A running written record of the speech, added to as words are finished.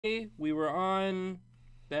We were on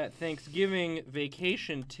that Thanksgiving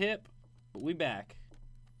vacation tip, but we back.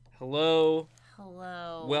 Hello.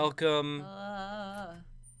 Hello. Welcome.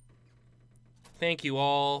 Thank you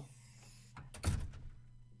all.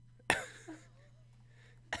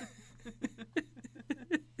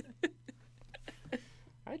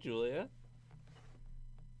 Hi, Julia.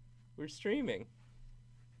 We're streaming.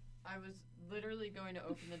 I was literally going to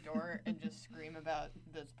open the door and just scream about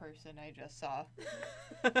this person I just saw.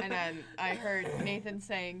 And then I heard Nathan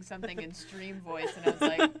saying something in stream voice, and I was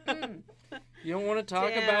like, You don't want to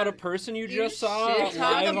talk about a person you just saw shit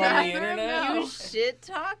live on the talking internet? about You shit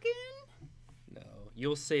talking? No,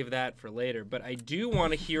 you'll save that for later. But I do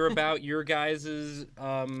want to hear about your guys'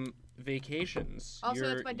 vacations. Also,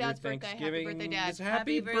 your, it's my dad's birthday. Happy Thanksgiving birthday, Dad. is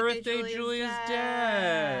Happy birthday, Julia's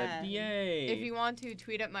dad. Yay. If you want to,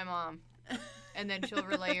 tweet at my mom, and then she'll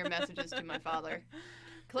relay your messages to my father.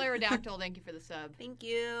 Clarodactyl, thank you for the sub. Thank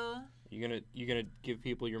you. You gonna give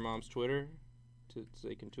people your mom's Twitter so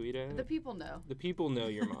they can tweet at it? The people know. The people know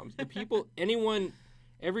your mom's. The people,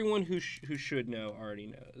 everyone who should know already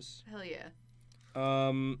knows. Hell yeah.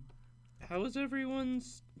 How was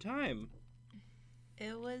everyone's time?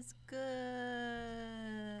 It was good.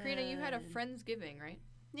 Karina, you had a Friendsgiving, right?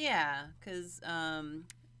 Yeah, because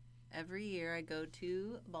every year I go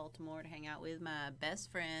to Baltimore to hang out with my best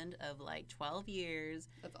friend of like 12 years.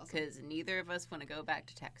 That's awesome. Because neither of us want to go back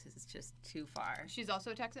to Texas. It's just too far. She's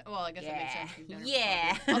also Texan? Well, I guess that makes sense. She's never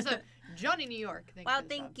Yeah. Also, Johnny New York.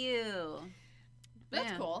 Thank you.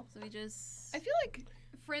 That's cool. So we just... I feel like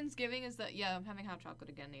Friendsgiving is that. Yeah, I'm having hot chocolate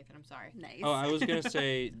again, Nathan. I'm sorry. Nice. Oh, I was gonna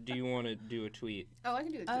say, do you want to do a tweet? Oh, I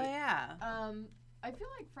can do a tweet. Oh, yeah. I feel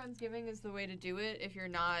like Friendsgiving is the way to do it if you're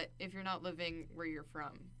not living where you're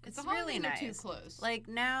from. It's the really holidays nice. Are too close. Like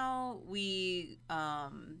now we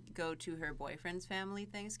go to her boyfriend's family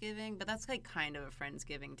Thanksgiving, but that's like kind of a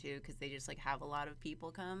Friendsgiving too because they just like have a lot of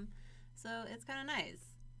people come, so it's kind of nice.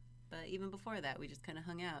 But even before that, we just kind of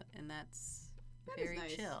hung out, and that's very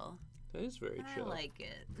nice. chill. That is very chill. I like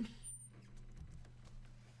it.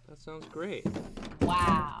 That sounds great.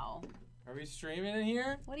 Wow. Are we streaming in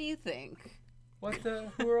here? What do you think? What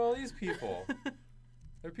the? Who are all these people?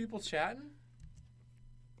 Are people chatting?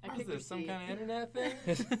 I Is this some kind of internet thing?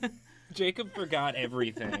 Jacob forgot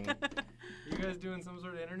everything. You guys doing some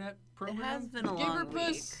sort of internet program? It has been a Give her long week.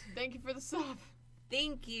 puss. Thank you for the sub.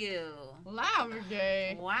 Thank you. Louder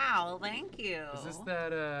gay. Wow, thank you. Is this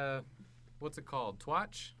that, what's it called?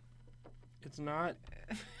 Twatch? It's not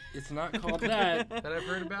called that. That I've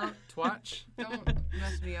heard about? Twatch? Don't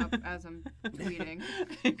mess me up as I'm tweeting.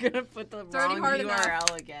 You're gonna put the already wrong hard URL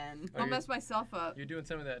enough. again. I'll mess myself up. You're doing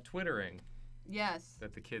some of that Twittering Yes.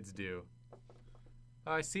 that the kids do.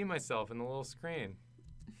 Oh, I see myself in the little screen.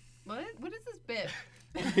 What? What is this bit?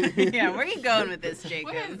 Yeah, where are you going with this,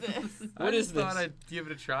 Jacob? What is this? What I is just thought this? I'd give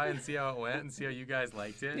it a try and see how it went and see how you guys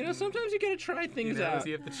liked it. You know, sometimes you gotta try things out.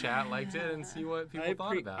 See if the chat liked it and see what people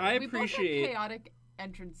thought about it. I We both appreciate. had chaotic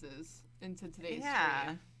entrances into today's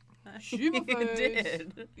Yeah. stream. You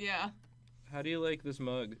did. Yeah. How do you like this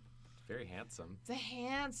mug? Very handsome. It's a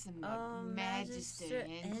handsome Magister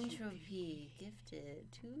Entropy. Entropy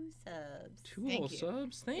gifted 2 subs. 2 Thank whole you.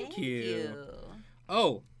 subs? Thank Thank you. you.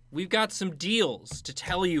 Oh, we've got some deals to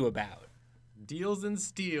tell you about. Deals and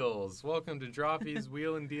Steals. Welcome to Drawfee's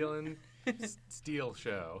Wheel and Dealin' Steel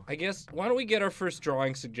Show. I guess, why don't we get our first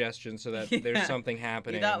drawing suggestion so that there's Yeah. something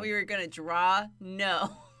happening? You thought we were going to draw? No.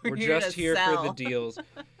 We're here just to here for sell. the deals.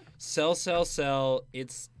 Sell, sell, sell.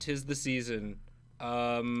 Tis the season.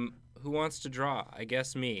 Who wants to draw? I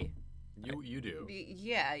guess me. You do.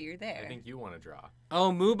 Yeah, you're there. I think you want to draw.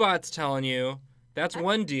 Oh, Moobot's telling you. That's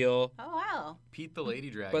one deal. Oh, wow. Pete the Lady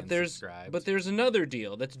Dragon But subscribes. there's another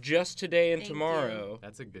deal that's just today and Thank tomorrow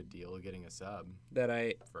That's a good deal, getting a sub that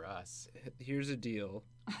I. for us. Here's a deal.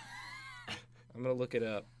 I'm gonna look it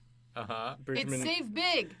up. Uh-huh. Bridgman. It's save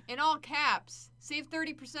big in all caps. Save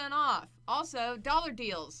 30% off. Also, dollar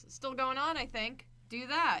deals still going on, I think. Do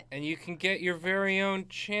that. And you can get your very own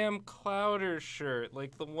Cham Clouder shirt,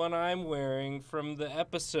 like the one I'm wearing from the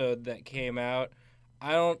episode that came out.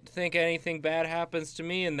 I don't think anything bad happens to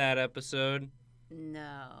me in that episode.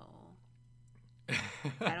 No.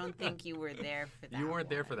 I don't think you were there for that You weren't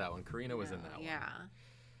there one. for that one. Karina was in that one. Yeah.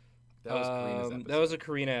 That was Karina's episode. That was a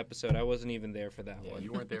Karina episode. I wasn't even there for that Yeah, one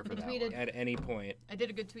you weren't there for that Tweeted. one. at any point. I did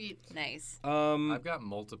a good tweet. Nice. I've got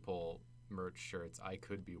multiple merch shirts I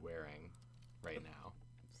could be wearing right now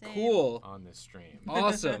Same. Cool. on this stream.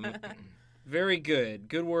 Awesome. Very good.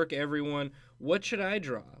 Good work, everyone. What should I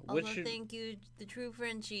draw? What Also, should... thank you, the True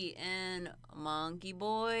Frenchie, and Monkey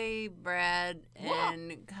Boy, Brad,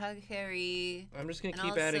 and Harry. I'm just going to And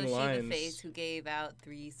keep also adding Shiva lines. Face, who gave out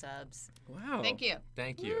 3 subs. Wow. Thank you.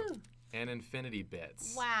 Thank you. Woo. And Infinity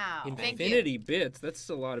Bits. Wow. Thank you. Infinity bits. That's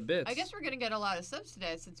a lot of bits. I guess we're gonna get a lot of subs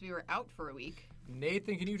today since we were out for a week.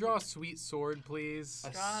 Nathan, can you draw a sweet sword, please? A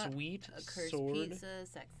Draw sweet A cursed sword. pizza,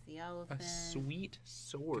 sexy elephant. A sweet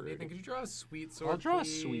sword. Nathan, could you draw a sweet sword, I'll draw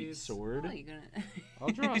please? a sweet sword. Oh, you're gonna... I'll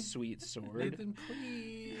draw a sweet sword. Nathan,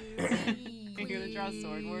 please. You're gonna draw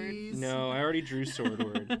sword words? No, I already drew sword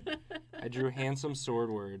word. I drew handsome sword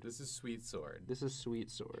word. This is sweet sword. This is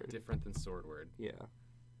sweet sword. Different than sword word. Yeah.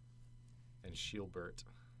 And Shielbert.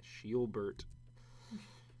 Shielbert.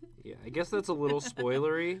 Yeah, I guess that's a little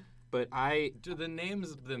spoilery, but The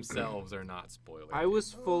names themselves are not spoilers. I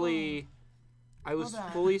was fully Hold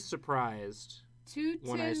on. fully surprised Two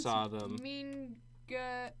when I saw them.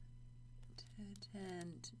 Minga.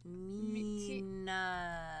 Tent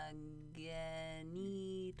Mina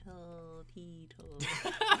Genito Tito.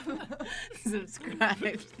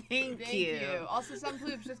 Subscribe. Thank you. Also, some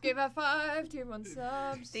ploops just gave out 5 tier 1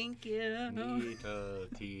 subs. Thank you. Nita,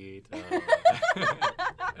 Tita.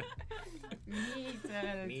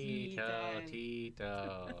 Nita, Nita,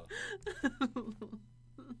 Tita.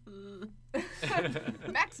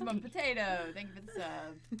 Maximum Potato. Thank you for the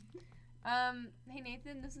sub. Hey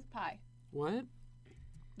Nathan, this is pie. What?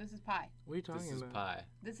 This is pie. What are you talking This is about? pie.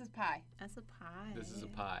 This is pie. That's a pie. This is a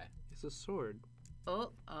pie. It's a sword.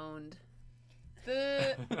 Oh, owned.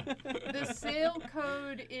 The sale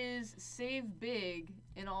code is save big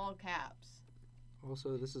in all caps.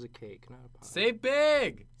 Also, this is a cake, not a pie. Save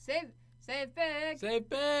big! Save big. Save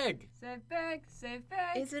big! Save big. Save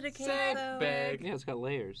big. Is it a cake Save though? big! Yeah, it's got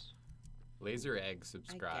layers. Laser Egg I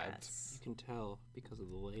subscribed. guess. You can tell because of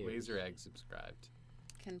the layers. Laser Egg subscribed.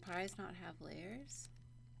 Can pies not have layers?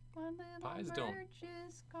 One little Pies don't birch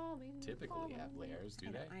is calling, Typically have calling. layers, do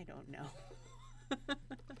they? I don't know.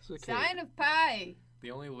 It's a cake. Sign of pie.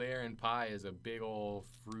 The only layer in pie is a big old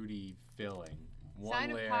fruity filling. One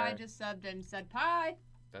Sign layer. of pie just subbed and said pie.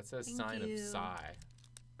 That says Thank sign you. of sigh,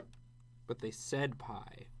 But they said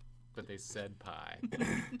pie. but they said pie.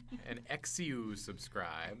 And Exiu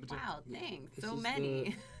subscribed. Wow, thanks. This So is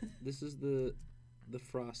many. This is the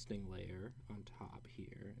frosting layer on top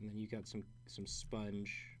here, and then you got some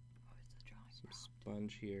sponge. Some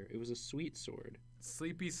sponge here. It was a sweet sword.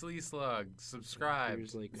 Sleepy Slee Slug subscribed.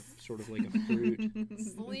 There's like sort of like a fruit.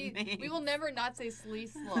 We will never not say slee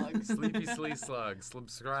slug. Sleepy Slee Slug Sort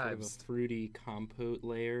subscribed. of a fruity compote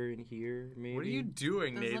layer in here, maybe. What are you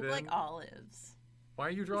doing, Those Nathan? look like olives. Why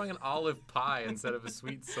are you drawing an olive pie instead of a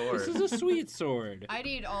sweet sword? This is a sweet sword. I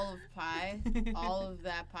need all of pie. All of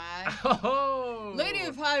that pie. Oh! Lady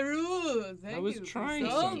of High Rules. Thank I was you for trying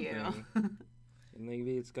sub. something. you. And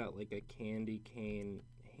maybe it's got like a candy cane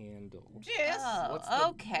handle. Yes. Oh, What's the,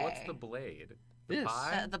 okay. What's the blade? The This.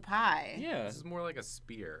 pie? The pie. Yeah, This is more like a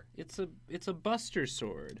spear. it's a buster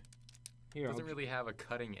sword. It Here, doesn't really have a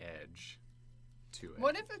cutting edge to it.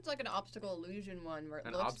 What if it's like an optical illusion one where it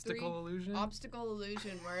An looks obstacle illusion? Obstacle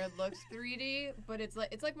illusion where it looks 3D, but it's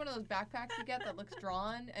like one of those backpacks you get that looks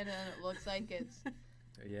drawn and then it looks like it's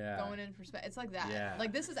Yeah. going in perspective. It's like that. Yeah.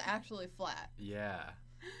 Like this is actually flat. Yeah.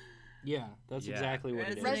 yeah, that's Yeah. exactly what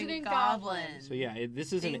it is. Resident Goblin. So yeah,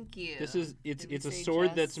 this isn't. Thank you. This is it's Did we it's a say sword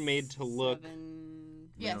Jess that's made to look. 7?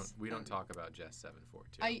 Yes. We don't talk about Jess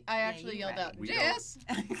 742. I actually you're yelled right. out, We Jess!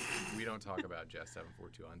 We don't talk about Jess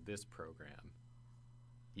 742 on this program,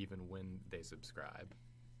 even when they subscribe,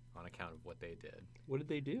 on account of what they did. What did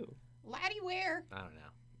they do? Laddie where? I don't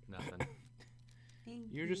know. Nothing. Thank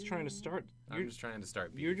You're just trying to you. start. I'm just trying to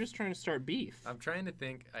start beef. You're just trying to start beef. I'm trying to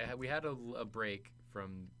think. We had a break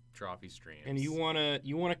from Drawfee streams. And you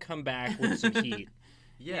wanna come back with some heat.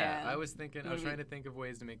 Yeah, Yeah. I was thinking. I was Maybe- trying to think of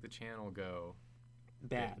ways to make the channel go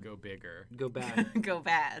Bad. go bigger, Go bad. Go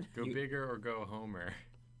bad. go You- bigger, or go Homer.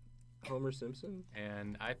 Homer Simpson.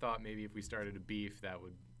 And I thought maybe if we started a beef, that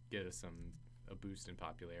would get us a boost in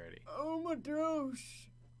popularity. Oh my gosh.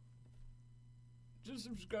 Just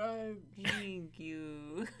subscribe. Thank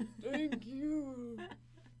you. Thank you.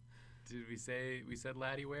 Did we said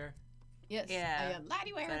Laddyware? Yes. Yeah. I am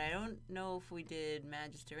Laddie But where? I don't know if we did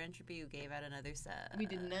Magister Entropy, who gave out another sub. We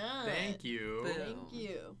did not. Thank you. Boom. Thank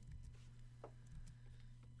you.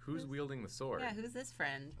 Who's wielding the sword? Yeah, who's this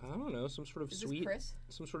friend? I don't know. Some sort of Is sweet. this Chris?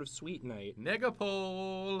 Some sort of sweet knight.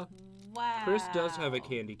 Negapole. Wow. Chris does have a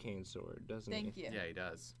candy cane sword, doesn't Thank he? you. Yeah, he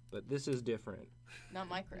does. But this is different. Not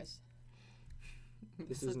my Chris.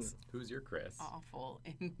 This looks isn't. Who's your Chris? awful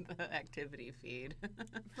in the activity feed.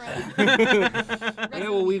 Friend. Yeah,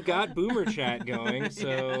 well, you got Boomer Chat going, so...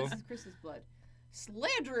 This is Chris's blood.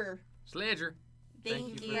 Sledger. Sledger.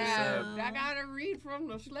 Thank you. Yeah, I gotta read from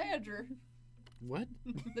the Sledger. What?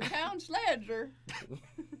 The town Sledger.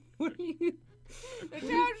 What are you... The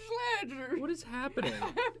town Sledger. What is happening? I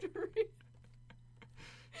have to read.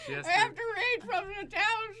 She has I have to read from the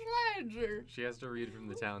town Sledger. She has to read from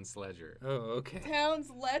the town's ledger, Oh, okay. Town's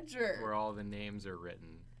ledger. where all the names are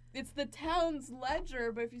written. It's the town's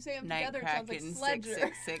ledger, but if you say them together, it sounds like Nightcracken sledger.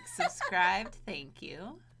 666 subscribed. Thank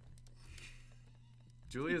you.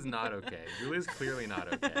 Julia's not okay. Julia's clearly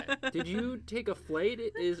not okay. Did you take a flight?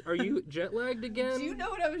 Are you jet lagged again? Do you know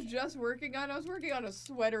what I was just working on? I was working on a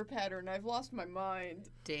sweater pattern. I've lost my mind.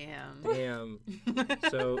 Damn. Damn.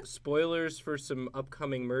 So, spoilers for some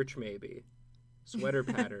upcoming merch, maybe. Sweater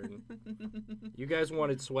pattern. You guys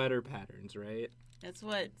wanted sweater patterns, right? That's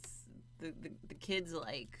what the kids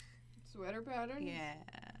like. Sweater pattern? Yeah.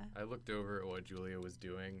 I looked over at what Julia was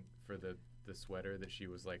doing for the sweater that she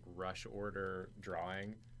was like rush order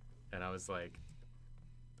drawing, and I was like,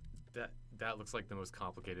 that looks like the most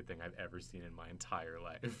complicated thing I've ever seen in my entire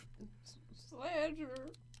life. Sledger.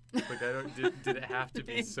 Like, did it have to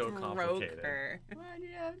be so complicated? Why'd you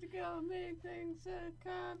have to go make things so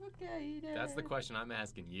complicated? That's the question I'm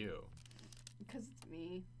asking you. Because it's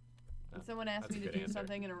me. Oh, And someone asked that's me a to good do answer.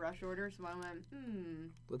 something in a rush order, so I went,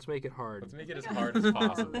 Let's make it hard. Let's make it as hard as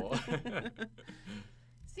possible.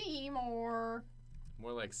 Seymour.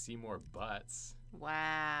 More like Seymour Butts.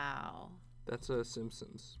 Wow. That's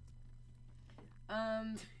Simpsons.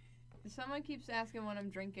 Someone keeps asking what I'm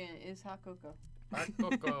drinking. Is hot cocoa. Hot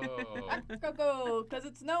cocoa. Hot cocoa, because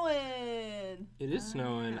it's snowing. It is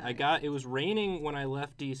snowing. It was raining when I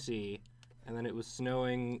left DC, and then it was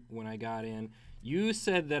snowing when I got in. You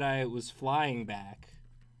said that I was flying back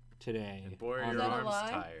today. And boy, on your that a arm's lie?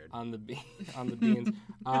 tired. on the beans.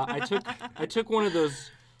 I took one of those.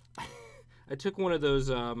 I took one of those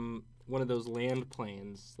land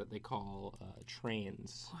planes that they call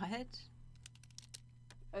trains. What?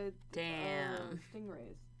 Damn.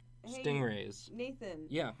 Stingrays. Hey, Stingrays. Nathan.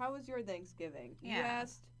 Yeah. How was your Thanksgiving? You Yeah.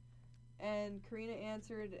 asked, and Karina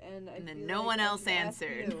answered, and I And then feel no like one I else should ask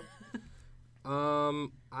answered.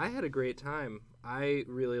 you. I had a great time. I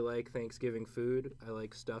really like Thanksgiving food. I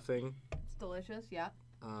like stuffing. It's delicious, yeah.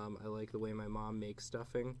 I like the way my mom makes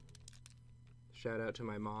stuffing. Shout out to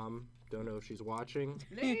my mom. Don't know if she's watching.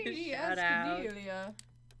 Lady Shout out. Escadelia.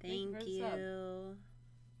 Thank for the you.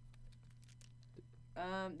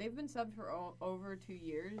 They've been subbed for over 2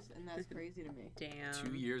 years, and that's crazy to me. Damn.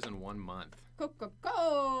 2 years and 1 month.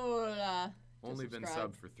 Coca-Cola. Only been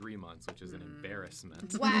subscribe. subbed for 3 months, which is an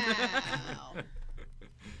embarrassment. Wow.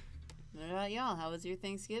 What about y'all? How was your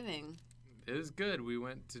Thanksgiving? It was good. We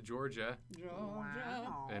went to Georgia, Georgia.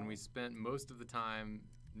 and we spent most of the time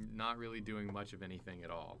not really doing much of anything at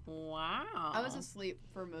all. Wow. I was asleep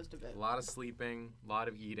for most of it. A lot of sleeping, a lot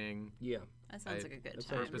of eating. Yeah. That sounds I- like a good that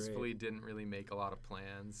time. sounds Purposefully didn't really make a lot of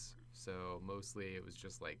plans, so mostly it was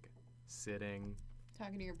just like sitting,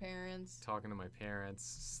 Talking to your parents. talking to my parents,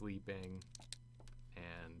 sleeping,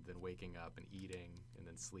 and then waking up and eating, and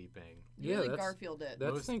then sleeping. Yeah, Really that's- Garfield it.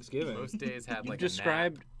 That's Most- Thanksgiving. Most days had like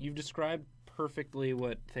You've described perfectly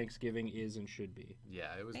what Thanksgiving is and should be. a nap.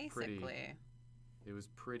 Yeah, it was Basically. It was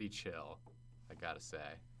pretty chill, I gotta say.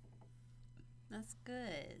 That's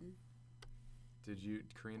good.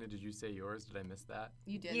 Karina, did you say yours? Did I miss that?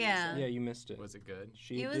 You did. Yeah. Yeah, you missed it. Was it good?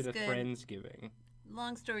 She It was did a good. Friendsgiving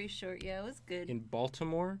Long story short, yeah, it was good. in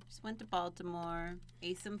Baltimore. Just went to Baltimore,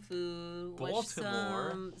 ate some food, watched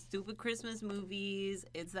Baltimore? some stupid Christmas movies.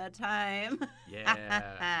 It's that time.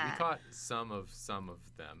 Yeah, we caught some of them. Some of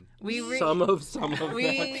them.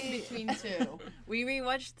 In between two. We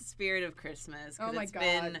rewatched The Spirit of Christmas. 'cause Oh my it's God.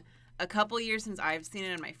 been a couple years since I've seen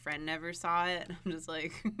it, and my friend never saw it. I'm just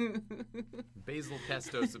like, Basil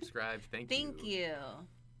Pesto subscribed. Thank you. thank you.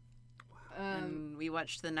 And we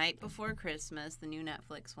watched The Night Before Christmas, the new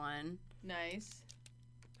Netflix one. Nice.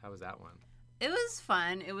 How was that one? It was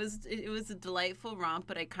fun. It was a delightful romp,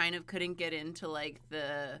 but I kind of couldn't get into like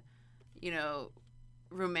the,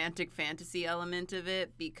 romantic fantasy element of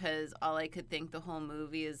it because all I could think the whole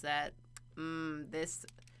movie is that this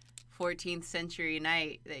 14th century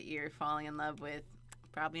knight that you're falling in love with,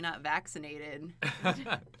 probably not vaccinated,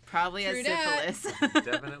 probably has True dat. syphilis.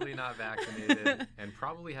 Definitely not vaccinated, and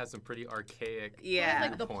probably has some pretty archaic. Yeah.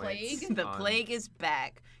 Like the points plague? The on- plague is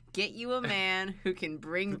back. Get you a man who can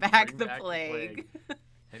bring back the plague.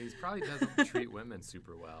 And he probably doesn't treat women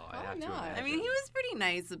super well. I Probably have to not. imagine. I mean, he was pretty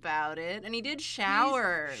nice about it, and he did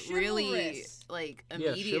shower He's really chivalrous. like Yeah,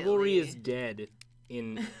 immediately. chivalry is dead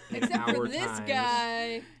in Except our for this times.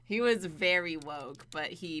 guy. He was very woke, but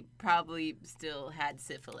he probably still had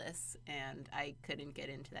syphilis, and I couldn't get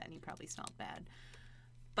into that, and he probably smelled bad.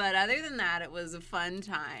 But other than that, it was a fun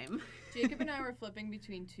time. Jacob and I were flipping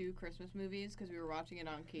between 2 Christmas movies because we were watching it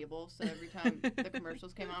on cable. So every time the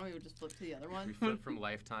commercials came on, we would just flip to the other We one. flipped from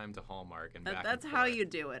Lifetime to Hallmark and back That's and how forth. you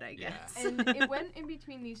do it, I Yeah. guess. And it went in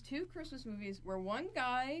between these 2 Christmas movies where one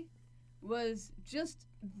guy was just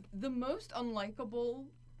the most unlikable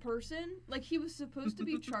person. Like, he was supposed to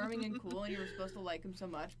be charming and cool, and you were supposed to like him so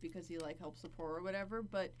much because he, like, helps the poor or whatever,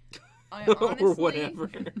 but I honestly... or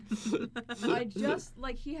whatever. I just,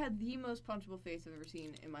 like, he had the most punchable face I've ever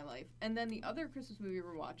seen in my life. And then the other Christmas movie we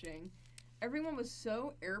were watching, everyone was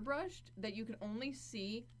so airbrushed that you could only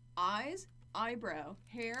see eyes, eyebrow,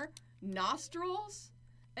 hair, nostrils,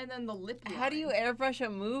 and then the lip line. How do you airbrush a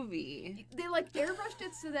movie? They, like, airbrushed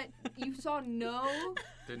it so that you saw no...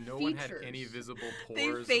 That no one had features. any visible They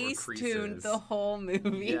pores or face creases. tuned the whole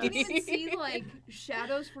movie. Yes. You didn't even see, like,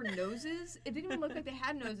 shadows for noses. It didn't even look like they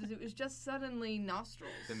had noses. It was just suddenly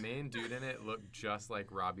nostrils. The main dude in it looked just like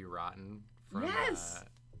Robbie Rotten from Yes!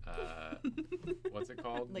 what's it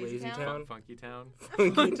called? Lazy Lazy Town? Town? Funky Town.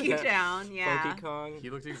 Funky Town, yeah. Funky Kong. He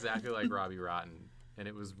looked exactly like Robbie Rotten, and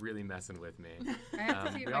it was really messing with me. I have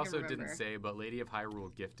to see if We I also can remember. didn't say, but Lady of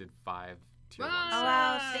Hyrule gifted 5 tier Wow. 1 Oh, subs.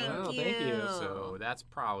 wow, thank Oh, you. thank you. So that's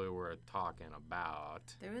probably worth talking about.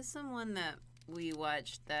 There was someone that we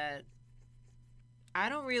watched that I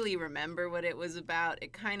don't really remember what it was about.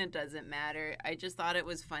 It kind of doesn't matter. I just thought it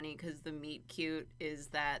was funny because the meet cute is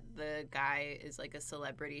that the guy is like a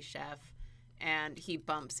celebrity chef and he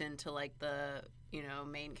bumps into like the, you know,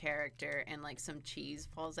 main character and like some cheese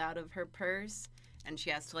falls out of her purse and she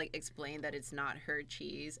has to like explain that it's not her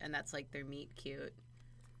cheese and that's like their meet cute.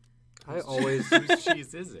 I always. Whose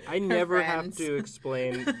cheese is it? I never have friends. to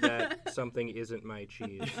explain that something isn't my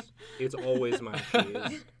cheese. It's always my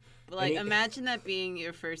cheese. But like, Any- imagine that being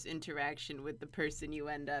your first interaction with the person you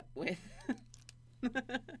end up with.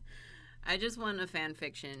 I just want a fan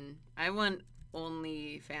fiction. I want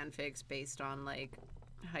only fanfics based on like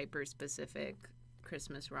hyper specific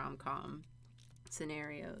Christmas rom-com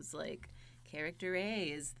scenarios. Like, character A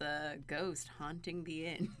is the ghost haunting the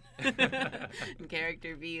inn. And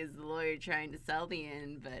character B is the lawyer trying to sell the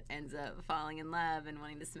inn but ends up falling in love and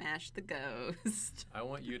wanting to smash the ghost. I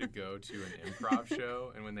want you to go to an improv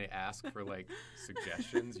show, and when they ask for like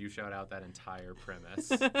suggestions, you shout out that entire premise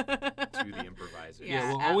to the improviser. Yeah.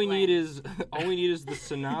 Well, at all we need length. is the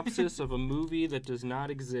synopsis of a movie that does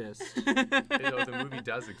not exist. The movie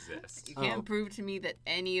does exist. You can't Oh. prove to me that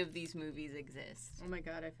any of these movies exist. Oh my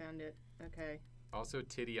god, I found it. Okay. Also,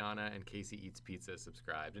 Titiana and Casey Eats Pizza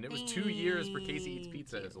subscribed, and it was 2 years for Casey Eats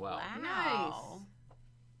Pizza as well. Wow.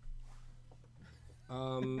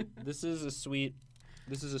 This is a sweet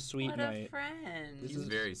What night. a friend. This He's is-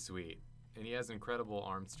 very sweet, and he has incredible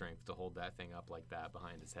arm strength to hold that thing up like that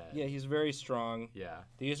behind his head. Yeah, he's very strong. Yeah,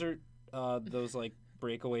 These are those like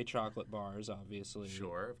breakaway chocolate bars, obviously.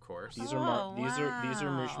 sure, of course. These Oh, are these are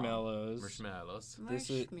wow. marshmallows. Marshmallows.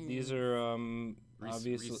 These are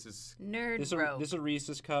obviously Reese's. Nerd this rope. is a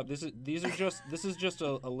Reese's cup. This is just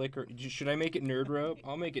a liquor. Should I make it nerd rope?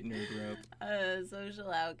 I'll make it nerd rope.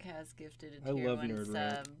 Social Outcast gifted a I tier love 1 Nerd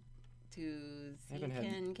Rope. sub to I haven't had-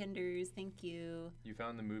 Kenders. Thank you. You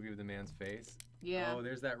found the movie of the man's face? Yeah. Oh,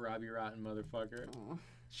 there's that Robbie Rotten motherfucker. Oh.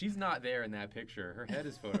 She's not there in that picture. Her head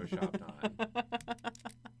is photoshopped on.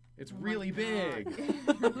 It's Oh my really big.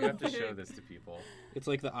 God. You have to show this to people. It's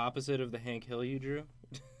like the opposite of the Hank Hill you drew.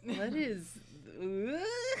 What is?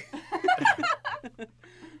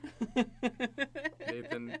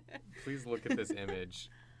 Nathan, please look at this image.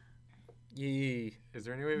 Yee. Is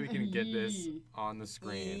there any way we can get this Yee. on the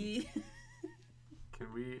screen?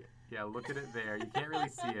 Can we? Yeah, look at it there. You can't really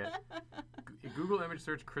see it. Google image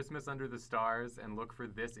search Christmas Under the Stars and look for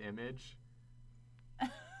this image.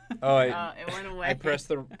 Oh, It went away. I pressed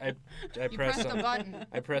the I You pressed pressed a button.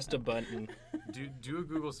 I pressed a button. Do a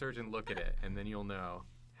Google search and look at it, and then you'll know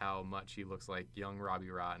how much he looks like young Robbie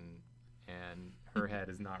Rotten, and her head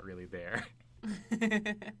is not really there.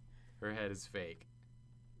 Her head is fake.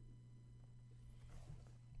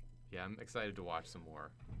 Yeah, I'm excited to watch some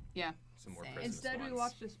more. Yeah. Some more Same. Christmas Instead, we ones.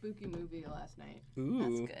 watched a spooky movie last night. Ooh.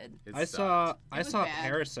 That's good. It I sucked. It was saw bad.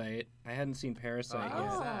 Parasite. I hadn't seen Parasite How yet.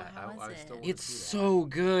 is Oh, that? how is I it? still wanna It's see that. so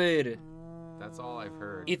good. That's all I've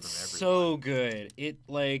heard. It's from so everyone. good. It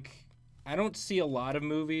like I don't see a lot of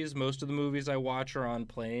movies. Most of the movies I watch are on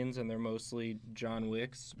planes and they're mostly John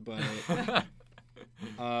Wicks, but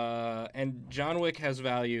and John Wick has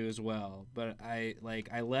value as well, but I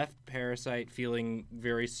left Parasite feeling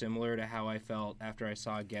very similar to how I felt after I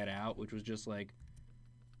saw Get Out, which was just like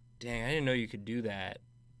Dang, I didn't know you could do that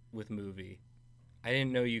with movie. I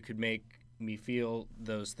didn't know you could make me feel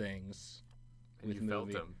those things And with you felt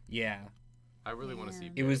movie. them. Yeah. I really want to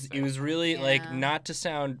see. It was Parasite. really like, Yeah. not to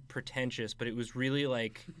sound pretentious, but it was really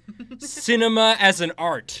like cinema as an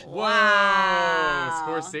art. Whoa! Wow.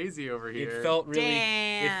 Scorsese over here. It felt really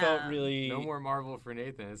Damn. No more Marvel for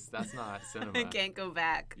Nathan. That's not cinema. I can't go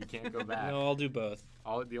back. You can't go back. No, I'll do both.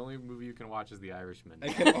 The only movie you can watch is The Irishman. I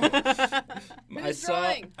can Finish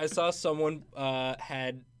drawing. I saw someone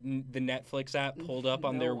had the Netflix app pulled up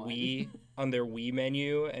on No their one. Wii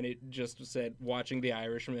menu, and it just said watching The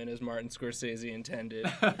Irishman as Martin Scorsese intended.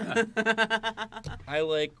 I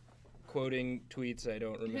like quoting tweets I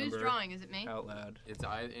don't remember Who's drawing? Is it me? out loud. It's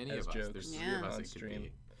any As of us. jokes. There's three Yeah. of us On it could stream.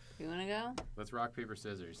 be. You wanna go? Let's rock, paper,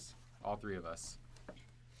 scissors. All three of us.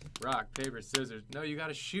 Rock, paper, scissors. No, you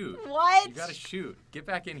gotta shoot. What? You gotta shoot. Get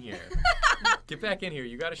back in here. Get back in here.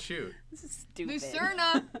 You gotta shoot. This is stupid.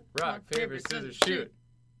 Lucerna. Rock, paper, scissors, shoot.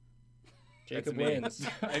 Jacob That's me. wins.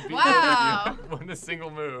 I beat Wow. you in a single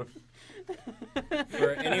move.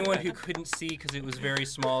 For anyone who couldn't see because it was very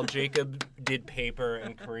small, Jacob did paper,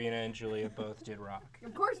 and Karina and Julia both did rock.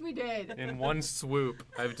 Of course we did. In one swoop,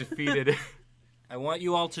 I've defeated I want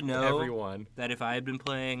you all to know everyone. that if I had been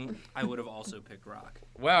playing, I would have also picked rock.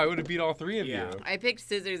 Wow, I would have beat all three of Yeah. you. I picked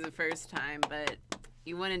scissors the first time, but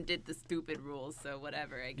you went and did the stupid rules, so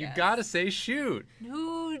whatever, I You guess. gotta say shoot.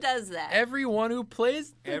 Who does that? Everyone who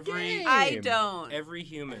plays the Every- game. I don't. Every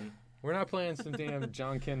human. We're not playing some damn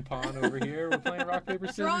John Ken Pon over here. We're playing rock, paper,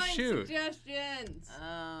 scissors, Drawing shoot. suggestions.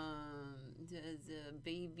 There's a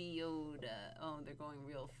Baby Yoda. Oh, they're going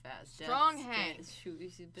real fast. Strong Death Hank.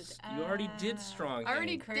 You already did Strong I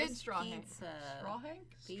already Hank. did Straw Hank. Pizza. Straw Hank?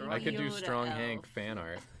 Baby I could do Yoda Strong elf. Hank fan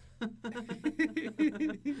art.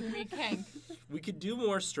 Weak Hank. We could do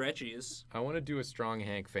more stretchies. I want to do a Strong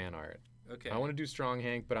Hank fan art. Okay. I want to do Strong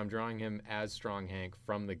Hank, but I'm drawing him as Strong Hank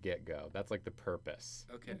from the get-go. That's like the purpose.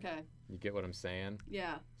 Okay. Okay. You get what I'm saying?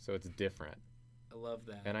 Yeah. So it's different. I love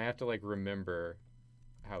that. And I have to like remember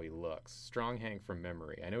how he looks. Strong Hank from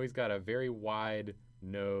memory. I know he's got a very wide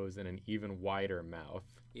nose and an even wider mouth.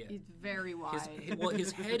 Yeah. He's very wide.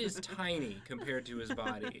 His head is tiny compared to his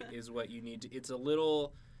body, is what you need to. It's a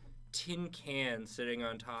little tin can sitting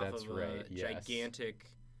on top That's of right, a yes. gigantic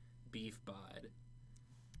beef bod.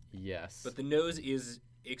 Yes. But the nose is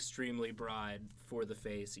extremely broad for the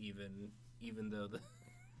face, even though the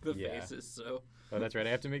Yeah. face is so. Oh, that's right. I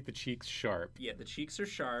have to make the cheeks sharp. Yeah, the cheeks are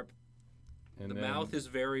sharp. And The then mouth is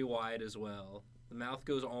very wide as well. The mouth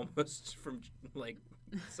goes almost from like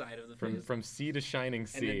side of the face. from sea to shining and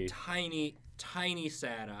sea. then tiny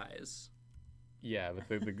sad eyes. Yeah,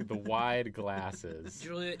 but the wide glasses.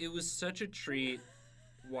 Julia, it was such a treat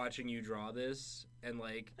watching you draw this, and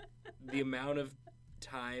like the amount of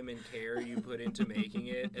time and care you put into making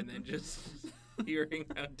it, and then just hearing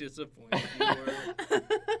how disappointed you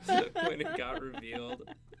were when it got revealed.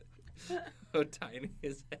 How tiny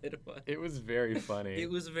his head was. It was very funny. It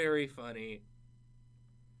was very funny.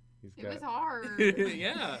 He's It got was hard.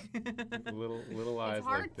 Yeah. little eyes It's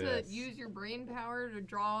hard like to this. use your brain power to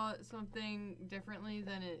draw something differently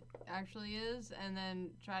than it actually is, and then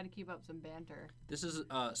try to keep up some banter. This is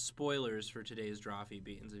spoilers for today's Drawfee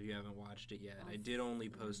Beans if you haven't watched it yet. I did only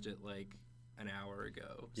post it like an hour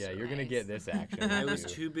ago. Yeah, so. you're gonna Nice. get this action. I aren't was you?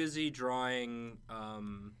 too busy drawing.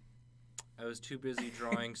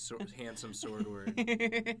 Handsome Swordward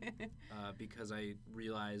because I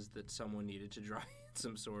realized that someone needed to draw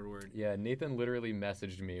Handsome Swordward. Yeah, Nathan literally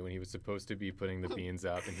messaged me when he was supposed to be putting the beans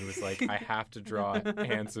up, and he was like, "I have to draw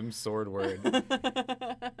Handsome Swordward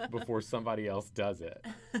before somebody else does it."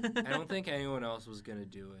 I don't think anyone else was gonna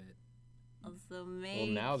do it. Also, make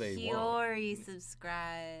now they won't. Hiyori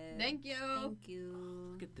subscribe. Thank you. Thank you.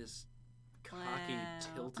 Look at this cocky, Wow.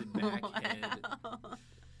 tilted back head. Wow.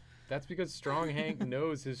 That's because Strong Hank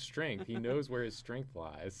knows his strength. He knows where his strength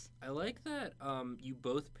lies. I like that you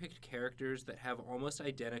both picked characters that have almost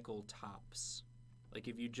identical tops. Like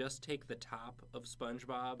if you just take the top of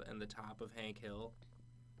SpongeBob and the top of Hank Hill,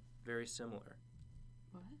 very similar.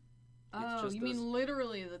 What? It's Oh, just you those- mean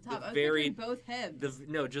literally the top? the I was very- picturing both heads.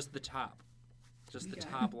 No, just the top. Just the Okay.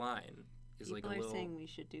 top line is People like a are little. saying we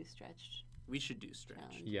should do stretched. We should do stretch.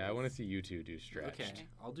 Challenge. Yeah, I want to see you two do stretched. Okay,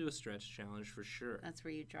 I'll do a stretch challenge for sure. That's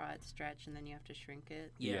where you draw it stretch and then you have to shrink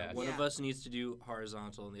it. Yeah, Yes. one of Yeah. us needs to do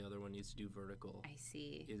horizontal and the other one needs to do vertical. I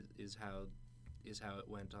see. Is how it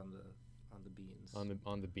went on the beans. On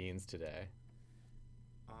the beans today.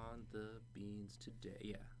 On the beans today.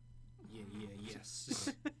 Yeah. Yes.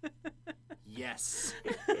 Yes.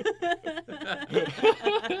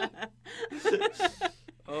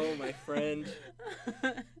 Oh, my friend.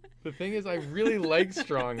 The thing is, I really like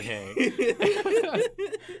Strong Hank.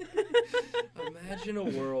 Imagine a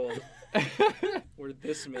world where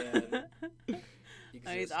this man existed.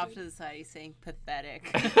 Oh, he's off to the side. He's saying pathetic.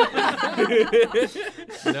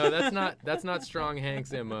 No, that's not Strong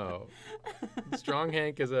Hank's MO. Strong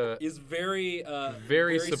Hank is very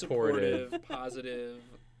supportive, positive.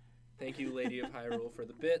 Thank you, Lady of Hyrule, for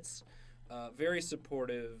the bits. Very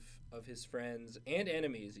supportive of his friends and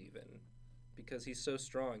enemies, even because he's so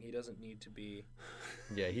strong. He doesn't need to be.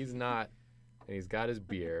 Yeah, he's not, and he's got his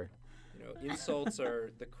beer. You know, insults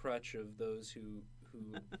are the crutch of those who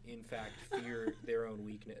in fact fear their own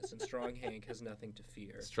weakness, and Strong Hank has nothing to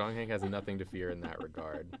fear. Strong Hank has nothing to fear in that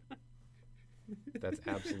regard. That's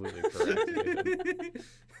absolutely correct,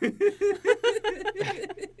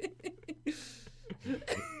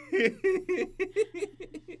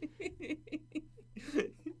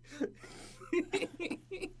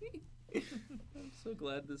 I'm so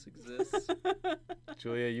glad this exists.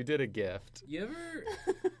 Julia, you did a gift. You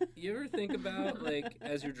ever think about, like,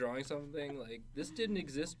 as you're drawing something, like, this didn't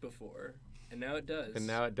exist before, and now it does. And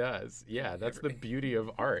now it does. Yeah, that's the beauty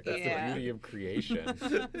of art. That's the beauty of creation.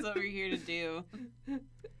 That's what we're here to do.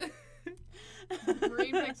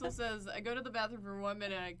 Green Pixel says, I go to the bathroom for 1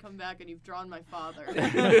 minute and I come back and you've drawn my father.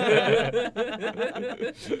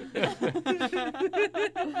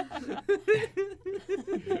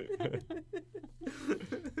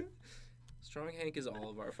 Strong Hank is all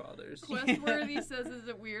of our fathers. Questworthy says, is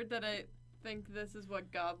it weird that I think this is what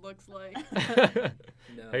God looks like?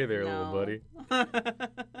 No. Hey there, little buddy.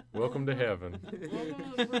 Welcome to heaven.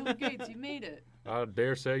 Welcome to the gates. You made it. I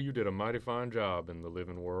dare say you did a mighty fine job in the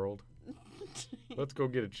living world. Let's go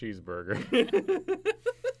get a cheeseburger.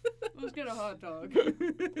 Let's get a hot dog.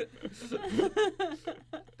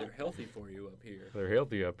 They're healthy for you up here. They're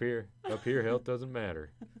healthy up here. Up here, health doesn't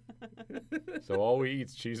matter. So all we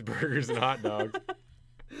eat's cheeseburgers and hot dogs.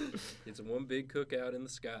 It's one big cookout in the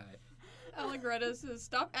sky. Allegretta says,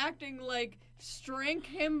 stop acting like Strank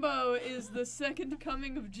Himbo is the second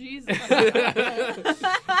coming of Jesus.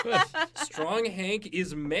 Strong Hank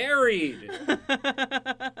is married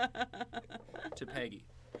to Peggy.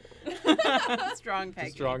 Strong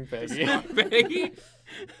Peggy. Strong Peggy. Strong Peggy.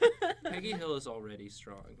 Peggy Hill is already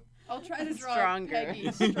strong. I'll try to draw Stronger.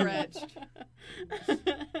 Peggy stretched.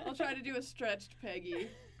 I'll try to do a stretched Peggy.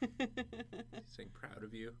 He's saying proud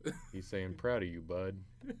of you. He's saying proud of you, bud.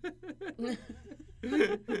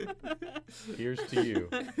 Here's to you.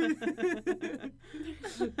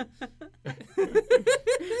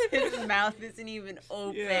 His mouth isn't even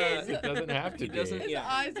open. Yeah. It doesn't have to be. Doesn't, His yeah.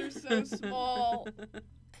 eyes are so small.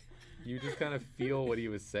 You just kind of feel what he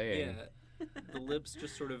was saying. Yeah. The lips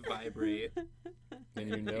just sort of vibrate. And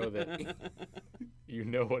you know that you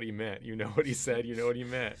know what he meant. You know what he said. You know what he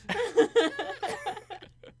meant.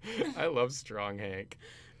 I love Strong Hank.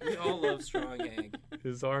 We all love Strong Hank.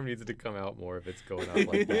 His arm needs to come out more if it's going up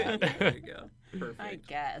like that. There you go. Perfect. I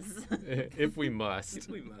guess. If we must. If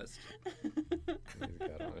we must. He's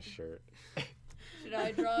got on a shirt. Should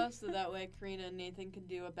I draw so that way Karina and Nathan can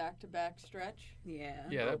do a back-to-back stretch? Yeah.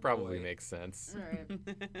 Yeah, Oh, that probably boy. makes sense. All right.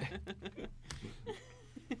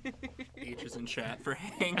 H is in chat for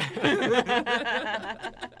Hank.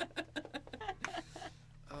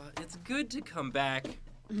 It's good to come back.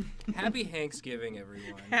 Happy Hanksgiving,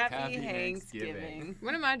 everyone. Happy Thanksgiving.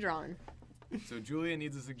 What am I drawing? So Julia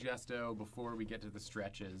needs a suggesto before we get to the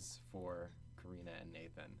stretches for Karina and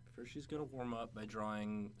Nathan. First, she's going to warm up by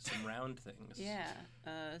drawing some round things. Yeah.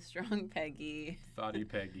 Strong Peggy. Thoughty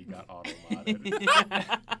Peggy got auto-modded.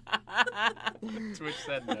 Twitch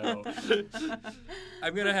said no.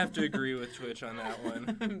 I'm going to have to agree with Twitch on that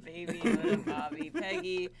one. Baby Yoda, Bobby,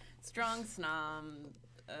 Peggy, Strong Snom,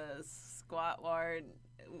 Squat Ward.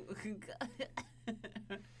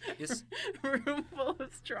 Room full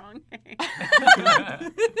of strong Hank.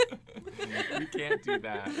 We can't do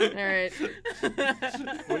that. All right.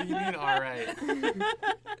 What do you mean, all right?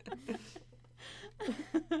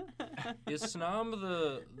 Is Snom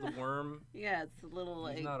the worm? Yeah, it's a little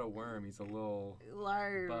like He's not a worm. He's a little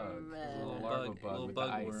larva. bug. A little Little larva bug- bug little with bug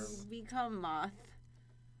the ice. worm. Become moth.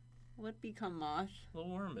 What become moth? Little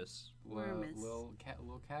wormus. Wormus. Little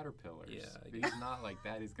caterpillars. Yeah, I But he's not like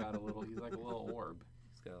that. He's got a little. He's like a little orb.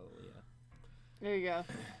 He's got a little, yeah. There you go.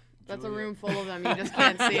 That's Julia. a room full of them. You just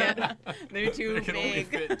can't see it. They're too They can only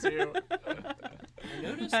big. fit two. I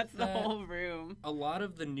noticed That's the that whole room. a lot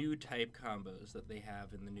of the new type combos that they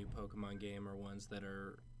have in the new Pokemon game are ones that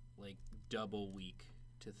are like double weak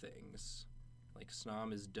to things. Like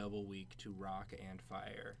Snom is double weak to rock and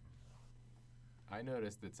fire. I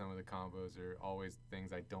noticed that some of the combos are always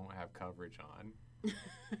things I don't have coverage on.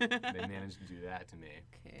 They managed to do that to me.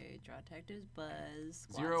 Okay, Draw Detectives Buzz.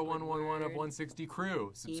 0111 of 160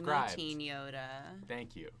 crew. Subscribe. Teen Yoda.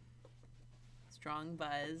 Thank you. Strong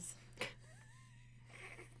Buzz.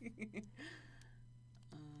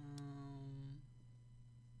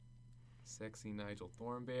 Sexy Nigel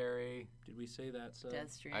Thornberry. Did we say that? So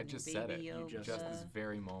Death Stranding. I just Baby said it. Yoda. Just this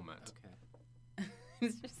very moment. okay.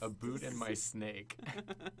 It's just- A boot in my snake.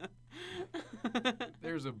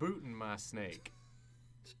 There's a boot in my snake.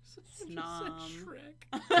 Snom. Shrek.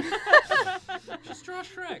 Just draw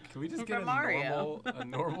Shrek. Can we just From get Mario. a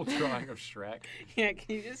normal drawing of Shrek? Yeah,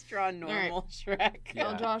 can you just draw normal Shrek? Yeah.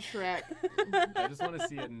 I'll draw Shrek. I just want to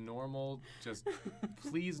see a normal, just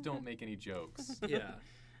please don't make any jokes. Yeah.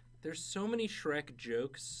 There's so many Shrek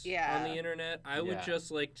jokes Yeah. on the internet. I would Yeah. just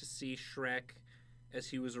like to see Shrek as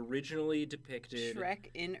he was originally depicted Shrek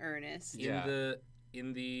in earnest. Yeah.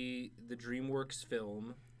 in the DreamWorks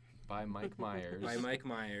film By Mike Myers. by Mike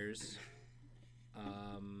Myers.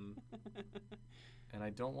 And I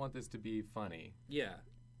don't want this to be funny. Yeah.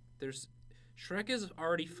 Shrek is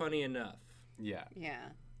already funny enough. Yeah. Yeah.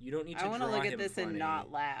 You don't need to I want draw to look him at this funny. and not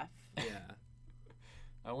laugh. Yeah.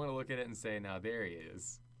 I want to look at it and say, now there he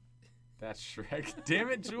is. That's Shrek. Damn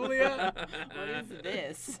it, Julia. What is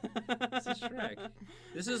this? This is Shrek.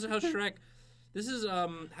 This is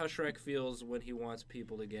how Shrek feels when he wants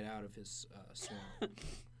people to get out of his swamp.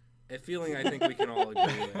 A feeling I think we can all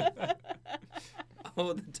agree with.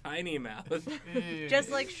 Oh, the tiny mouth. Just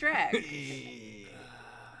like Shrek.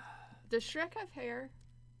 Does Shrek have hair?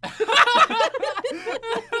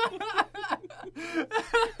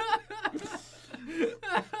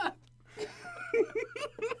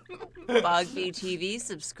 Bogby TV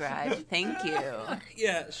subscribed. Thank you.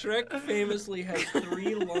 Yeah, Shrek famously has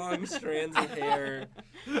 3 long strands of hair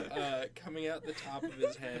coming out the top of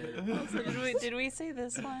his head. So did we say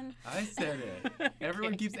this one? I said it.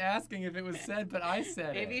 Everyone keeps asking if it was said, but I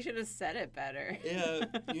said Maybe you it. should have said it better. Yeah,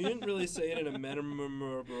 you didn't really say it in a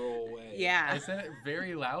memorable way. Yeah. I said it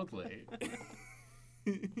very loudly.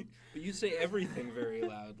 But you say everything very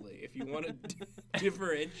loudly. If you want to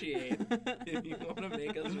differentiate, if you want to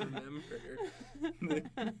make us remember.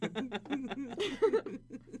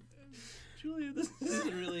 Julia, this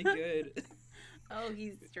is really good. Oh,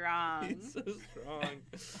 he's strong. He's so strong.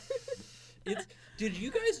 Did you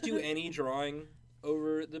guys do any drawing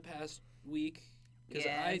over the past week? 'Cause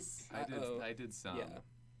Yes. I did some. Yeah.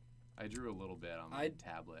 I drew a little bit on my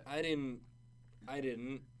tablet. I didn't.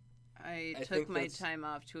 I I took think my that's- time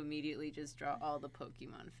off to immediately just draw all the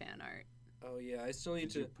Pokemon fan art. Oh yeah, I still need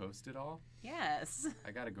Did you to. post it all? Yes. I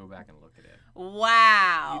gotta go back and look at it.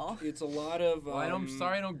 Wow. It's a lot of. Well, I'm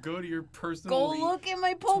sorry I don't go to your personal Go look at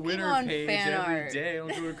my Twitter Pokemon page fan every art. day. I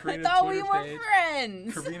don't do a I Karina thought Twitter we were page.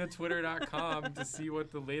 friends. KarinaTwitter.com to see what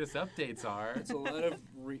the latest updates are. It's a lot of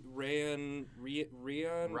Raihan,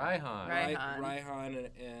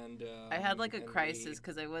 and. I had like a and crisis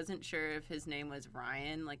because I wasn't sure if his name was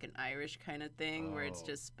Ryan, like an Irish kind of thing, where it's Oh.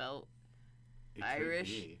 just spelt. It Irish.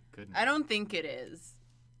 Could be, couldn't I it? don't think it is.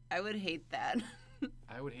 I would hate that.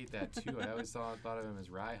 I would hate that too. I always thought of him as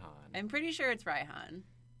Raihan. I'm pretty sure it's Raihan.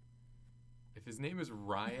 If his name is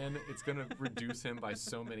Ryan, it's gonna reduce him by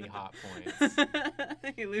so many hot points.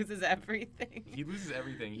 He loses everything. He loses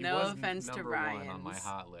everything. He No was offense to number one on my Ryans.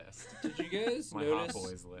 hot list. Did you guys My hot notice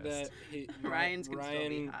boys list. that Ryan's could still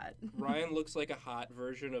be hot. Ryan looks like a hot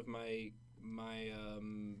version of my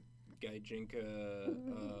Gaijinka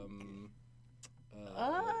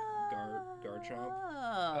Garchomp.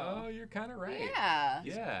 Oh, you're kind of right. Yeah.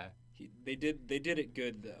 Yeah. They did it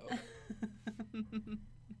good though.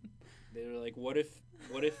 They were like, what if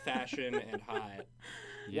fashion and hot?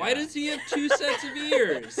 Why Yeah. does he have 2 sets of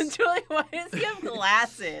ears? Julie, why does he have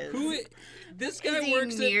glasses? This guy Is he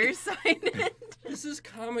works at. nearsighted? This is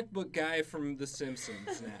comic book guy from The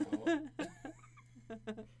Simpsons now.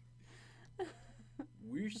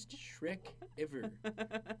 Worst Shrek ever.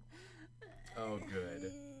 Oh,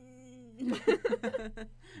 good.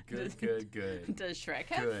 Good. Does Shrek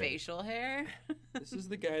have Good. facial hair? This is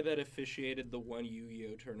the guy that officiated the one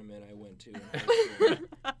Yu-Gi-Oh tournament I went to. In high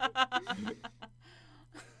school.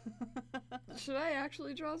 Should I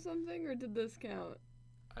actually draw something, or did this count?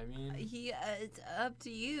 I mean, It's up to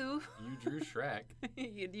you. you drew Shrek.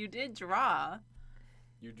 You did draw.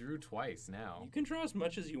 You drew twice now. You can draw as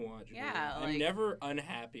much as you want, Julia. Yeah, I'm like- never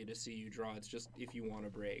unhappy to see you draw. It's just if you want a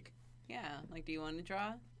break. Yeah, like, do you want to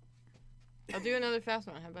draw? I'll do another fast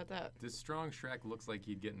one. How about that? This strong Shrek looks like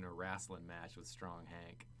he'd get in a wrestling match with strong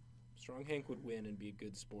Hank. Strong Hank would win and be a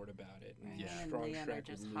good sport about it. And Ryan Yeah. and Strong Leon are Shrek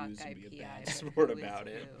just would hot lose guy and be a PI bad for sport who is about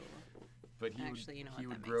it. who. But he Actually, you know would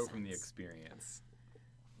what, that grow makes from the sense. experience.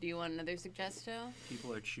 Do you want another suggesto?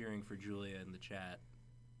 People are cheering for Julia in the chat.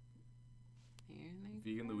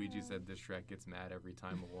 Vegan Luigi said this Shrek gets mad every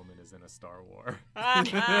time a woman is in a Star War.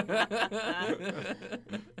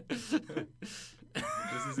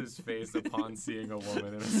 This is his face upon seeing a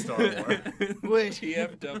woman in a Star War. Wait,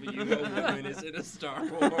 TFW, a woman is in a Star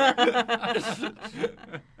War.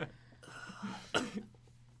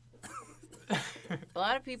 A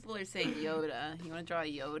lot of people are saying Yoda. You want to draw a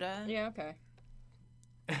Yoda? Yeah, okay.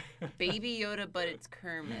 Baby Yoda, but it's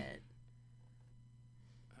Kermit.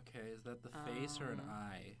 Okay, is that the face or an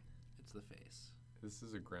eye? It's the face. This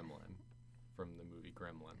is a gremlin from the movie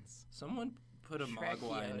Gremlins. Someone put a Shrek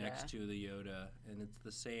Mogwai Yoda. next to the Yoda, and it's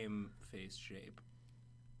the same face shape.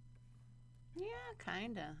 Yeah,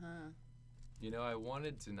 kinda, huh? You know, I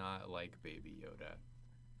wanted to not like Baby Yoda.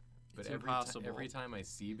 But It's every impossible. every time I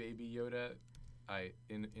see Baby Yoda, I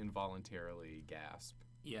involuntarily gasp.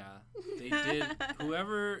 Yeah, they did.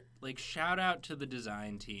 Whoever, like, shout out to the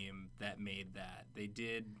design team that made that. They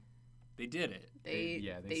did it. They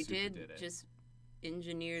super did did it. just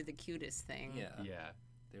engineer the cutest thing. Yeah. Yeah.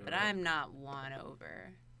 They were But like, I'm not won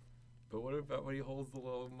over. But what about when he holds the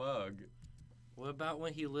little mug? What about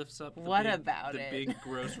when he lifts up the What big, about the it? big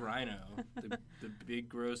gross rhino? The big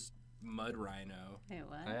gross mud rhino. Wait,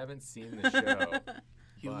 what? I haven't seen the show.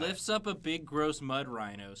 He but lifts up a big gross mud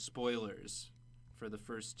rhino. Spoilers for the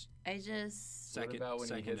first I just... second What about when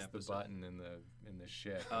he second hits episode. the button in the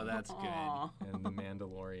ship? Oh, that's Aw. And the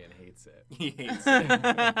Mandalorian hates it. good. He hates it.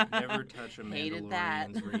 Never touch a Hated that.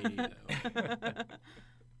 Mandalorian's radio.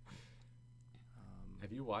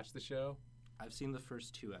 Have you watched the show? I've seen the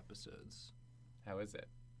first 2 episodes. How is it?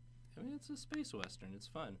 I mean, it's a space western. It's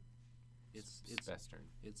fun. It's Western.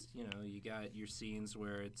 It's, you know, you got your scenes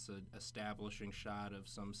where it's an establishing shot of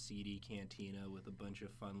some seedy cantina with a bunch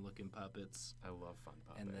of fun-looking puppets, I love fun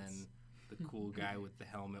puppets. and then the cool guy with the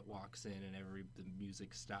helmet walks in, and the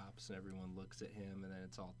music stops, and everyone looks at him, and then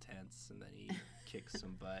it's all tense, and then he kicks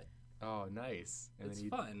some butt. Oh, nice. And It's then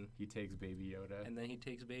fun. he takes Baby Yoda And then he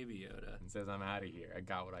takes Baby Yoda. and says, "I'm out of here. I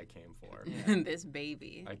got what I came for. This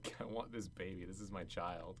baby. I want this baby. This is my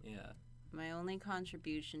child." Yeah. My only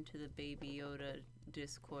contribution to the Baby Yoda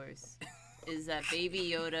discourse is that Baby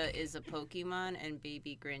Yoda is a Pokemon and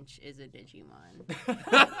Baby Grinch is a Digimon.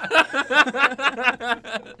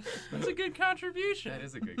 That's a good contribution. That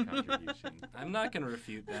is a good contribution. I'm not going to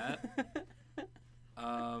refute that.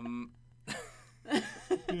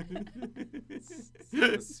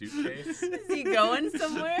 A suitcase? Is he going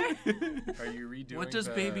somewhere? Are you redoing What does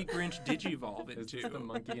the, Baby Grinch digivolve Is into? this the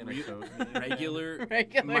monkey in a Re- coat? Regular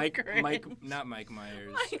Regular Mike, Grinch. not Mike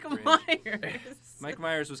Myers. Mike Grinch. Myers. Mike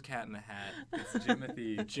Myers was Cat in the Hat. It's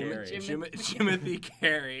Timothy Carey. Timothy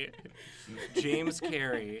Carey. James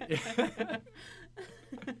Carey.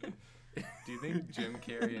 Do you think Jim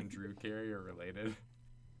Carrey and Drew Carey are related?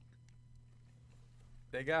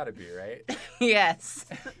 They gotta be, right? Yes.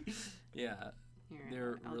 Yeah. Here,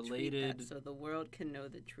 They're I'll tweet that related. so the world can know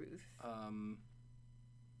the truth.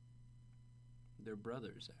 They're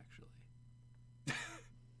brothers, actually.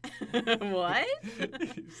 What?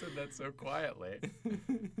 You said that so quietly.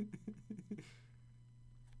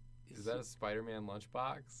 Is that a Spider-Man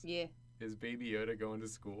lunchbox? Yeah. Is Baby Yoda going to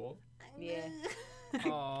school? Yeah.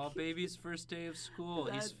 Aw, baby's first day of school.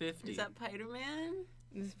 He's 50. Is that Spider-Man?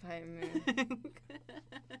 This Spider-Man.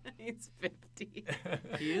 He's 50.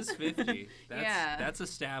 He is 50. Yeah. That's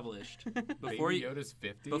established. Before Baby you Yoda's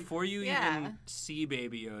 50? before you Yeah. even see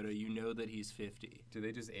Baby Yoda, you know that he's 50. Do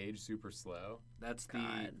they just age super slow?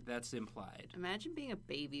 God. That's implied. Imagine being a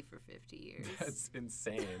baby for 50 years. That's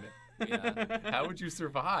insane. Yeah. How would you I was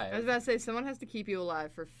survive? about to say, someone has to keep you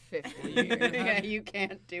alive for 50 years. Yeah, you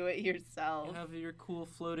can't do it yourself. You have your cool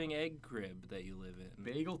floating egg crib that you live in.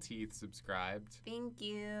 Bagel Teeth subscribed. Thank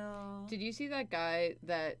you. Did you see that guy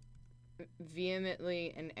that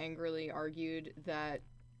vehemently and angrily argued that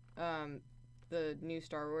the new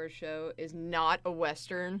Star Wars show is not a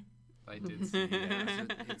Western? I did see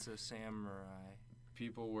that. It's a samurai.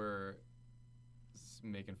 People were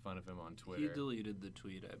making fun of him on Twitter. He deleted the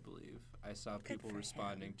tweet, I believe. I saw people for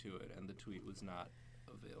responding to it, and the tweet was not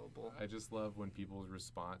available. I just love when people's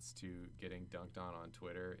response to getting dunked on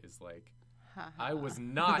Twitter is like, Ha I ha. was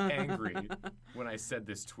not angry when I said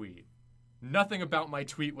this tweet. Nothing about my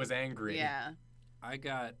tweet was angry. Yeah.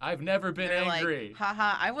 I've never been They're angry. like,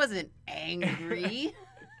 haha, I wasn't angry.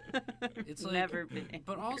 It's like, Never been angry.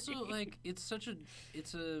 but also like it's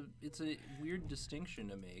a weird distinction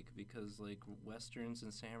to make because like westerns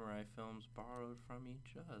and samurai films borrowed from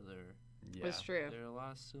each other. Yeah. That's true. There are a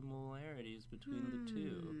lot of similarities between the two.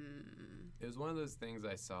 Hmm. It was one of those things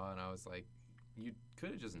I saw and I was like, You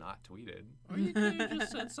could have just not tweeted. Or you could have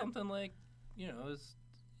just said something like, it's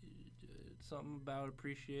something about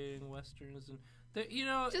appreciating Westerns and,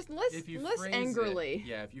 Just less angrily.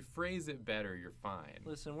 If you phrase it better, you're fine.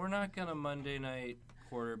 Listen, we're not gonna Monday night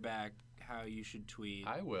quarterback how you should tweet.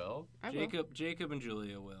 I will. Jacob and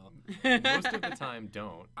Julia will. Most of the time,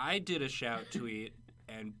 don't. I did a shout tweet,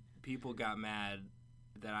 and people got mad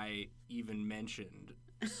that I even mentioned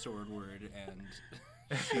Swordward and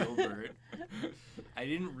Shieldbird. I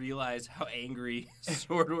didn't realize how angry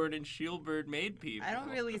Swordward and Shieldbird made people. I don't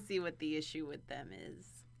really see what the issue with them is.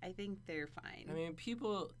 I think they're fine. I mean,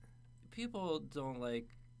 people don't like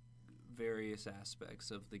various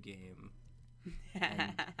aspects of the game.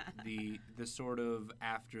 And the sort of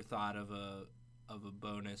afterthought of a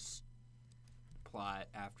bonus plot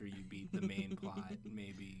after you beat the main plot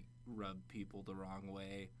maybe rub people the wrong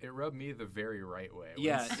way. It rubbed me the very right way.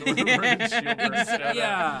 Yeah.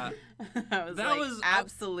 Yeah. That was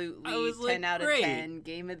absolutely 10 out of great. 10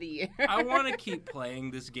 game of the year. I want to keep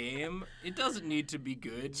playing this game. It doesn't need to be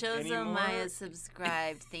good anymore. Maya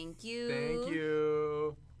subscribed. Thank you. Thank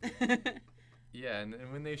you. Yeah, and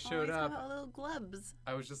when they showed up, little glubs.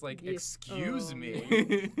 I was just like, "Excuse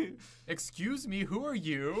me, excuse me, who are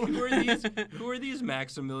you? Who are these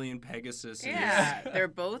Maximilian Pegasus?" Yeah, they're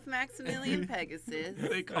both Maximilian Pegasus.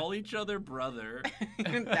 They call each other brother.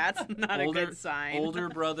 That's not a good sign. Older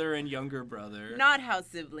brother and younger brother. Not how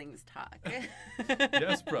siblings talk.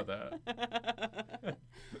 Yes, brother.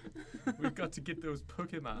 We've got to get those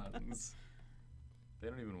Pokemons. They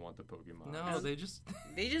don't even want the Pokemon. No, they just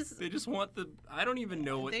want the. I don't even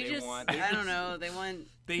know what they want. I don't know.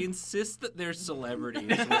 They insist that they're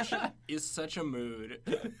celebrities, which is such a mood.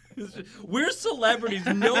 We're celebrities.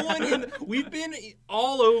 We've been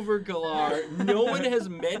all over Galar. No one has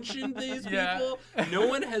mentioned these people. No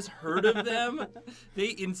one has heard of them.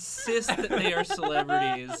 They insist that they are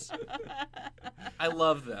celebrities. I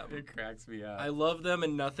love them. It cracks me up. I love them,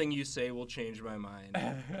 and nothing you say will change my mind.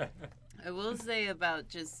 I will say about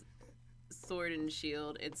just Sword and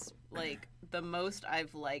Shield, it's like the most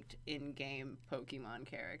I've liked in-game Pokemon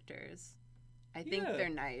characters. I think they're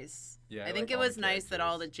nice. Yeah, I think it was nice that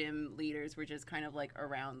all the gym leaders were just kind of like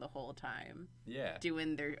around the whole time. Yeah.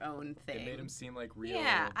 Doing their own thing. It made them seem like real.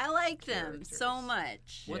 Yeah, I liked them so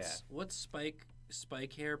much. What's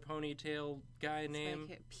Spike hair ponytail guy name?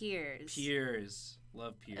 Piers.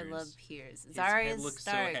 Love Piers. I love Piers. His Zarya head looks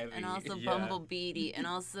so Stark, heavy. and also Bumblebeady, and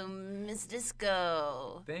also Miss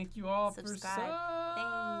Disco. Thank you all Subscribe. for subs.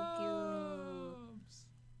 Thank you.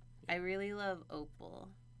 I really love Opal.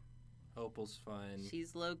 Opal's fun.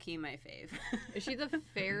 She's low-key my fave. Is she the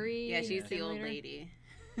fairy? Yeah, she's the gym old leader? lady.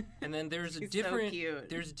 And then there's She's so cute.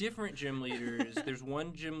 There's different gym leaders. There's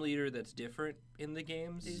one gym leader that's different in the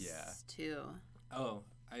games. There's two. Oh,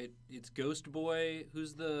 it's Ghost Boy.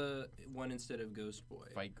 Who's the one instead of Ghost Boy?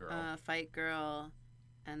 Fight Girl. Fight Girl,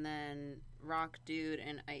 and then Rock Dude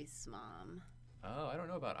and Ice Mom. Oh, I don't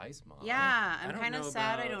know about Ice Mom. Yeah, I'm I don't kind of know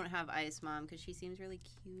sad I about- don't have Ice Mom because she seems really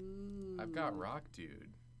cute. I've got Rock Dude.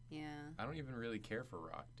 Yeah. I don't even really care for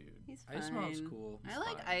Rock Dude. He's fine. Ice Mom's cool. I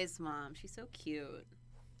like fine. Ice Mom. She's so cute.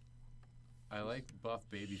 I like buff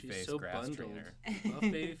babyface She's so grass bundled. trainer. Buff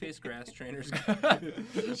babyface grass trainers.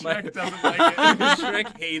 Shrek doesn't like it.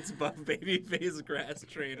 Shrek hates buff babyface grass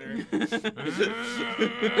trainer.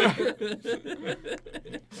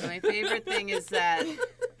 My favorite thing is that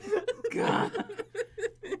God.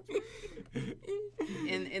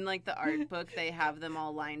 In like the art book, they have them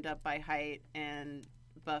all lined up by height, and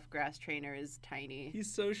buff grass trainer is tiny.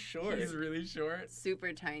 He's so short. He's really short.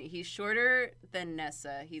 Super tiny. He's shorter than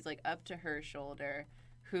Nessa. He's like up to her shoulder,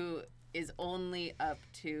 who is only up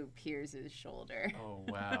to Piers's shoulder. Oh,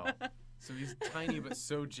 wow. So he's tiny but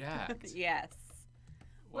so jacked. Yes.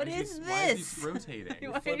 Why is he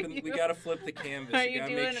rotating? Why are We gotta flip the canvas. Are you you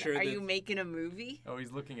gotta doing? make sure Are that you making a movie? Oh,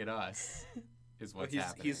 he's looking at us. Is what's he's,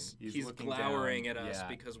 happening. He's looking glowering down. at us Yeah.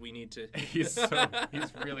 because we need to. He's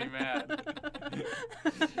really mad.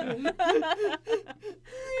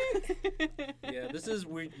 Yeah, this is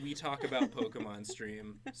we talk about Pokemon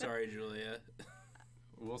stream. Sorry, Julia.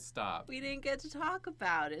 We'll stop. We didn't get to talk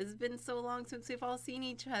about it. It's been so long since we've all seen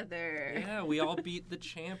each other. Yeah, we all beat the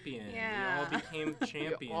champion. Yeah. We all became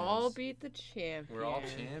champions. You all beat the champion. We're all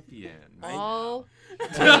champions. All beat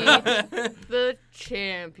the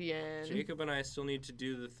champion. Jacob and I still need to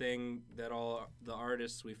do the thing that all the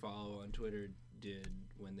artists we follow on Twitter did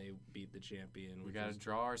when they beat the champion. We which gotta is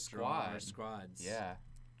draw our squad. Our squads. Yeah.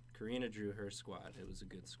 Karina drew her squad. It was a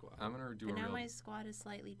good squad. I'm gonna do But a now real. my squad is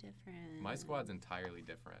slightly different. My squad's entirely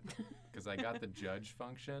different because I got the judge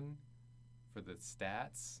function for the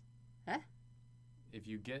stats. Huh? if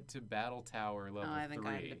you get to Battle Tower level Oh, I haven't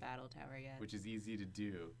gotten 3, to Battle Tower yet. which is easy to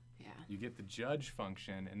do, Yeah. you get the judge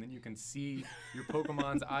function, and then you can see your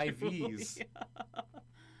Pokemon's IVs.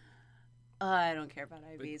 I don't care about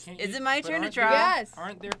But IVs. can't Is you- it my but turn to aren't draw? Yes.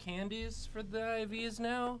 Aren't there candies for the IVs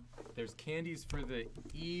now? There's candies for the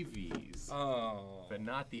EVs, Oh. but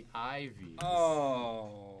not the IVs.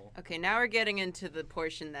 Oh. Okay, now we're getting into the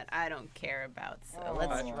portion that I don't care about. So Oh.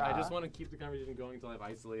 let's draw. I just want to keep the conversation going until I've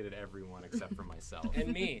isolated everyone except for myself.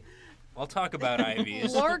 And me. I'll talk about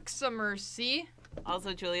IVs. Lorks a mercy.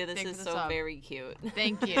 Also, Julia, this Thank is you so for the sub. very cute.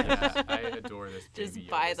 Thank you. Yeah, I adore this Just baby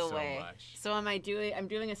by Yoda the so way. much. So I'm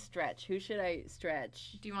doing a stretch. Who should I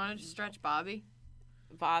stretch? Do you want to just stretch Bobby?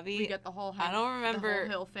 Bobby? We get the whole. I don't The remember whole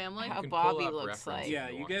Hill family. how can pull Bobby up looks reference. like. Yeah, if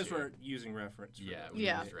you you want guys to. were using reference. For Yeah, this. we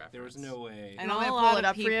Yeah. used reference. There was no way. I You know want me a to lot pull it of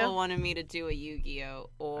up for you? people wanted me to do a Yu-Gi-Oh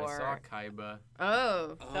or I saw Kaiba. Oh.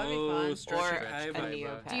 That'd be Oh, fun. stretch Or your a Kaiba.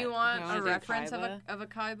 Neopet. Do you want You a wanna do reference of Kaiba? a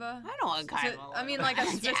Kaiba? I don't want So- Kaiba. I mean, like a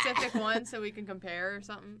specific one, so we can compare or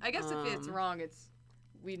something. I guess if it's Um, wrong,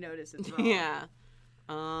 we notice it's wrong. Yeah.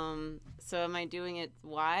 So am I doing it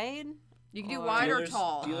wide? You can do Or- wide or Dealer's-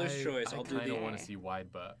 tall. dealer's choice. I'll do I kind of the- want to see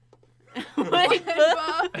wide butt. Wide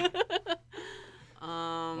butt.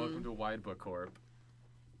 Welcome to Wide Butt Corp.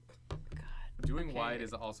 God. Doing Okay. wide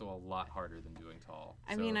is also a lot harder than doing tall.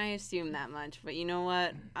 I mean, I assume that much, but you know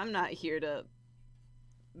what? I'm not here to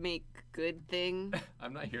make good thing.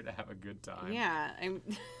 I'm not here to have a good time. Yeah,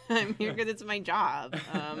 I'm here because it's my job.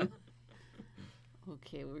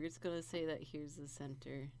 Okay, we're just gonna say that here's the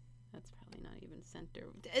center. That's probably not even center.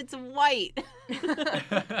 It's white.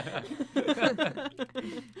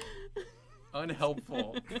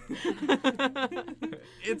 Unhelpful.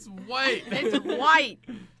 It's white. It's white.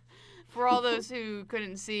 For all those who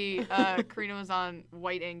couldn't see, Karina was on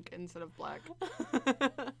white ink instead of black.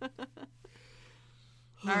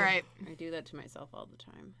 All right. I do that to myself all the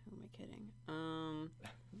time. Who am I kidding?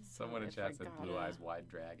 Someone in if chat I said gotta- Blue Eyes Wide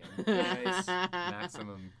Dragon. Nice.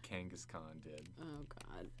 Maximum Kangaskhan did. Oh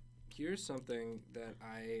God. Here's something that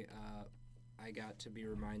I got to be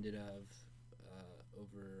reminded of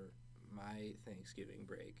over my Thanksgiving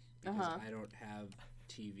break because I don't have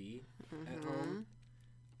TV at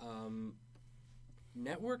home.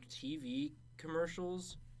 Network TV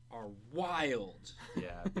commercials are wild.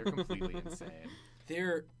 Yeah, they're completely insane.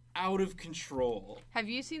 They're out of control. Have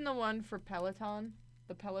you seen the one for Peloton?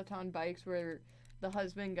 The Peloton bikes where the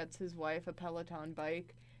husband gets his wife a Peloton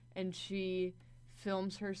bike and she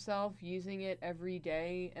films herself using it every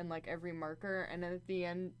day and like every marker, and then at the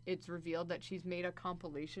end it's revealed that she's made a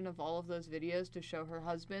compilation of all of those videos to show her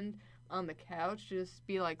husband on the couch to just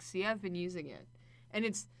be like, see, I've been using it. And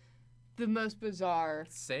it's the most bizarre.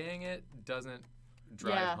 Saying it doesn't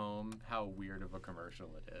drive home how weird of a commercial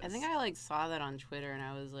it is. I think I saw that on Twitter and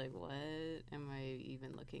I was like, what am I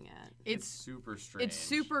even looking at? It's super strange. It's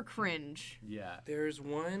super cringe. Yeah. There's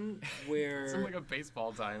one where It's like a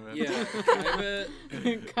baseball diamond. yeah,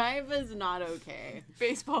 Kaiba's not okay.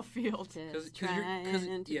 Baseball field. Just 'cause you're- trying 'cause-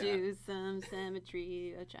 to yeah. do some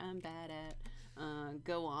symmetry, which I'm bad at.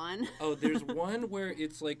 Go on. Oh, there's one where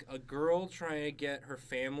it's like a girl trying to get her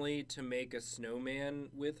family to make a snowman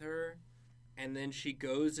with her, and then she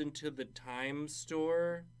goes into the time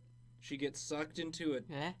store. She gets sucked into a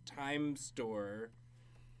Eh? time store,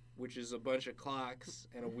 which is a bunch of clocks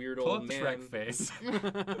and a weird Pull old up man. Shrek face.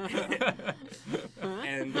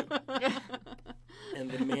 And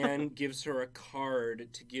the man gives her a card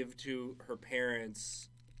to give to her parents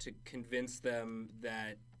to convince them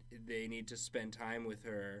that they need to spend time with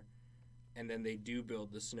her, and then they do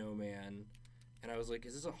build the snowman. And I was like,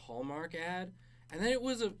 is this a Hallmark ad? And then it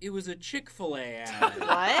was a Chick-fil-A ad.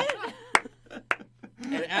 What?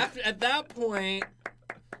 And at that point,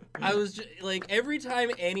 I was just, like, every time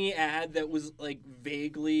any ad that was like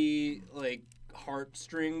vaguely like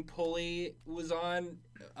heartstring pulley was on,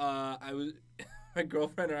 I was my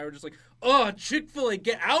girlfriend and I were just like, oh, Chick-fil-A,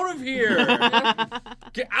 get out of here!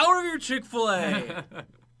 Get out of your Chick-fil-A!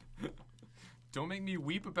 Don't make me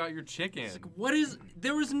weep about your chicken. It's like, what is?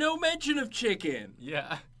 There was no mention of chicken.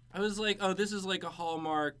 Yeah. I was like, oh, this is like a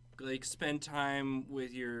Hallmark, like spend time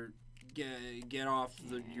with your get off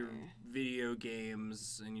your video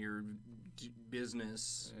games and your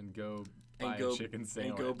business And go and buy go a chicken sandwich.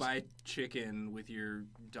 and go buy chicken with your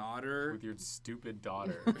daughter. with your stupid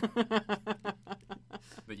daughter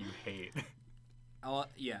that you hate.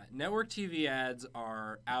 Yeah, network TV ads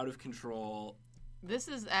are out of control. This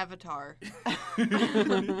is Avatar.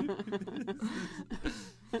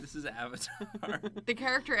 This is Avatar. The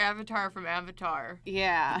character Avatar from Avatar.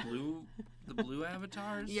 Yeah. The blue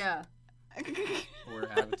avatars. Yeah. Or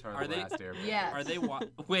Avatar: Are The they- Last Airbender. Yes. Are they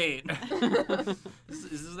wait? Is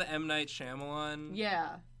this the M. Night Shyamalan? Yeah.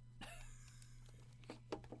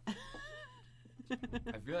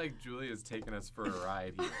 I feel like Julia's taking us for a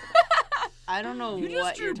ride here. I don't know You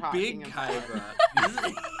what just you're drew talking big about.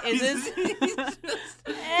 Kaiba. Is this?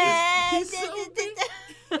 He's so big.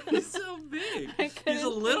 He's so big. I He's a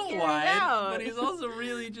couldn't little figure it wide, out. but he's also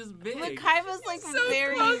really just big. Look, Kaiba's like So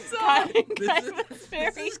very. close up. Kaiba's This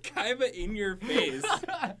very. is Kaiba in your face.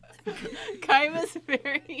 Kaiba's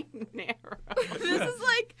very narrow. This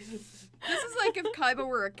is like if Kaiba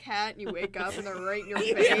were a cat and you wake up and they're right in your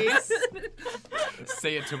face.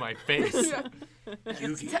 Say it to my face.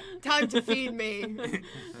 Yugi, Time to feed me.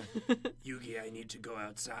 Yugi, I need to go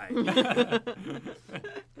outside.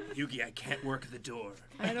 Yugi, I can't work the door.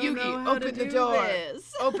 I don't Yugi, know how to open the do door.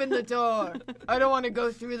 this. Open the door. I don't want to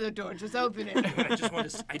go through the door. Just open it.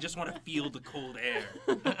 I just want to feel the cold air.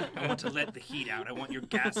 I want to let the heat out. I want your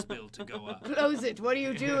gas bill to go up. Close it. What are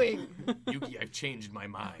you doing? Yugi, I've changed my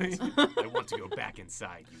mind. I want to go back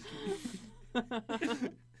inside, Yugi.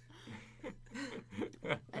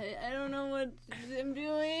 I don't know what I'm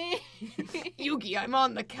doing. Yugi, I'm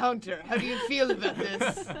on the counter. How do you feel about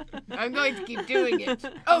this? I'm going to keep doing it.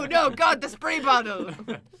 Oh no, God, the spray bottle.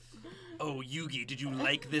 Oh, Yugi, did you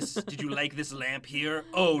like this? Did you like this lamp here?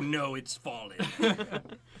 Oh no, it's falling. I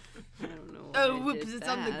don't know. Oh, why I whoops, did it's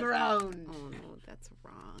on the that. ground. Oh no, that's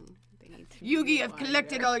wrong. They need to be Yugi, I've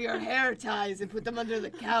collected wider. all your hair ties and put them under the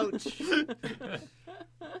couch.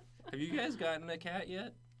 Have you guys gotten a cat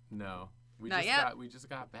yet? No. We Not just yet. we just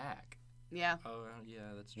got back. Yeah. Oh, yeah,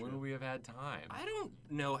 that's true. When would we have had time? I don't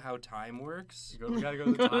know how time works. We gotta go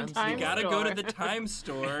to the Go to time time You store. gotta go to store. the time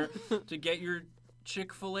store to get your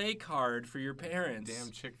Chick-fil-A card for your parents.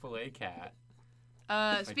 Damn Chick-fil-A cat.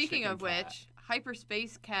 Speaking chicken of which,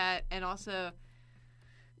 Hyperspace Cat and also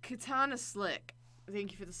Katana Slick.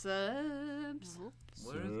 Thank you for the subs.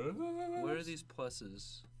 What are these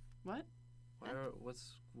pluses? What?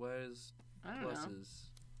 What is I don't know. pluses?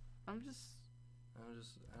 I'm just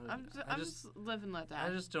I just living let die. I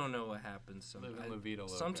just don't know what happens sometimes. Living La Vida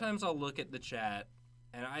Loca. Sometimes I'll look at the chat,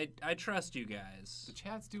 and I trust you guys. The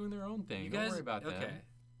chat's doing their own thing. You Don't guys, worry about them.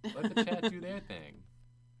 okay. Let the chat do their thing.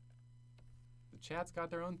 The chat's got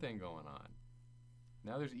their own thing going on.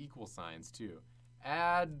 Now there's equal signs too.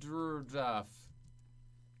 Adruduff.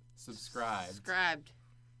 Subscribed. Subscribed.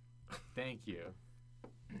 Thank you.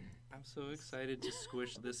 I'm so excited to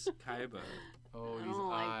squish this Kaiba. Oh, I these don't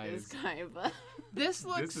like eyes. this Kaiba. This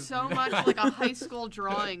looks is- so much like a high school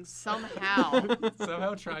drawing somehow.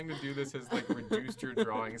 Somehow trying to do this has like reduced your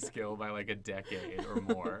drawing skill by like a decade or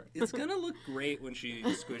more. It's gonna look great when she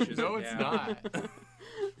squishes No, it it's down. not.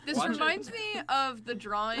 This Watch it. reminds me of the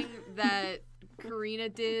drawing that Karina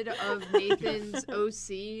did of Nathan's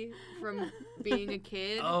OC from being a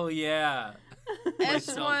kid. Oh yeah. S1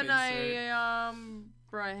 self-insert.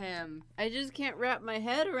 Braham. I just can't wrap my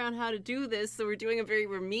head around how to do this, so we're doing a very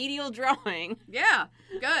remedial drawing Yeah,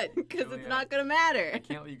 good. because Julia, it's not gonna matter. I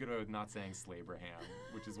can't let you go to not saying Slabraham,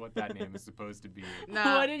 which is what that name is supposed to be. No.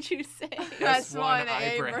 What did you say? S1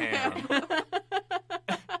 Abraham.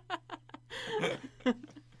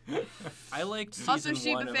 I liked Also,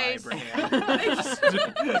 season 1 of Sheba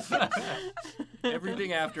Abraham.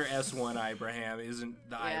 Everything after S1 Abraham isn't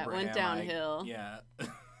the Yeah, it Abraham. went downhill. Yeah.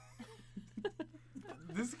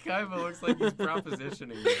 This Kaiba looks like he's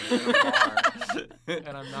propositioning me in a bar,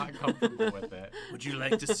 and I'm not comfortable with it. Would you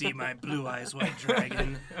like to see my blue eyes white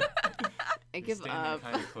dragon? I You're give standing up.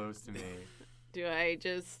 kind of close to me. Do I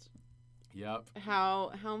just Yep.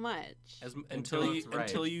 how much? Until it's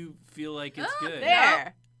right. you feel like it's good.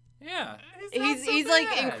 There. Yeah. He's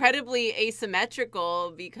like incredibly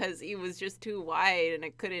asymmetrical because he was just too wide and I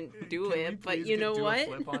couldn't do Can we it. But please you know do what? A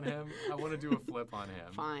flip on him? I want to do a flip on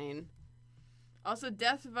him. Fine. Also,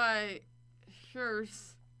 Death by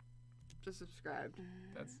Hearse just subscribed.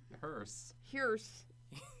 That's hearse. Hearse.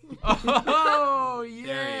 Oh There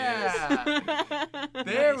yeah!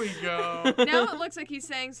 There we go. Now it looks like he's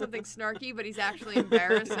saying something snarky, but he's actually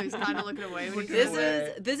embarrassed, so he's kind of looking away when he This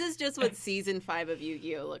says it. this is just what season 5 of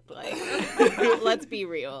Yu-Gi-Oh looked like. Let's be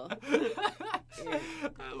real.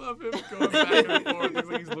 I love him going back and forth. Looks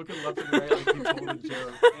like he's looking left and right like he told a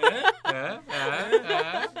joke.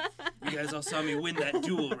 You guys all saw me win that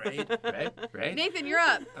duel, right? Right? Nathan, you're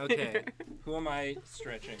up. Okay. Who am I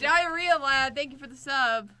stretching? Diarrhea Lad, thank you for the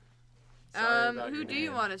sub. Sorry about Who your do you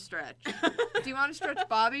name. want to stretch? Do you want to stretch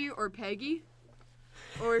Bobby or Peggy?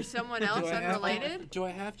 Or someone else unrelated? Do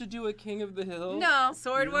I have to do a King of the Hill? No.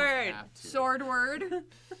 Sword You don't word. have to. Sword word.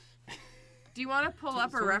 Do you want to pull up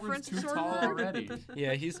a Sword reference word's to too sword tall word? already.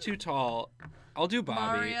 Yeah, he's too tall. I'll do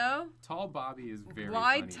Bobby. Mario. Tall Bobby is very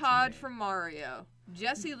Why funny to Todd me. from Mario?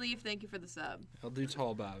 Jesse Leaf, thank you for the sub. I'll do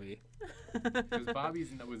tall Bobby. Because Bobby's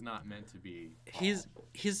was not meant to be. He's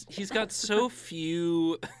got so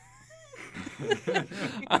few.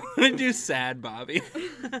 I'm gonna do sad Bobby.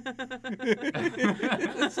 It's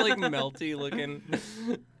like melty looking.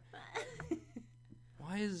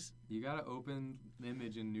 Why is You gotta open the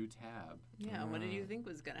image in new tab. Yeah, what did you think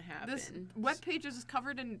was gonna happen? This webpage is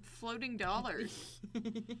covered in floating dollars.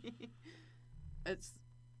 It's,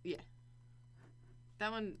 yeah.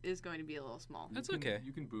 That one is going to be a little small. That's You can- okay.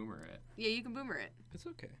 You can boomer it. Yeah, you can boomer it. It's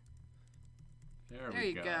okay. There we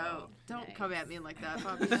you go. Don't Nice. come at me like that,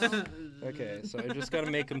 Bobby. Okay, so I just gotta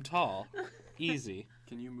make him tall. Easy.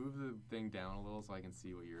 Can you move the thing down a little so I can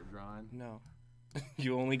see what you're drawing? No.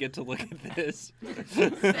 You only get to look at this.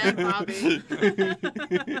 Sad Bobby.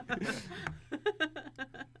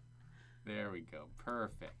 There we go.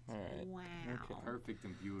 Perfect. All right. Wow. Okay. Perfect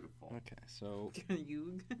and beautiful. Okay, so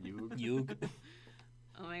You. You.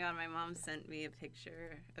 Oh my god, my mom sent me a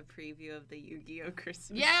picture, a preview of the Yu-Gi-Oh!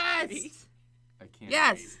 Christmas Yes! tree. I can't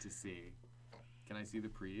Yes! wait to see. Can I see the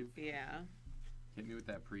preve? Yeah. Hit me with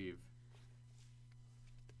that preve.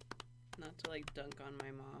 Not to like dunk on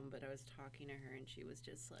my mom, but I was talking to her and she was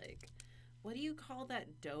just like, what do you call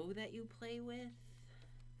that dough that you play with?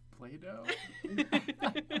 Play-Doh?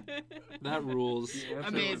 that rules. The answer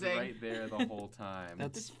Amazing. was right there the whole time.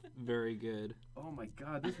 That's very good. Oh my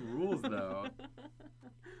god, this rules though.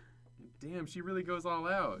 Damn, she really goes all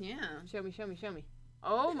out. Yeah. Show me, show me, show me.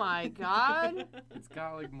 Oh my god. It's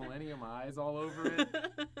got like Millennium Eyes all over it.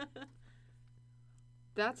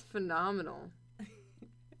 That's phenomenal.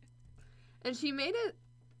 And she made it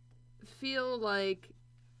feel like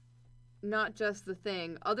not just the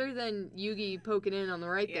thing, other than Yugi poking in on the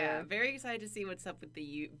right Yeah, there. very excited to see what's up with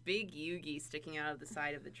the big Yugi sticking out of the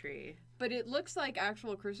side of the tree. But it looks like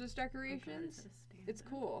actual Christmas decorations. It's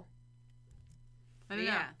cool. I don't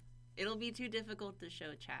know. Yeah, it'll be too difficult to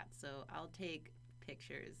show chat, so I'll take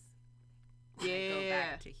pictures. when I go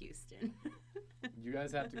Yeah. back to Houston. You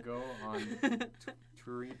guys have to go on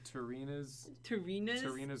Tarina's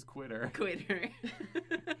Quitter. Quitter.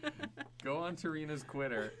 Go on Tarina's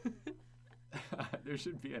Quitter. There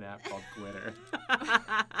should be an app called Quitter.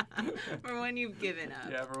 For when you've given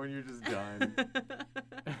up. Yeah, for when you're just done.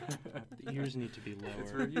 The ears need to be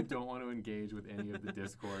It's for lower. if you don't want to engage with any of the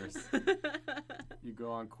discourse. You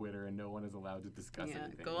go on Quitter and no one is allowed to discuss Yeah,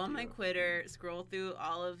 anything. go with on my you. Quitter, scroll through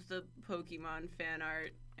all of the Pokemon fan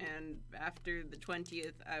art, and after the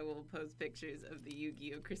 20th, I will post pictures of the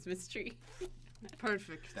Yu-Gi-Oh! Christmas tree.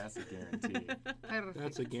 Perfect. That's a guarantee. Perfect.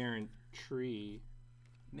 That's a guarantee.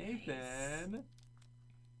 Nathan,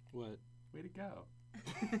 What? way to go.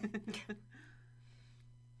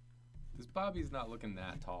 This Bobby's not looking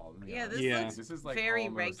that tall. to be Yeah, honest. this Yeah. looks This is like very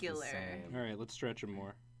almost the regular. same. All right, let's stretch him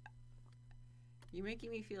more. You're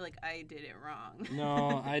making me feel like I did it wrong.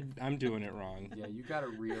 No, I'm doing it wrong. Yeah, you gotta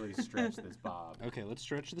really stretch this Bob. Okay, let's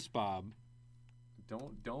stretch this Bob.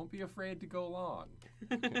 Don't be afraid to go long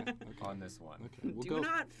Okay, on this one. okay, we'll Do go.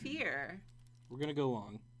 not fear. We're gonna go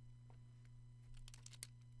long.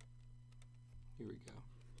 Here we go.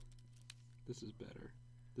 This is better.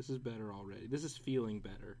 This is better already. This is feeling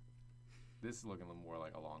better. This is looking more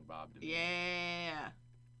like a long Bob to me. Yeah.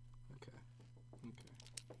 Okay.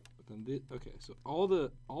 But then okay, so all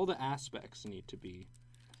the aspects need to be.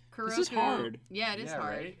 This is Kuroko- hard. Yeah, it is Yeah,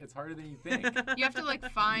 hard. right? It's harder than you think. You have to like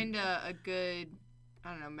find a good, I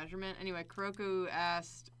don't know, measurement. Anyway, Kuroko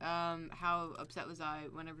asked, how upset was I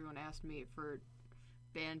when everyone asked me for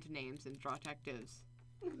band names and Drawtectives?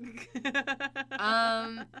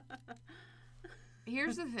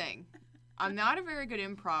 Here's the thing. I'm not a very good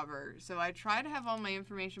improver, so I try to have all my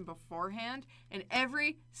information beforehand, and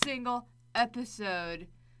every single episode,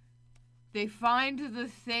 they find the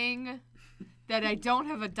thing that I don't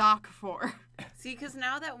have a doc for. See, because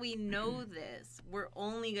now that we know this, we're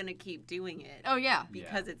only going to keep doing it. Oh, yeah.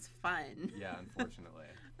 Because it's fun. Yeah, unfortunately.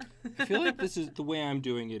 I feel like this is the way I'm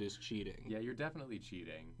doing it is cheating. Yeah, you're definitely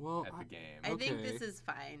cheating Well, at the game. I think Okay. this is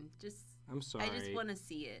fine. I'm sorry. I just want to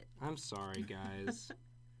see it. I'm sorry, guys.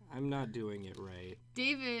 I'm not doing it right.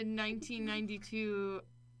 David 1992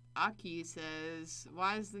 Aki says,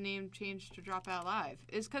 "Why is the name changed to Drop Out Live?"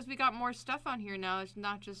 It's because we got more stuff on here now. It's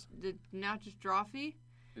not just Drawfee.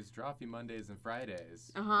 It's Drawfee Mondays and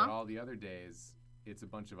Fridays, Uh-huh. but all the other days, it's a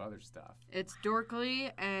bunch of other stuff. It's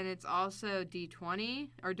Dorkly, and it's also D20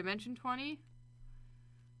 or Dimension 20.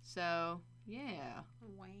 So yeah.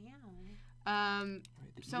 Wow. Right,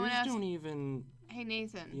 the Someone ears asked- don't even. Hey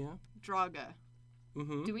Nathan, Yeah. Draga.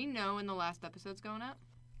 Mm-hmm. Do we know when the last episode's going up?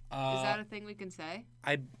 Is that a thing we can say?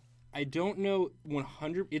 I don't know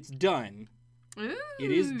 100. It's done. Ooh.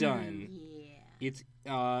 It is done. Yeah. It's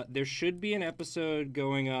there should be an episode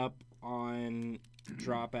going up on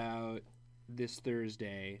Dropout this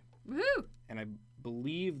Thursday, Woo! and I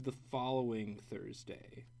believe the following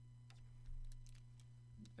Thursday.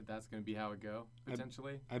 That's gonna be how it go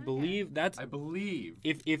potentially. I believe that's I believe.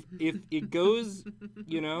 if it goes,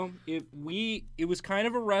 it was kind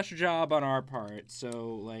of a rush job on our part,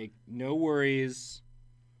 so like no worries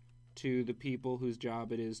to the people whose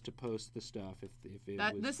job it is to post the stuff. If it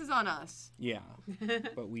was, This is on us. yeah,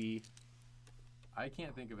 but we. I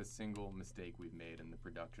can't think of a single mistake we've made in the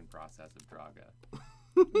production process of Draga.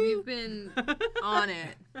 We've been on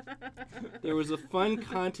it. There was a fun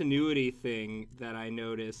continuity thing that I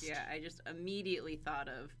noticed. Yeah, I just immediately thought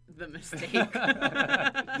of the mistake.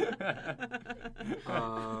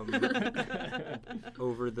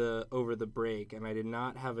 Over the break, and I did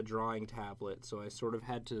not have a drawing tablet, so I sort of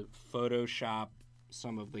had to Photoshop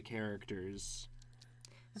some of the characters.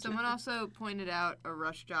 Someone also pointed out a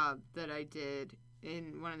rush job that I did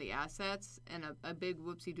in one of the assets and a big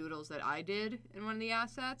whoopsie doodles that I did in one of the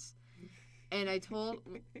assets. And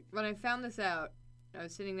when I found this out, I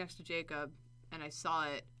was sitting next to Jacob and I saw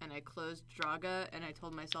it and I closed Draga and I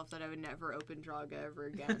told myself that I would never open Draga ever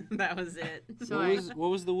again. That was it. So What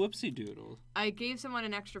was the whoopsie doodle? I gave someone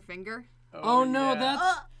an extra finger. Oh no,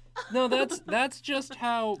 yeah. that's just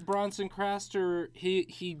how Bronson Craster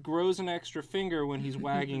he grows an extra finger when he's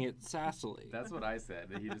wagging it sassily. That's what I said.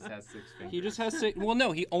 That he just has 6 fingers. He just has 6. Well,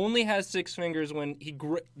 no, he only has 6 fingers when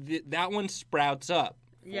that one sprouts up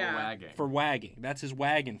For wagging. for wagging. That's his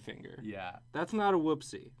wagging finger. Yeah. That's not a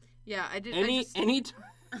whoopsie. Yeah, I did.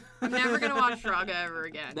 I'm never gonna watch Draga ever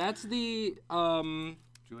again. That's the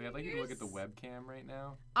Julie, I'd like you to look at the webcam right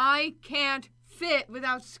now. I can't fit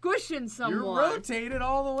without squishing someone. You're rotated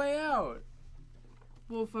all the way out.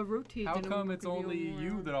 Well, if I rotate, How then come I'm it's gonna be only over.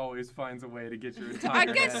 you that always finds a way to get your entire I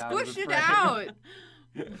can head out of squish the it frame?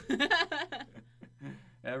 out.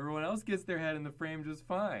 Everyone else gets their head in the frame just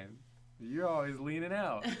fine. You're always leaning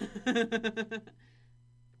out.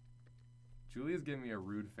 Julia's giving me a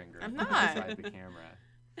rude finger I'm from not. inside the camera.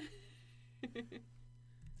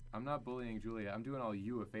 I'm not bullying Julia. I'm doing all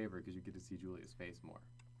you a favor because you get to see Julia's face more.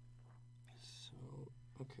 So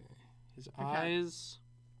okay. His eyes.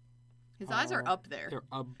 His eyes are up there. They're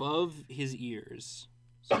above his ears.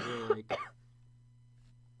 So they're like.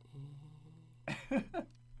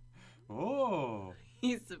 Oh,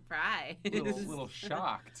 He's surprised. little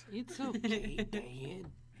shocked. It's okay, Dad.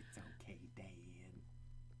 It's okay, Dad.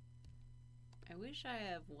 I wish I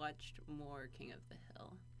have watched more King of the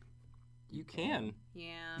Hill. You can.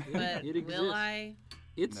 Yeah, It- but it will exists. I?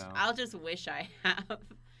 It's No. I'll just wish I have.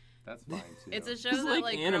 That's fine too. It's a show It's that,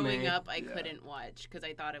 like growing anime. up, I Yeah. couldn't watch because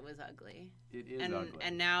I thought it was ugly. It is and ugly.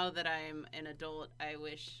 and now that I'm an adult, I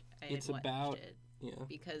wish I had It's watched about- it yeah.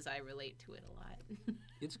 because I relate to it a lot.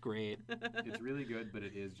 It's great. It's really good, but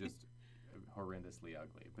it is just horrendously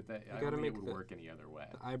ugly. But that I gotta don't think make it would the- work any other way.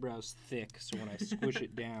 The eyebrows thick, so when I squish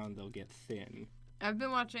it down, they'll get thin. I've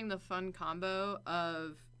been watching the fun combo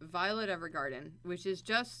of Violet Evergarden, which is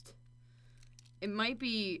just, it might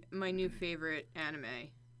be my new favorite anime.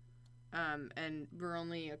 And we're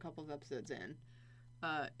only a couple of episodes in.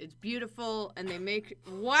 It's beautiful, and they make,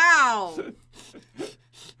 wow!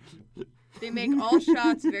 They make all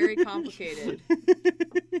shots very complicated.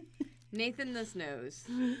 Nathan, this knows.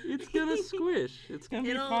 It's gonna squish. It's gonna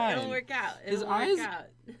be fine. It'll work out. His It'll eyes- work out.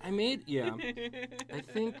 I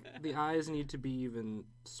think the eyes need to be even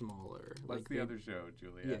smaller. What's the other show,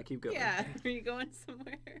 Julia? Yeah, keep going. Yeah, are you going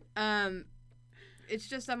somewhere? It's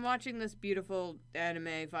just I'm watching this beautiful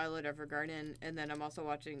anime, Violet Evergarden, and then I'm also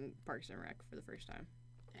watching Parks and Rec for the first time,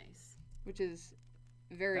 Nice. which is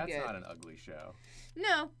very That's good. not an ugly show.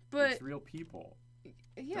 No, but It's real people.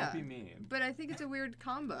 yeah, Don't be mean. but I think it's a weird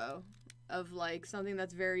combo of like something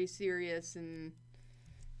that's very serious and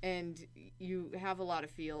you have a lot of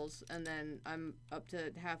feels, and then I'm up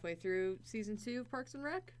to halfway through season 2 of Parks and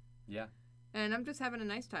Rec, Yeah, and I'm just having a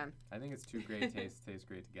nice time. I think it's two great tastes taste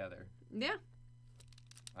great together. Yeah,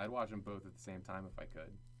 I'd watch them both at the same time if I could.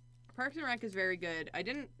 Parks and Rec is very good. I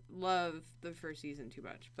didn't love the first season too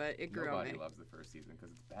much, but it grew on Nobody me. loves the first season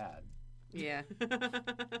because it's bad. Yeah.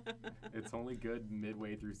 It's only good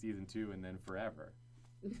midway through season 2 and then forever.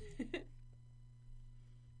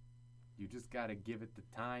 You just gotta give it the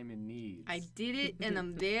time it needs. I did it, and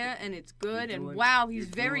I'm there, and it's good, You're and doing- wow, he's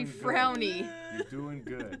you're very doing good. frowny. You're doing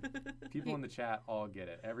good. People in the chat all get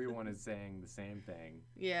it. Everyone is saying the same thing.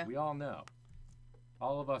 Yeah. We all know.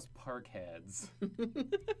 All of us park heads.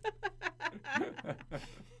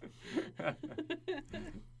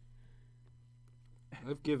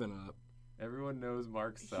 I've given up. Everyone knows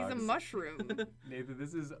Mark sucks. He's a mushroom. Nathan,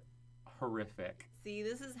 this is horrific. See,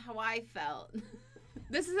 this is how I felt.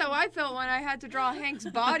 This is how I felt when I had to draw Hank's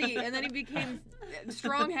body, and then he became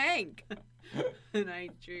Strong Hank. And I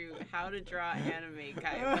drew how to draw anime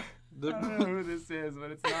Kaiba. I don't know who this is, but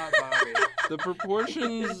it's not Bobby. The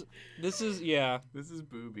proportions. This is This is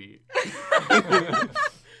Booby.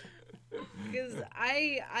 Because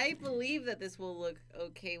I believe that this will look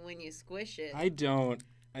okay when you squish it. I don't.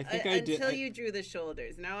 I think I did. Until you drew the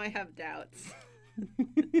shoulders. Now I have doubts.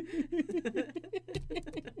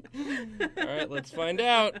 All right, let's find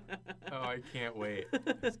out. Oh, I can't wait.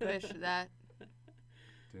 Squish that.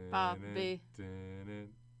 Bobby.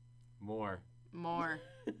 More.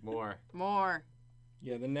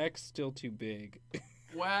 Yeah, the neck's still too big.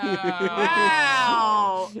 Wow.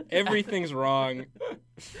 Wow. Everything's wrong.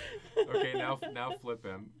 Okay, now flip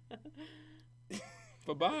him.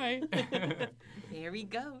 Bye-bye. There he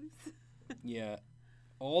goes. Yeah.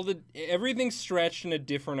 Everything's stretched in a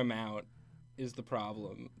different amount is the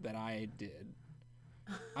problem that I did.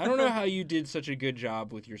 I don't know how you did such a good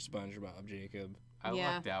job with your SpongeBob, Jacob. I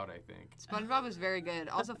Yeah. lucked out, I think. SpongeBob was very good.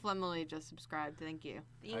 Also, Flemily just subscribed. Thank you.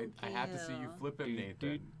 I have to see you flip him,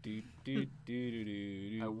 Nathan.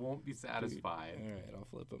 I won't be satisfied All right, I'll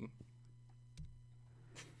flip him.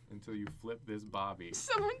 until you flip this Bobby.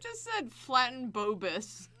 Someone just said flatten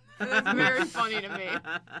Bobus. That's very funny to me.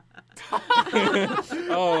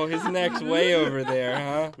 Oh, his neck's way over there,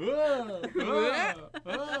 huh?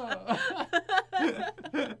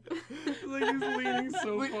 Like he's leaning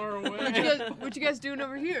so far away. What you guys doing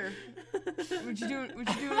over here? What you doing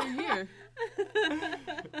over here?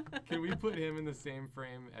 Can we put him in the same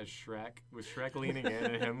frame as Shrek, with Shrek leaning in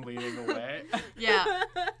and him leaning away? Yeah.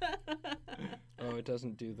 Oh, it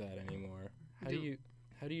doesn't do that anymore. How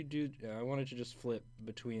do you do? I wanted to just flip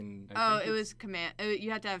between. Oh, it was command.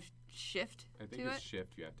 You had to have shift I think to it's it.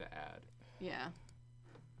 shift you have to add. Yeah.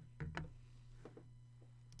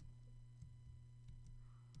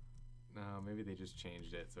 No, maybe they just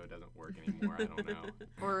changed it so it doesn't work anymore. I don't know.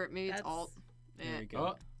 Or maybe it's That's- alt. There Yeah. you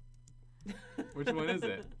go. Oh, which one is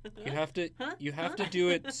it? You have to do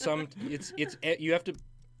it you have to.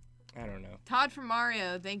 I don't know. Todd from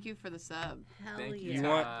Mario, thank you for the sub. Hell Thank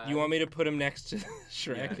yeah. you. You want me to put him next to Yeah,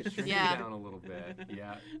 Shrek? shrink Yeah. it down a little bit.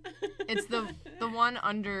 Yeah. It's the one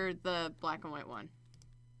under the black and white one.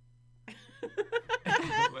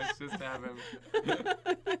 Let's just have him.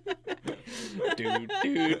 Dude.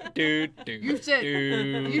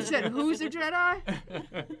 You said who's a Jedi?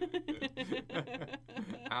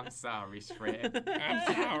 I'm sorry, Shrek.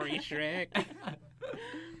 I'm sorry, Shrek.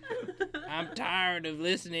 I'm tired of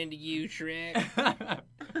listening to you, Shrek.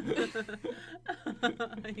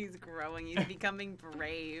 He's growing. He's becoming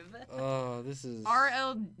brave. Oh, this is.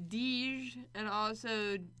 RL Deej and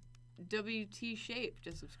also WT Shape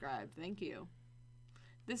just subscribed. Thank you.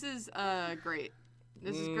 This is great.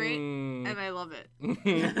 This is great, and I love it.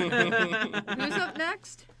 Who's up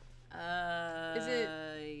next? Is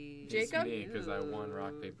it Jacob? It's me, because I won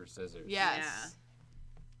rock, paper, scissors. Yes.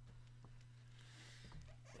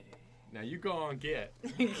 Now you go on get.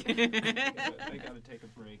 I gotta take a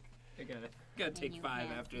break. I gotta take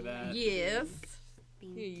 5 after that. Yes. Here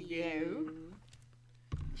you go.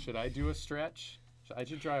 Should I do a stretch? I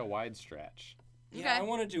should try a wide stretch. Yeah, Okay. I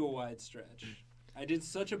want to do a wide stretch. I did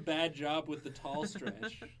such a bad job with the tall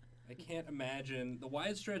stretch. I can't imagine. The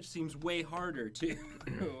wide stretch seems way harder, too.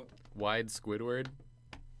 Wide Squidward?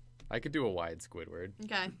 I could do a wide Squidward.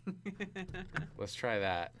 Okay. Let's try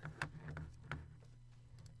that.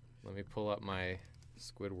 Let me pull up my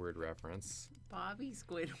Squidward reference. Bobby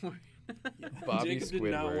Squidward. Bobby Jacob did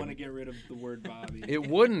not Squidward. want to get rid of the word Bobby. It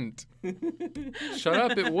wouldn't. Shut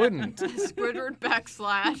up, it wouldn't. Squidward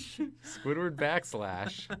backslash. Squidward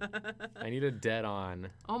backslash. I need a dead on.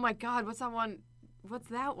 Oh my god, what's that one? What's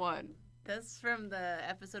that one? That's from the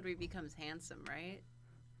episode where he becomes handsome, right?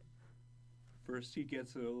 First, he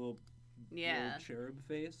gets a little Yeah. cherub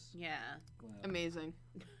face. Yeah. Wow. Amazing.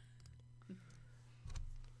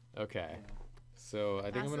 Okay. So I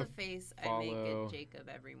think That's I'm gonna the face I follow. make at Jacob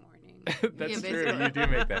every morning. That's Yeah, true. basically. You do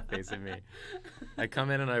make that face at me. I come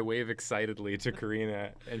in and I wave excitedly to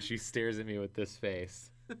Karina, and she stares at me with this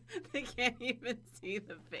face. They can't even see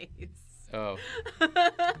the face. Oh,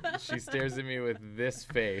 she stares at me with this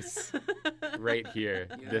face right here.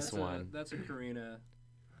 Yeah, this one. That's a Karina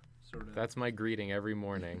sort of. That's my greeting every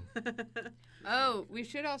morning. Oh, we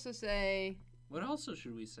should also say What else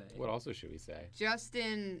should we say? What also should we say?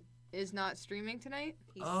 Justin is not streaming tonight.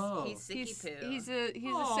 He's, Oh. he's sicky poo. He's a sick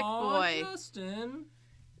Aw, boy. Justin.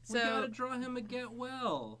 So We gotta draw him a get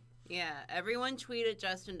well. Yeah, everyone tweeted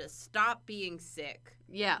Justin to stop being sick.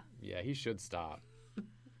 Yeah. Yeah, he should stop.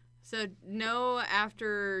 So no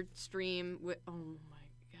after stream. Oh my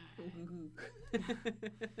god.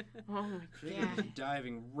 Oh my god.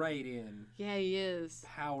 Diving right in. Yeah, he is.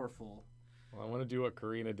 Powerful. Well, I want to do what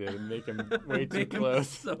Karina did and make him way too Make him close.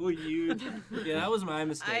 so huge. Yeah, that was my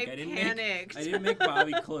mistake. I didn't panicked. I didn't make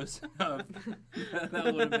Bobby close enough.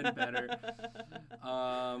 That would have been better.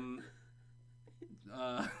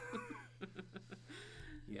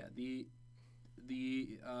 Yeah,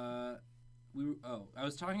 I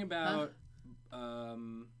was talking about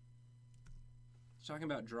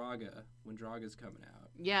Draga when Draga's coming out.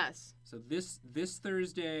 Yes. So this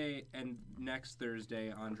Thursday and next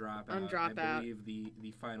Thursday on Dropout, I believe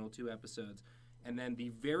the final 2 episodes, and then the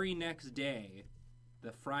very next day,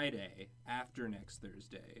 the Friday after next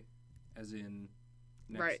Thursday, as in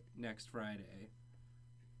next Friday,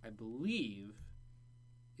 I believe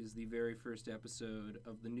is the very first episode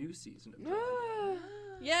of the new season of Draga.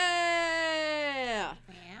 Yeah.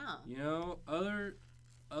 Yeah. You know, other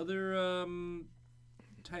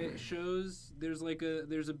type shows, there's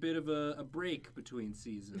a bit of a break between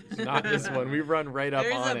seasons. Not this one. We run right up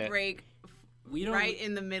There's on a it. break We don't. right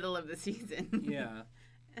in the middle of the season. Yeah.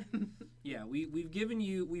 Yeah.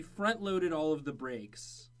 We front loaded all of the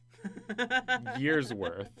breaks. Years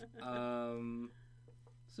worth.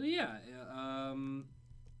 So yeah.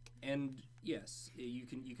 And yes, you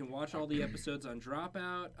can watch all the episodes on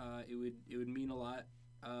Dropout. It would mean a lot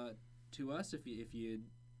to us if you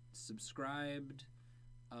subscribed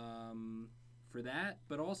for that.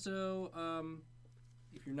 But also,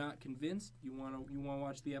 if you're not convinced, you want to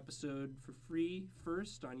watch the episode for free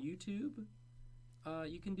first on YouTube,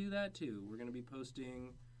 you can do that too. We're going to be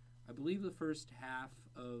posting, I believe, the first half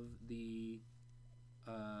of the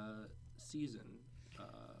season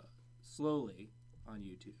slowly on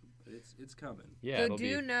YouTube. But it's coming. Yeah, So it'll do be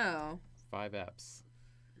you know? 5 eps.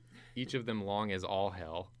 Each of them long as all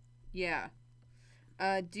hell. Yeah.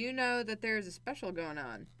 Do you know that there's a special going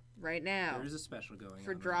on right now There is a special going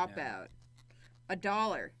for on right now. Dropout?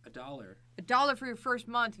 $1. $1. $1 for your first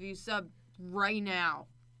month if you sub right now.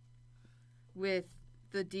 With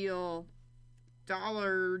the deal,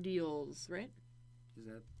 dollar deals, right?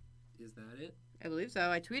 Is that it? I believe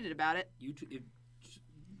so. I tweeted about it.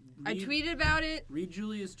 I Read- tweeted about it. Read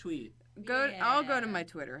Julia's tweet. I'll go to my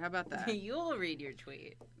Twitter. How about that? You'll read your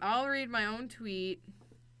tweet. I'll read my own tweet.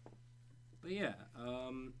 But yeah,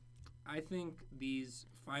 I think these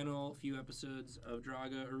final few episodes of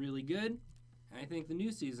Draga are really good. And I think the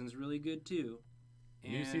new season's really good too.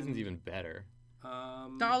 New season's even better.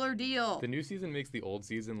 Dollar deal. The new season makes the old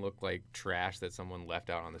season look like trash that someone left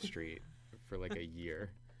out on the street for like a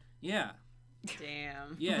year. Yeah.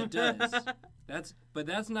 Damn. Yeah, it does.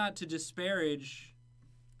 That's not to disparage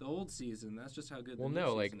the old season. That's just how good the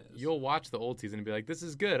new season is. You'll watch the old season and be like, this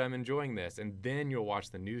is good, I'm enjoying this. And then you'll watch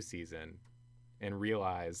the new season and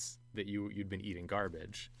realize that you'd been eating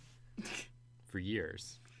garbage for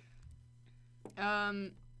years.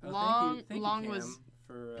 Thank Long you, Long Cam, was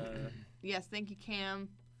for yes, thank you, Cam.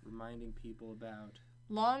 reminding people about.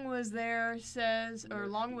 Long was there says, or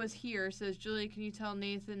Long was here says, Julie, can you tell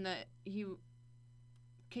Nathan that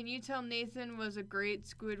Can you tell Nathan was a great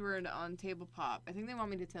Squidward on Table Pop? I think they want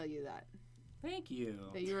me to tell you that. Thank you.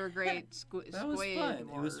 That you were a great Squidward. That was fun.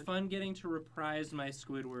 It was fun getting to reprise my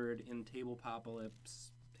Squidward in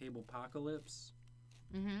Tablepocalypse.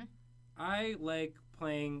 Mm-hmm. I like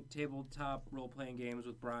playing tabletop role-playing games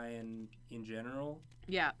with Brian in general.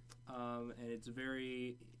 Yeah. And it's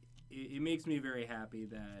it makes me very happy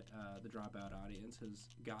that the Dropout audience has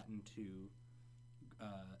gotten to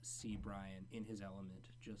see Brian in his element,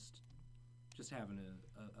 just having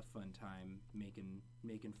a fun time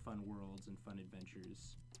making fun worlds and fun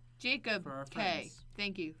adventures. Jacob For our K, friends.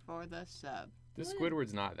 thank you for the sub. The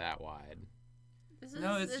Squidward's not that wide. This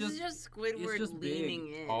it's is just Squidward just big.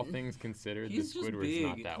 leaning in. All things considered, He's the just Squidward's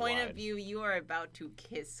not big. that Point wide. of view, you are about to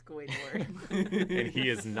kiss Squidward. And he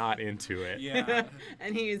is not into it. Yeah.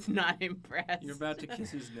 And he is not impressed. You're about to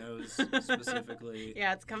kiss his nose specifically.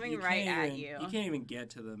 Yeah, it's coming You right can't at even- you. You can't even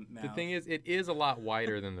get to the mouth. The thing is, it is a lot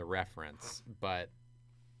wider than the reference, but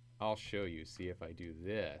I'll show you. See if I do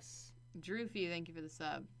this. Drawfee, thank you for the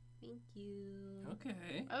sub. Thank you.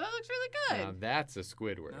 Okay. Oh, that looks really good. Now that's a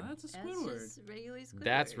Squidward. Now that's a That's Squidward. just regular Squidward.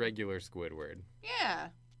 That's regular Squidward. Yeah.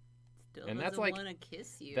 Still And doesn't that's like- want to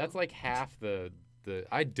kiss you. That's like half the.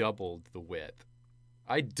 I doubled the width.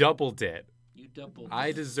 I doubled it. You doubled.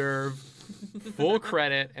 I deserve full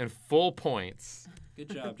credit and full points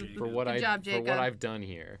Good job, Jacob. for what Good job, for Jacob. what I've done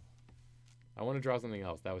here. I want to draw something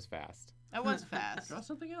else. That was fast. That was fast. Draw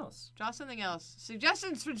something else. Draw something else.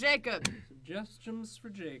 Suggestions for Jacob. Suggestions for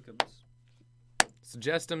Jacobs.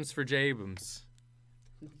 Suggestums for Jabums.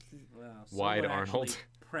 Wow. Wide someone Arnold. actually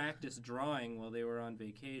practiced drawing while they were on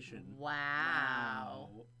vacation. Wow.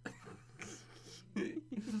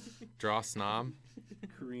 Draw Snom.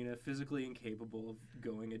 Karina, physically incapable of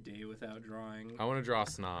going a day without drawing. I want to draw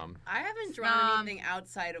Snom. I haven't drawn anything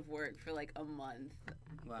outside of work for like a month.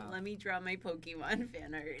 Wow. Let me draw my Pokemon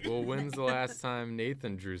fan art. Well, when's the last time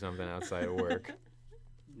Nathan drew something outside of work?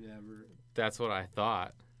 Never. That's what I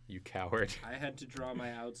thought, you coward. I had to draw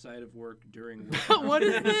my outside of work during work. What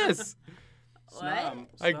is this? What? Snom.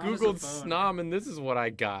 I Snom is a googled phone. Snom and this is what I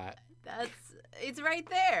got. It's right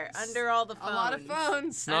there under all the phones. A lot of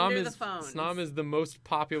phones. Under the phones. Snom is the most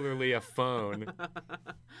popularly a phone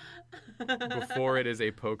before it is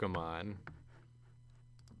a Pokemon.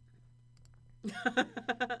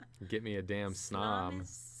 Get me a damn Snom.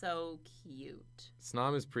 Is so cute.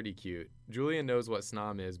 Snom is pretty cute. Julia knows what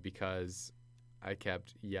Snom is because I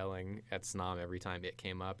kept yelling at Snom every time it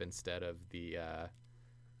came up instead of the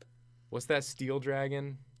what's that steel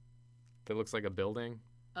dragon that looks like a building?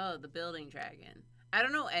 Oh, the building dragon. I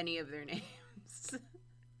don't know any of their names.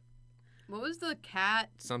 What was the cat?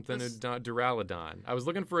 Something Duraludon. I was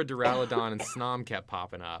looking for a Duraludon and Snom kept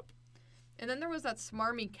popping up. And then there was that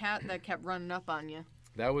smarmy cat that kept running up on you.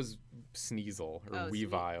 That was Sneasel or Oh,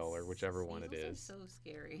 Weavile or whichever one it Sneasels is. are so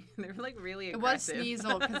scary. They're like really It was aggressive.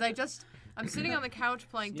 Sneasel because I'm sitting on the couch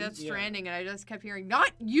playing Death Yeah. Stranding and I just kept hearing,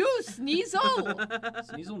 "Not you, Sneasel!"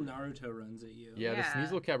 Sneasel Naruto runs at you. Yeah, the Yeah.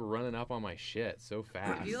 Sneasel kept running up on my shit so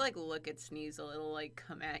fast. If you like look at Sneasel, it'll like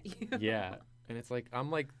come at you. Yeah, and it's like, I'm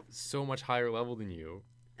like so much higher level than you.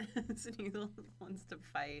 Sneasel wants to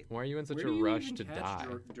fight. Why are you in such Where a do you rush even to catch die?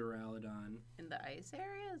 Duraludon? In the ice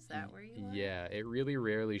area? Is that where you are? Yeah, it really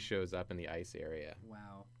rarely shows up in the ice area.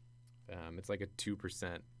 Wow. It's like a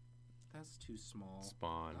 2% That's too small.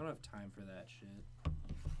 spawn. I don't have time for that shit.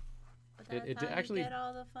 But It that's how actually- you get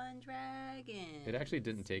all the fun dragons. It actually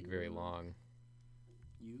didn't take very long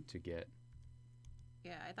You? to get.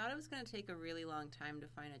 Yeah, I thought it was going to take a really long time to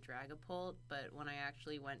find a Dragapult, but when I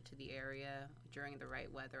actually went to the area during the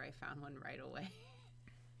right weather, I found one right away.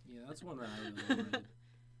 Yeah, that's one that I really wanted.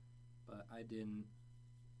 But I didn't.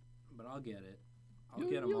 But I'll get it. I'll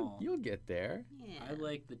get them all. You'll get there. Yeah. I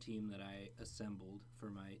like the team that I assembled for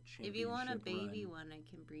my championship If you want a baby run. one, I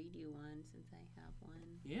can breed you one since I have one.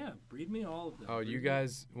 Yeah, breed me all of them. Oh, Breed you me-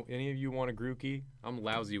 guys, any of you want a Grookey? I'm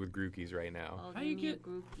lousy with Grookies right now. Oh, How give you me get- a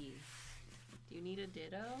Grookey. Do you need a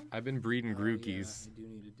Ditto? I've been breeding Oh, Grookies. Yeah, I do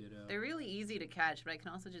need a ditto. They're really easy to catch, but I can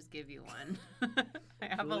also just give you one. I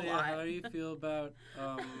have Julia, a lot. how do you feel about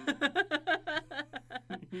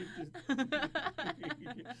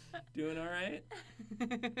doing all right?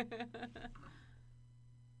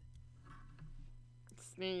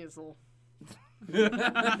 Sneasel.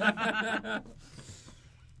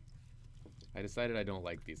 I decided I don't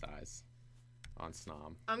like these eyes on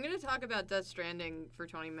Snom. I'm going to talk about Death Stranding for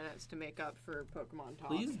 20 minutes to make up for Pokemon Talk.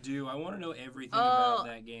 Please do. I want to know everything Oh, about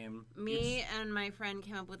that game. Me and my friend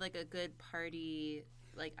came up with like a good party,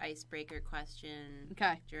 like icebreaker question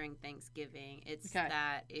Okay. during Thanksgiving. It's Okay.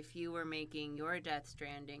 that if you were making your Death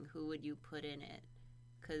Stranding, who would you put in it?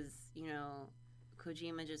 Because, you know,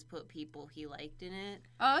 Kojima just put people he liked in it.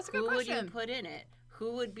 Oh, that's a good Who would question. you put in it?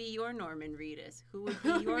 Who would be your Norman Reedus? Who would be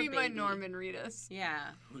Who your would be baby? my Norman Reedus?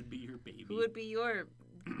 Yeah. Would be your baby. Who would be your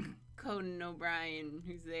Conan O'Brien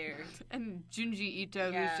who's there? And Junji Ito,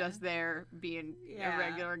 Yeah. who's just there being Yeah. a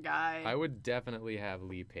regular guy. I would definitely have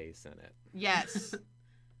Lee Pace in it. Yes.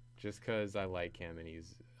 Just because I like him and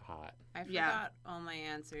he's hot. I forgot Yeah. all my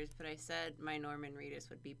answers, but I said my Norman Reedus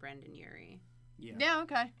would be Brendan Urie. Yeah. Yeah,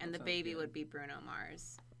 okay. And That the sounds baby good. would be Bruno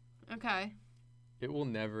Mars. Okay. It will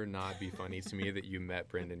never not be funny to me that you met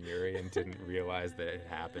Brendan Urie and didn't realize that it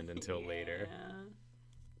happened until later.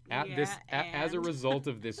 As a result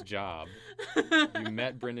of this job, you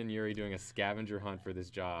met Brendan Urie doing a scavenger hunt for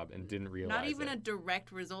this job and didn't realize Not even it. a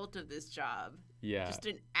direct result of this job. Yeah. Just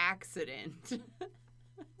an accident.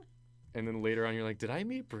 And then later on, you're like, did I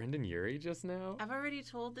meet Brendan Urie just now? I've already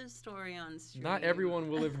told this story on stream. Not everyone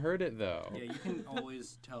will have heard it, though. Yeah, you can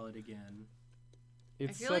always tell it again.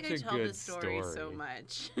 It's I feel such like I a tell good this story so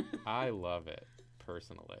much. I love it,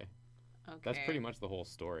 personally. Okay. That's pretty much the whole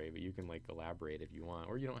story, but you can, like, elaborate if you want,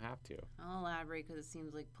 or you don't have to. I'll elaborate because it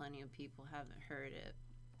seems like plenty of people haven't heard it.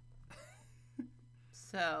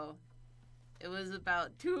 So, it was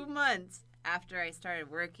about 2 months after I started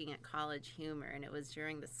working at College Humor, and it was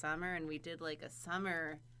during the summer, and we did like a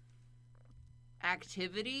summer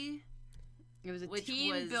activity. It was a which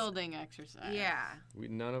team was- building exercise. Yeah.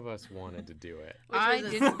 None of us wanted to do it. I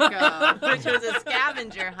didn't go. Which was a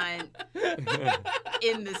scavenger hunt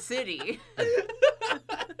in the city.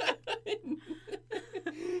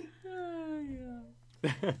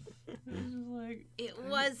 It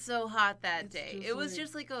was so hot that It's day. just It was like-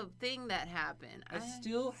 just like a thing that happened. I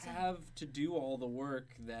still have to do all the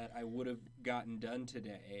work that I would have gotten done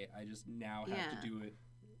today. I just now have to do it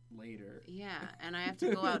later. Yeah, and I have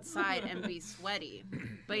to go outside and be sweaty.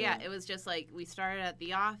 But yeah, it was just like we started at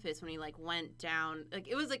the office when he like went down. Like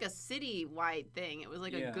it was like a city-wide thing. It was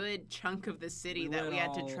like a good chunk of the city that we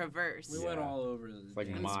had to traverse. We went all over the like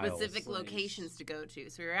and miles. specific locations to go to.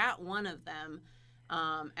 So we were at one of them.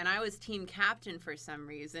 And I was team captain for some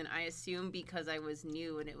reason. I assumed because I was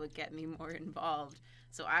new and it would get me more involved.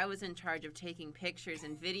 So I was in charge of taking pictures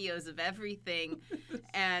and videos of everything.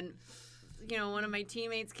 And, you know, one of my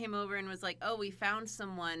teammates came over and was like, oh, we found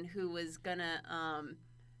someone who was going to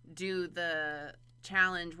do the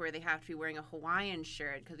challenge where they have to be wearing a Hawaiian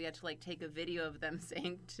shirt because we had to, like, take a video of them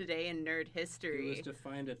saying today in nerd history. It was to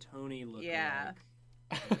find a Tony lookalike. Yeah.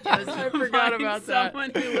 I forgot about that.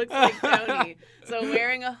 Someone who looks like Tony. So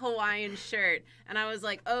wearing a Hawaiian shirt. And I was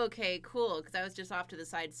like, oh, okay, cool. Because I was just off to the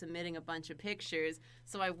side submitting a bunch of pictures.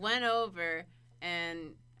 So I went over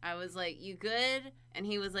and I was like, you good? And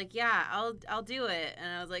he was like, yeah, I'll do it.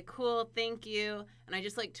 And I was like, cool, thank you. And I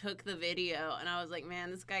just like took the video. And I was like,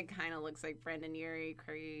 man, this guy kind of looks like Brendan Urie.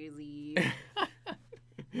 Crazy.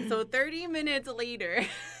 So 30 minutes later...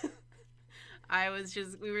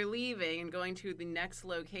 we were leaving and going to the next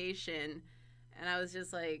location, and I was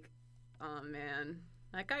just like, oh man,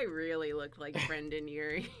 that guy really looked like Brendan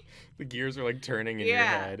Urie. The gears are like turning in your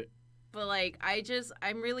head. But like,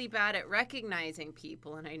 I'm really bad at recognizing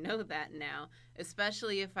people, and I know that now,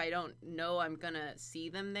 especially if I don't know I'm gonna see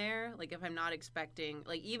them there. Like if I'm not expecting,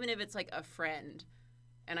 like even if it's like a friend,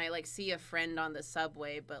 and I like see a friend on the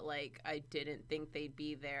subway, but like I didn't think they'd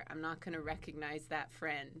be there, I'm not gonna recognize that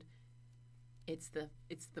friend. It's the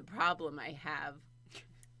problem I have.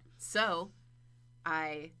 So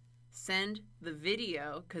I send the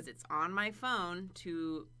video, because it's on my phone,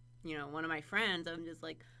 to, you know, one of my friends. I'm just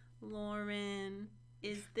like, Lauren,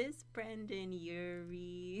 is this Brendan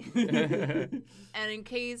Urie? And in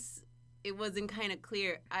case it wasn't kind of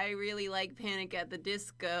clear, I really like Panic at the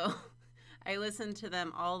Disco. I listen to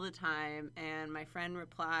them all the time, and my friend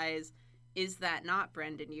replies, is that not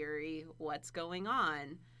Brendan Urie? What's going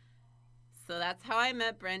on? So that's how I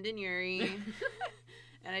met Brendan Urie,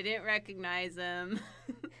 and I didn't recognize him.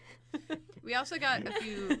 We also got a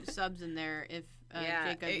few subs in there. If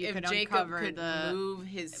Jacob could move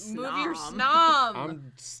his snom. Move your snom.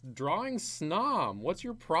 I'm drawing snom. What's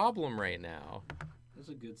your problem right now? That's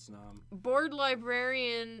a good snom. Board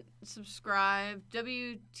Librarian subscribed.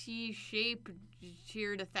 WT Shape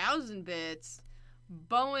cheered 1,000 bits.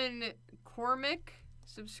 Bowen Cormick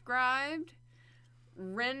subscribed.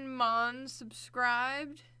 Renmon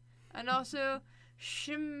subscribed. And also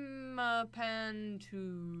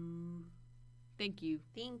Shimapantu. Thank you.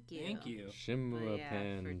 Thank you. Thank you. For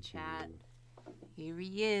chat. Here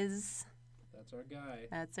he is. That's our guy.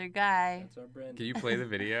 That's our guy. That's our Brendan. Can you play the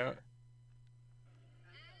video?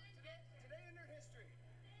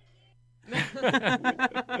 That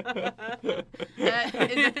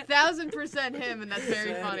is 1,000% him, and that's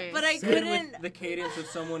very funny. But I Said couldn't. with the cadence of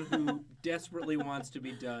someone who desperately wants to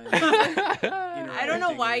be done. I don't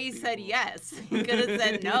know why he said yes. He could have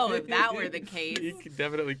said no if that were the case. He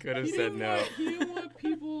definitely could have said no. He didn't want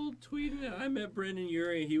people tweeting that I met Brendan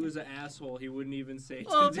Urie. He was an asshole. He wouldn't even say.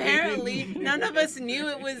 Well, today. apparently none of us knew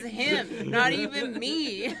it was him. Not even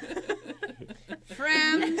me.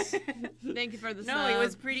 Friends, thank you for the No, sub. it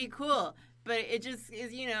was pretty cool. But it just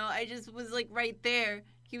is, you know, I just was like right there.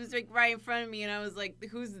 He was like right in front of me, and I was like,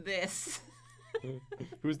 who's this?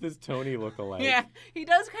 Who's this Tony lookalike? Yeah, he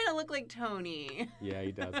does kind of look like Tony. Yeah,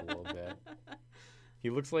 he does a little bit. He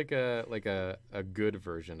looks like a good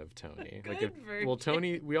version of Tony. Well,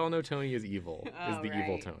 Tony, we all know Tony is evil. Is the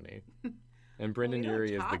evil Tony. And Brendan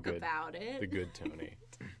Urie is the good Tony.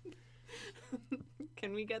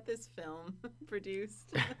 Can we get this film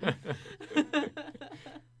produced?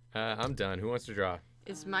 I'm done. Who wants to draw?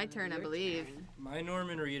 It's my turn, I believe. My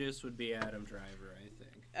Norman Reedus would be Adam Driver, I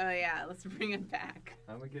think. Oh yeah, let's bring it back.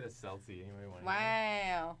 I'm gonna get a selfie. Anybody want?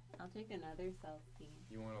 Wow. I'll take another selfie.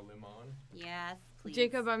 You want a lemon? Yes, please.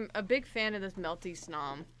 Jacob, I'm a big fan of this melty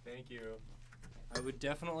snom. Thank you. I would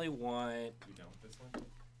definitely want. You don't this one?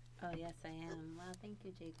 Oh yes, I am. Wow, thank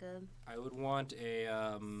you, Jacob. I would want a.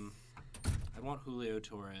 I'd want Julio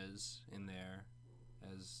Torres in there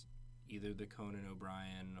as either the Conan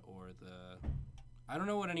O'Brien or the. I don't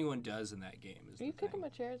know what anyone does in that game. Are you kicking my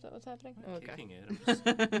chair? Is that what's happening? I'm not Okay. kicking it.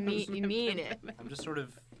 I'm just, You need it. I'm just sort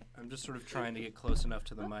of trying to get close enough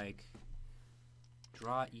to the mic.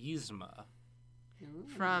 Draw Yzma,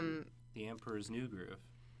 From the Emperor's New Groove.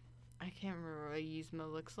 I can't remember what Yzma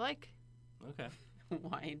looks like. Okay.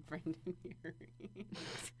 Wide Brendan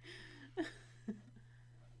earrings.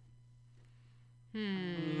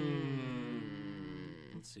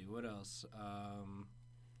 Let's see what else.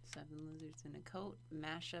 7 lizards in a coat.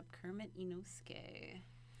 Mashup Kermit Inosuke.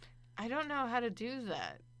 I don't know how to do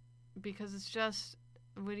that because it's just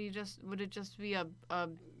would it just be a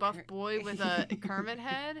buff boy with a Kermit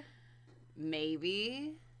head?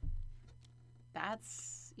 Maybe.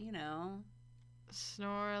 That's,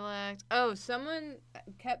 Snorlax. Oh, someone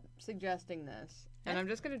kept suggesting this, and I'm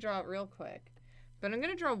just gonna draw it real quick. But I'm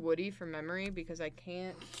gonna draw Woody from memory because I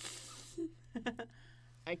can't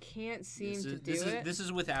seem to do it. This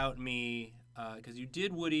is without me, because you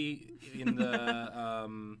did Woody in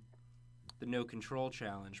the No Control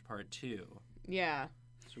Challenge Part 2. Yeah.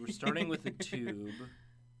 So we're starting with the tube.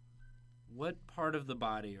 What part of the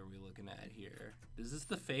body are we looking at here? Is this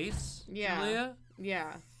the face, Yeah. Julia?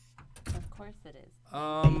 Yeah. Of course it is.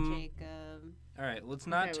 Jacob. All right, let's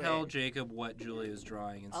not Okay, tell wait. Jacob what Julia is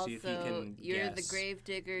drawing and see if he Also, can you're guess. the grave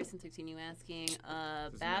digger, since I've seen you asking.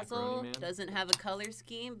 Macaroni Basil Man? doesn't have a color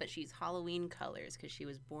scheme, but she's Halloween colors because she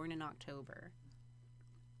was born in October.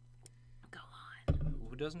 Go on.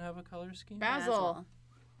 Who doesn't have a color scheme? Basil.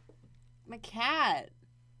 My cat.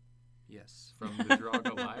 Yes. From the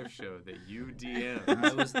Draga live show that you DM'd.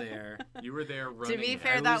 I was there. You were there running. To be it.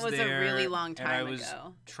 fair, I that was a there, really long and time I was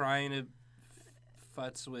ago. trying to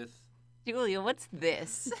futz with Julia, what's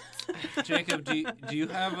this? Jacob. Do you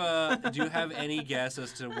have any guess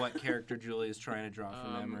as to what character Julia is trying to draw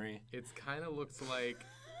from memory? It kind of looks like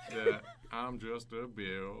the I'm just a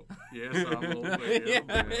bill. Yes, I'm only a bill. It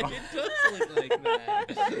does look like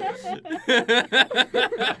that.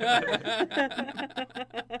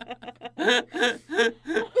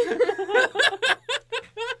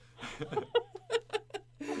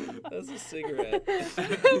 That's a cigarette.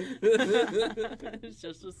 It's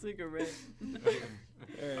just a cigarette.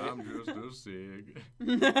 I'm just a cig.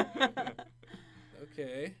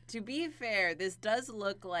 Okay. To be fair, this does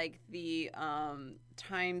look like the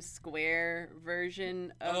Times Square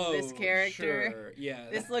version of this character. Sure. Yeah.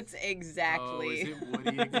 This looks Oh, exactly. is it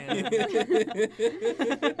Woody again?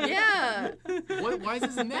 Yeah. Why is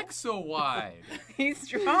his neck so wide? He's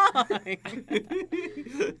strong.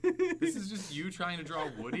 This is just you trying to draw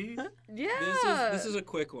Woody? Yeah. This is a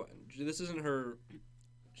quick one. This isn't her.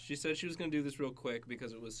 She said she was going to do this real quick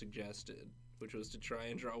because it was suggested, which was to try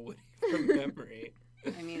and draw Woody from memory.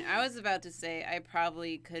 I mean, I was about to say I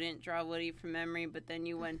probably couldn't draw Woody from memory, but then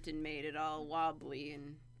you went and made it all wobbly,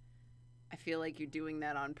 and I feel like you're doing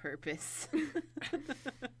that on purpose.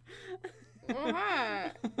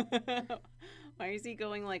 What? Why is he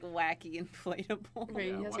going like wacky inflatable? Wait,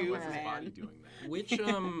 Yeah, he has why a was his man. body doing that?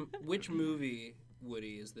 Which movie,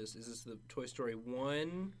 Woody, is this? Is this the Toy Story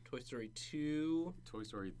 1, Toy Story 2, Toy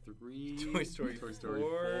Story 3, Toy Story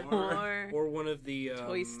 4, or one of the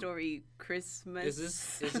Toy Story Christmas.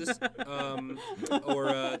 Is this or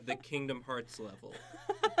the Kingdom Hearts level?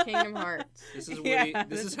 Kingdom Hearts. This is Woody. Yeah,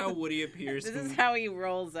 this is how Woody appears. This in is how he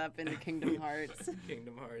rolls up into Kingdom Hearts.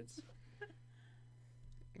 Kingdom Hearts.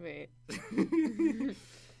 Wait.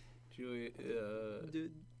 Julia.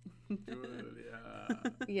 Good, yeah.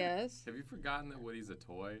 Yes. Have you forgotten that Woody's a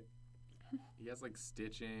toy? He has like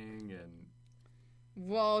stitching and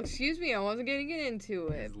Well, excuse me, I wasn't getting into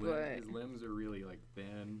it, his, but his limbs are really like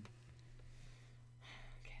thin.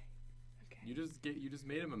 okay. You just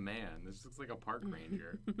made him a man. This looks like a park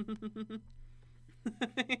ranger.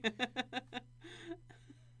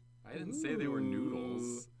 I didn't say they were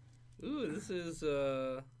noodles. Ooh, this is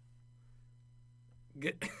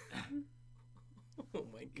good. Oh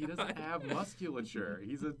my god. He doesn't have musculature.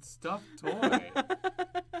 He's a stuffed toy.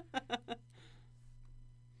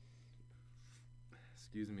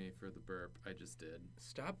 Excuse me for the burp I just did.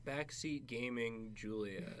 Stop backseat gaming,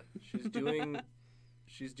 Julia.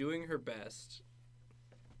 She's doing her best.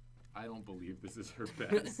 I don't believe this is her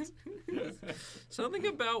best. Something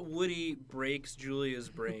about Woody breaks Julia's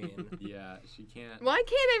brain. Yeah, she can't. why can't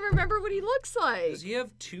I remember what he looks like? Does he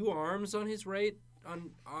have 2 arms on his right?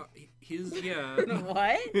 On his yeah.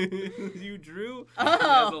 What? You drew. He has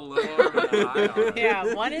a Oh. low arm and a high arm.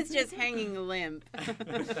 Yeah, one is just hanging limp.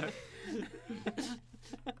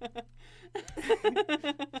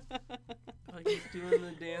 Oh, he's doing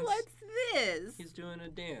the dance. What's this? He's doing a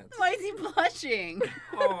dance. Why is he blushing?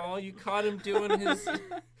 Oh, you caught him doing his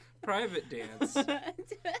private dance.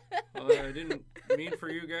 I didn't mean for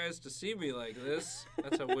you guys to see me like this.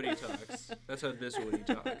 That's how Woody talks. That's how this Woody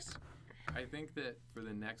talks. I think that for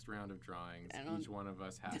the next round of drawings, each one of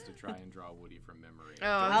us has to try and draw Woody from memory. Oh,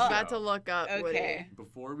 I was about to look up Okay. Woody.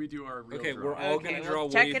 Before we do our real Okay, drawing. we're all gonna draw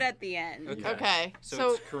check Woody. it at the end. Okay.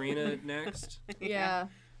 So it's Karina next. Yeah.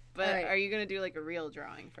 But Alright. are you gonna do like a real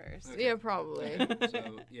drawing first? Okay. Yeah, probably.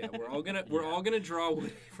 So yeah, we're all gonna draw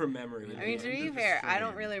Woody from memory. I mean, to be Under the fair, I don't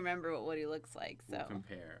frame. really remember what Woody looks like, so. We'll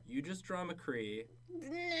compare. You just draw McCree.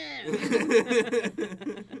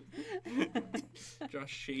 Draw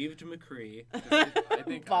shaved McCree. I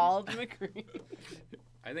think Bald McCree.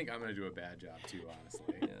 I think I'm gonna do a bad job too,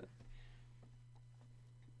 honestly. Yeah.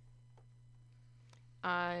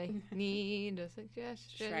 I need a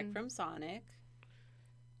suggestion. Shrek from Sonic.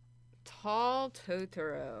 Tall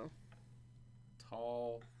Totoro.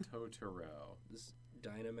 Tall Totoro, This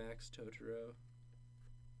Dynamax Totoro.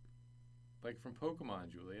 like from Pokemon,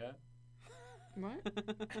 Julia. What?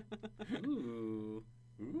 Ooh.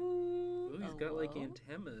 Ooh. Ooh, he's got like Hello?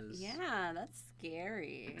 antennas. Yeah, that's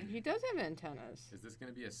scary. He does have antennas. Is this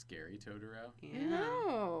gonna be a scary Totoro? Yeah.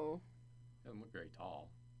 No. Doesn't look very tall.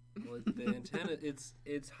 Well, the antenna, it's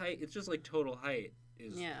height. It's just like total height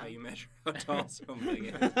is Yeah. how you measure how tall something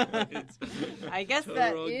is. It's, I guess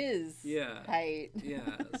that Totoro- is Yeah. height.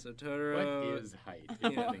 Yeah. So Totoro. What is height? if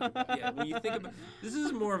you Yeah, think about it? yeah. When you think about this,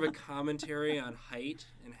 is more of a commentary on height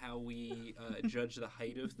and how we judge the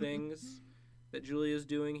height of things that Julia's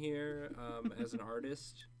doing here as an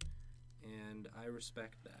artist, and I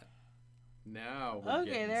respect that. Now we're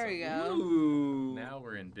Okay, getting there we somewhere. go. Ooh. Now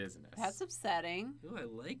we're in business. That's upsetting. Ooh, I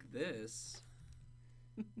like this.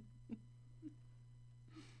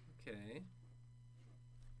 Okay.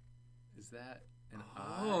 Is that an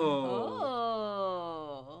eye? Oh.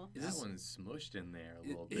 Oh. Is That this one's smushed in there a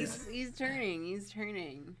little is- bit. He's turning. He's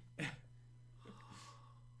turning.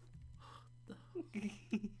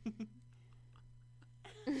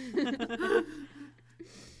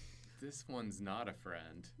 This one's not a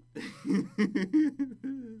friend. I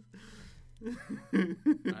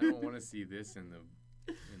don't want to see this in the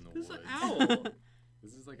This is woods. an owl.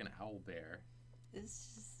 This is like an owl bear.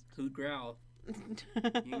 It's Who'd growl? just...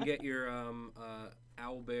 You can get your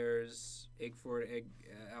Owl Bears,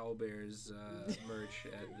 Owl Bears merch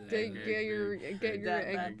at the Get your egg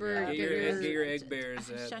bird. get your egg bears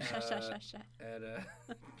at Shush, shush, shush, shush, shush. at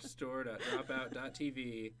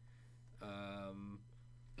store.dropout.tv.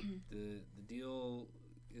 The deal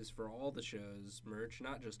is for all the shows merch,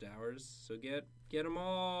 not just ours. So get them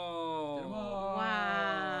all. Get 'em all.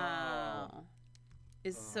 Wow.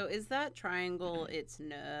 Is that triangle its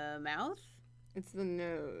mouth? It's the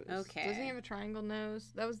nose. Okay. Doesn't he have a triangle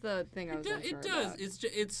nose? That was the thing I was It unsure does. about. It's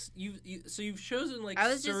so you've chosen like I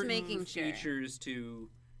was just certain making sure. features to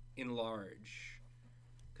enlarge,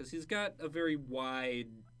 because he's got a very wide,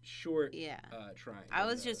 short Yeah. triangle. I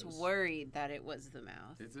was just nose. worried that it was the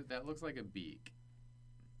mouth. That looks like a beak.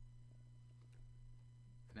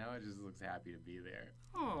 Now it just looks happy to be there.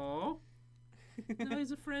 Aw. Now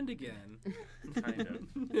he's a friend again. Kind of.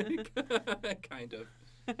 Kind of.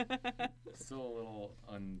 Still a little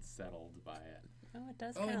unsettled by it. Oh, it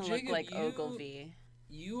does Oh, kind of look Jacob, like you- Ogilvy.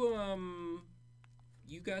 You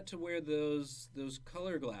got to wear those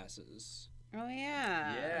color glasses. Oh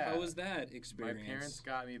yeah. Yeah. How was that experience? My parents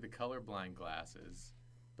got me the colorblind glasses,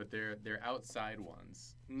 but they're outside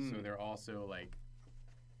ones, so they're also like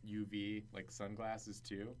UV, like sunglasses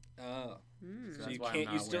too. Oh. Mm. So So that's you why can't-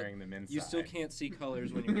 I'm you not still- wearing them inside. You still can't see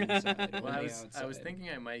colors when you're inside. Well, only I was outside. thinking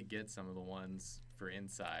I might get some of the ones for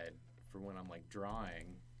inside for when I'm like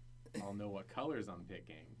drawing. I'll know what colors I'm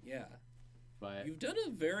picking. Yeah. But You've done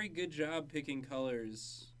a very good job picking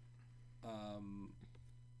colors,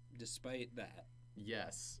 despite that.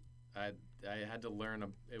 yes, I had to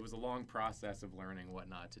learn. It was a long process of learning what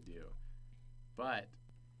not to do. But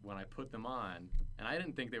when I put them on, and I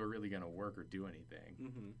didn't think they were really going to work or do anything,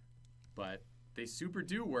 Mm-hmm. but they super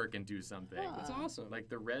do work and do something. Huh. That's awesome. Like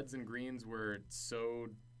the reds and greens were so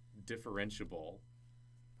differentiable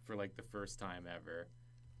for like the first time ever.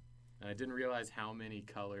 And I didn't realize how many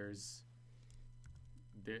colors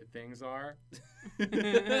things are.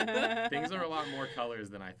 Things are a lot more colors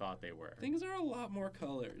than I thought they were. Things are a lot more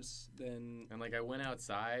colors than. And like I went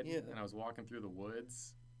outside Yeah. and I was walking through the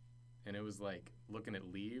woods and it was like looking at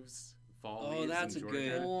leaves, fall Oh, leaves that's in a Georgia.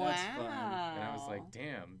 good. Wow. That's fun. And I was like,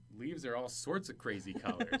 damn, leaves are all sorts of crazy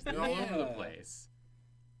colors. They're all over the Yeah. place.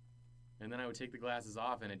 And then I would take the glasses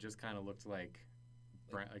off and it just kind of looked like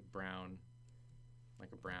brown.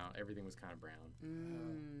 Like a brown. Everything was kind of brown.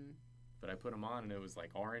 Mm. But I put them on and it was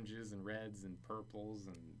like oranges and reds and purples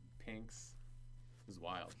and pinks. It was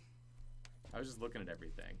wild. I was just looking at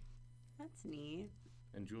everything. That's neat.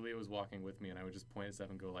 And Julia was walking with me, and I would just point at stuff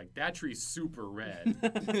and go like, "That tree's super red."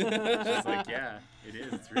 She's like, "Yeah, it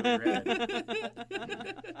is. It's really red."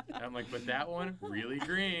 And I'm like, "But that one, really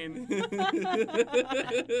green."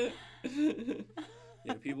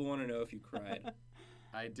 Yeah, people want to know if you cried.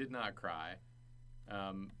 I did not cry.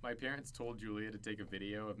 My parents told Julia to take a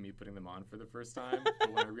video of me putting them on for the first time,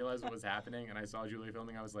 but when I realized what was happening and I saw Julia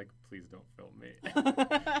filming, I was like, please don't film me.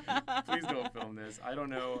 Please don't film this. I don't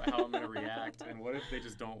know how I'm going to react, and what if they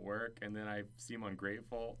just don't work and then I seem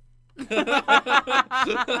ungrateful? That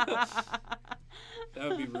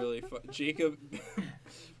would be really fun. Jacob...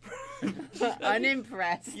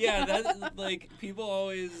 Unimpressed. Yeah, that's, like, people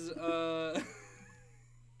always...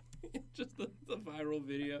 just the viral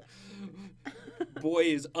video. Boy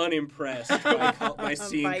is unimpressed by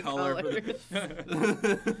seeing By color.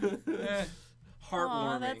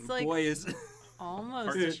 Heartwarming. That's like Boy is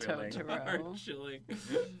almost a Heart-chilling. Totoro. heart-chilling.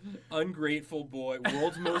 Ungrateful boy.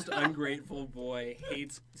 World's most ungrateful boy.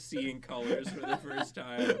 Hates seeing colors for the first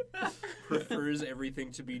time. Prefers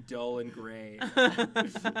everything to be dull and gray.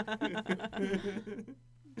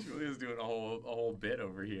 Julia's doing a whole bit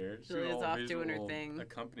over here. She's doing a Julia's whole off doing her visual thing.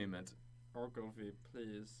 accompaniment. Ogilvy,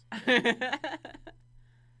 please.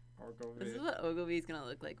 This is what Ogilvy's gonna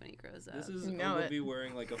look like when he grows up. This is You know Ogilvy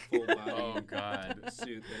wearing like a full body Oh God,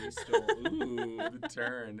 suit that he stole. Ooh. the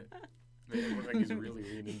turn. Made him look like he's really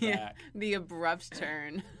leaning Yeah. back. The abrupt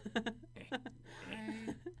turn.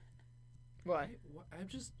 What?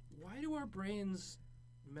 Why do our brains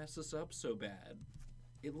mess us up so bad?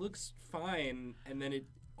 It looks fine, and then it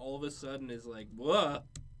all of a sudden is like, whoa.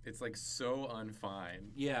 It's like so unfine,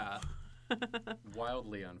 Yeah.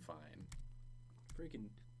 wildly unfine. Freaking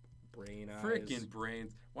brain eyes. Frickin'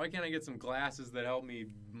 brains. Why can't I get some glasses that help me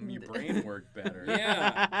brain work better?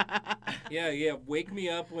 Yeah. Yeah. Wake me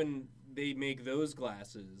up when they make those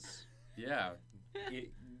glasses. Yeah.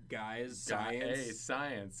 Guys, science. Hey,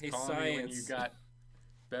 science. Hey, Call me when science. you got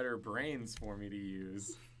better brains for me to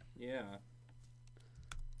use. Yeah.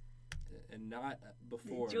 And not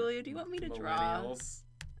before. Julia, do you want me to draw? Millennials.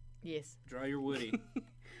 Yes. Draw your Woody.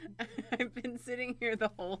 I've been sitting here the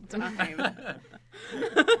whole time.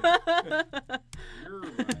 You're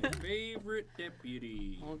my favorite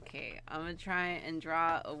deputy. Okay, I'm gonna try and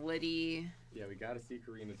draw a Woody. Yeah, we gotta see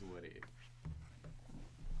Karina's Woody.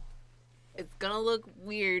 It's gonna look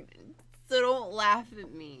weird, so don't laugh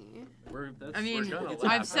at me. We're mean, gonna I've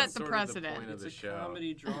laugh. set That's the sort precedent. Of the point It's of a the show.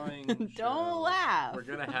 comedy drawing show. Don't laugh. We're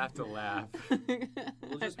gonna have to laugh.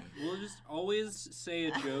 We'll just always say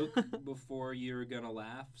a joke before you're gonna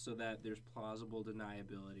laugh, so that there's plausible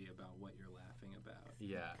deniability about what you're laughing about.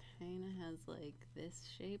 Yeah. Kinda has like this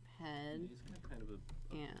shape head. He's got kind of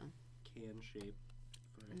a Yeah. can shape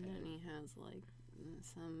for a And then head. he has like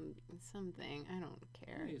something. I don't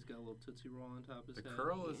care. He's got a little tootsie roll on top of his The head.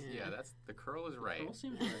 curl is Yeah. the curl is right. It all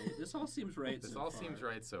seems right. This all seems right. This so all far. seems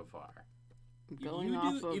right so far. Going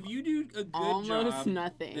off of if you do a good almost job,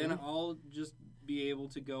 nothing. then I'll just be able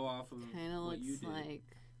to go off of Kind of what you looks did. like.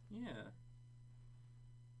 Yeah.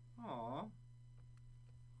 Aw.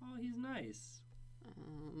 Oh, he's nice.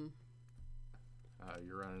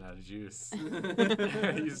 You're running out of juice.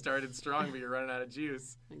 You started strong, but you're running out of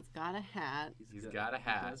juice. He's got a hat, He's got a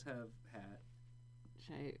hat. He does have hat. which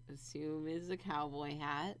I assume is a cowboy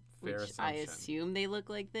hat. Fair Which I assumption. assume they look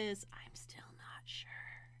like this. I'm still not sure.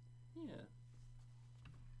 Yeah.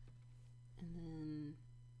 And then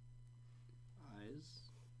Eyes.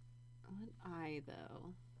 what eye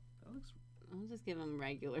though? That looks I'll just give him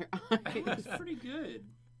regular that's eyes. pretty good.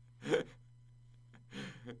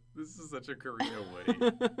 This is such a Karina Woody.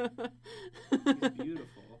 He's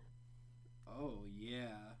beautiful. Oh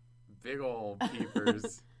yeah. Big ol'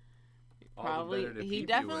 peepers. All the Probably. better to He peep you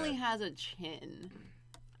definitely with. has a chin.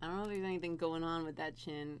 I don't know if there's anything going on with that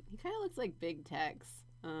chin. He kind of looks like Big Tex.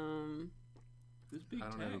 Who's Big I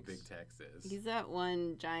don't know who Tex? Big Tex is. He's that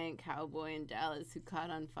one giant cowboy in Dallas who caught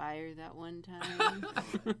on fire that one time.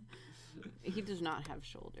 He does not have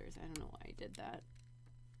shoulders. I don't know why he did that.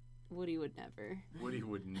 Woody would never. Woody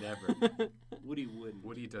would never. Woody wouldn't.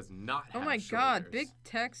 Woody does not Oh have my god, shoulders. Big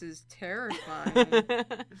Tex is terrifying.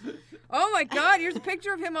 Oh my god, here's a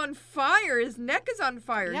picture of him on fire. His neck is on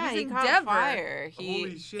fire. Yeah, He's he Endeavor. caught fire.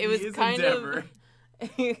 Holy shit, it was he is kind Endeavor. of.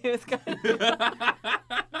 It was kind of.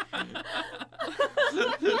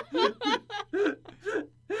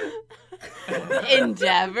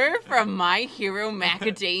 Endeavor from My Hero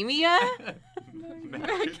Macadamia?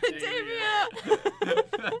 Macadamia.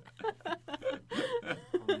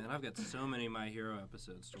 Oh man, I've got so many My Hero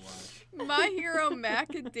episodes to watch. My Hero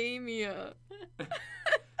Macadamia.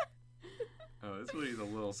 Oh, this Woody's a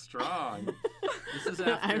little strong. This is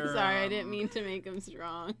after. I'm sorry, I didn't mean to make him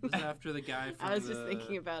strong. This is after the guy from I was just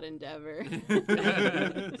thinking about Endeavor.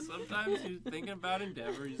 Sometimes you're thinking about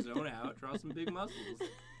Endeavor, you zone out, draw some big muscles.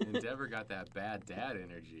 Endeavor got that bad dad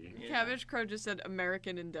energy. Yeah. Cabbage Crow just said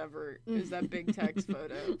American Endeavor is that big text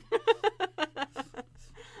photo.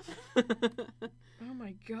 Oh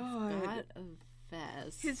my god. Got a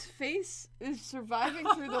vest. His face is surviving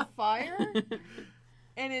through the fire,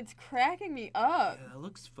 and it's cracking me up. Yeah, that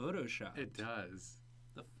looks photoshopped. It does.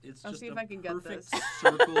 It's I'll just see if a I can get perfect this.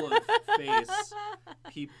 circle of face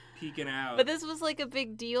peeking out. But this was like a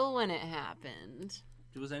big deal when it happened.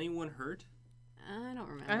 Was anyone hurt? I don't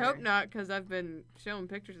remember. I hope not, because I've been showing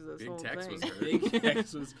pictures of this Big whole Tex thing. was hurt. Big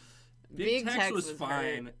Tex was. Big Tex Tex was was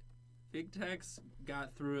fine. hurt. Big Tex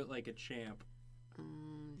got through it like a champ.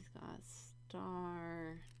 He's got a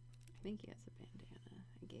star. I think he has a bandana.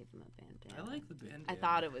 I gave him a bandana. I like the bandana. I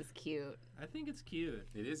thought it was cute. I think it's cute.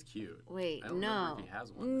 It is cute. Wait, I don't no. remember if he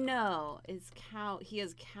has one. No, it's cow. He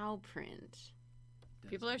has cow print.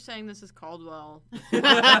 People are saying this is Caldwell. This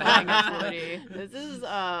Woody. is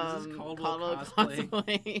Caldwell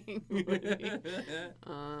cosplaying Woody.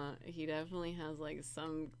 He definitely has like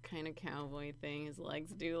some kind of cowboy thing. His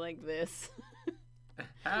legs do like this.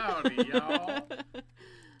 Howdy, y'all.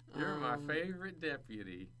 You're my favorite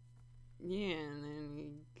deputy. Yeah, and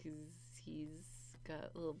then because he's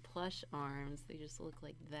got little plush arms, they just look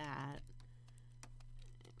like that.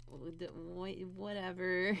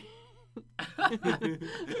 Whatever.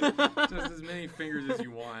 Just as many fingers as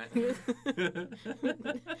you want.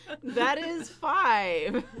 That is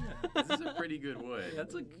 5. This is a pretty good wood.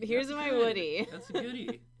 Here's that's my good. Woody. That's a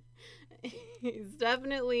goodie. He's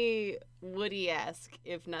definitely Woody-esque,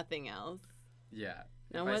 if nothing else. Yeah.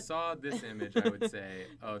 Now If I saw this image, I would say,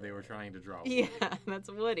 oh, they were trying to draw Woody. Yeah,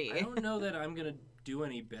 that's Woody. I don't know that I'm gonna do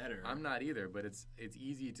any better. I'm not either, but it's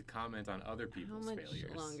easy to comment on other people's How much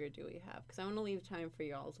failures. longer do we have? Because I want to leave time for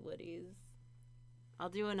y'all's Woodies. I'll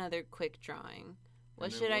do another quick drawing. What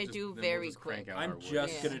And then should we'll I just- do then we'll very just crank quick? out our I'm Woody.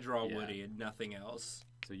 just Yeah. gonna draw Yeah. Woody and nothing else.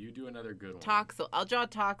 So you do another good one. Toxel. I'll draw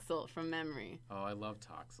Toxel from memory. Oh, I love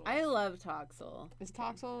Toxel. I love Toxel. Is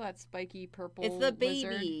Toxel that spiky purple It's the baby,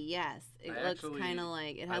 lizard? yes. It I looks actually- kind of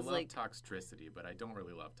like, it I has love like, Toxtricity, but I don't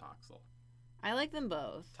really love Toxel. I like them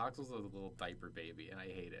both. Toxel's a little diaper baby, and I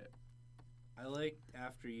hate it. I like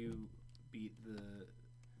after you beat the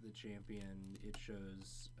champion, it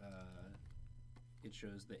shows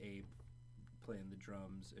the ape playing the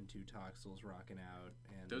drums and 2 Toxels rocking out,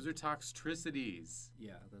 and Those are Toxtricities.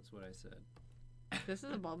 yeah, that's what I said. This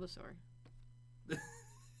is a Bulbasaur.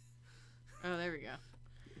 Oh, there we go.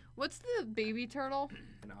 What's the baby turtle?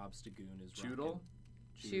 An Obstagoon is Choodle?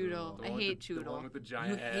 rocking. Choodle. The I one with hate the one Choodle. with the You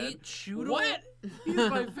giant head. hate Choodle? What? He's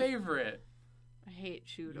my favorite. I hate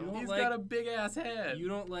You Choodle. don't He's like- got a big ass head. You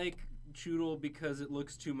don't like Choodle because it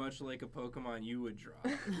looks too much like a Pokemon you would draw.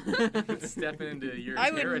 Stepping into your I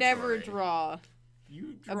would never territory. draw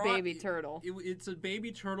You a draw baby turtle. It's a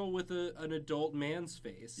baby turtle with an adult man's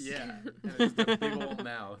face. Yeah, and it's just a big old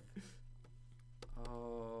mouth.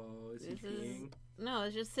 Oh, is he This is- peeing? No,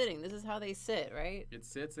 it's just sitting. This is how they sit, right? It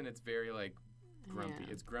sits and it's very like grumpy.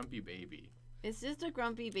 Yeah. It's grumpy baby. It's just a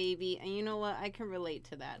grumpy baby, and you know what? I can relate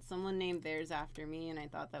to that. Someone named theirs after me, and I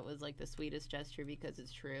thought that was like the sweetest gesture because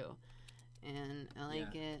it's true. And I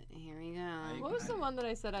like it. Here we go. What was the one that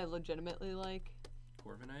I said I legitimately like?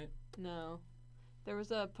 Corviknight? No. There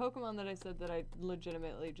was a Pokemon that I said that I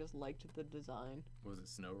legitimately just liked the design. Was it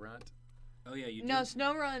Snorunt? Oh yeah, you No, do.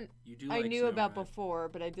 Snorunt You do. I like knew about Snorunt. before,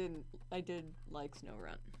 but I did like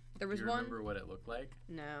Snorunt. There was Do you one. remember what it looked like?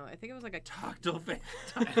 No, I think it was like a Tactile fan.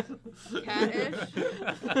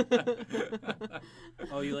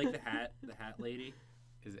 Oh, you like the hat lady?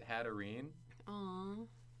 Is it Hatterene? Aw.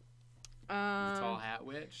 The tall hat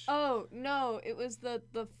witch? Oh no, it was the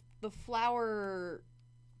flower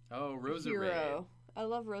Oh, Rosa hero. I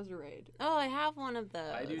love Roserade. Oh, I have one of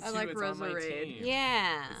those. I do too. I like it's on my Roserade. team.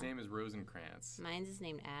 Yeah. His name is Rosencrantz. Mine's is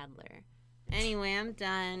named Adler. Anyway, I'm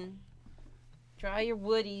done. Draw your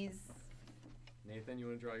Woodies. Nathan, you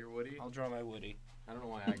want to draw your Woody? I'll draw my Woody. I don't know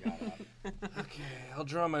why I got up. Okay, I'll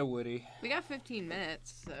draw my Woody. We got 15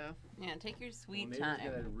 minutes, so Yeah, take your sweet Well, time.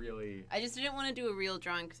 Nathan's gonna really. I just didn't want to do a real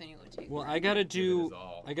drawing because I knew it would take. Well, forever. I gotta give it do. his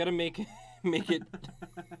all. I gotta make it. Make it.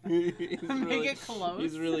 He's Make it close.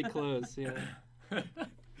 He's really close. Yeah.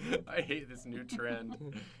 I hate this new trend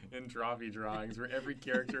in Drawfee drawings where every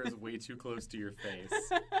character is way too close to your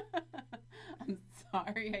face. I'm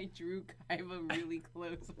sorry, I drew Kaiba really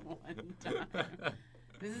close one time.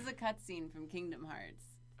 This is a cutscene from Kingdom Hearts.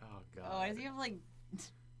 Oh god. Oh, does he have like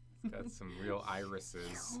Got some real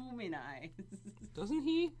irises. human eyes? Doesn't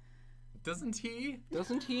he? Doesn't he?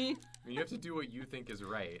 Doesn't he? I mean, you have to do what you think is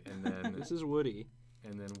right, and then This is Woody.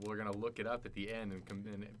 and then we're gonna look it up at the end,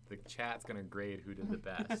 and the chat's gonna grade who did the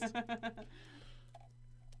best.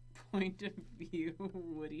 Point of view,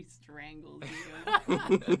 Woody strangles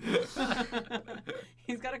you.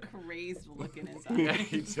 He's got a crazed look in his Yeah, eyes.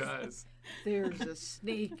 he does. There's a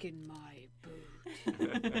snake in my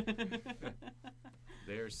boot.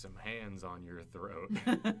 There's some hands on your throat.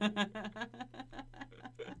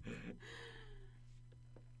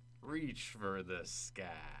 Reach for the sky.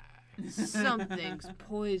 Something's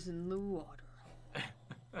poisoned the water.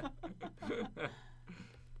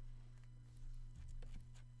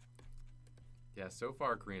 Yeah, so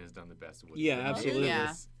far Karina's done the best. Woody. Yeah, But absolutely.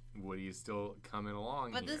 Yeah. Woody's still coming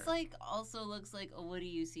along But here. this like also looks like a Woody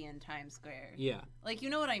you see in Times Square. Yeah. Like you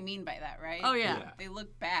know what I mean by that, right? Oh yeah. Yeah. They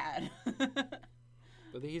look bad.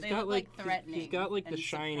 But he's They got look, like threatening. he's got like the and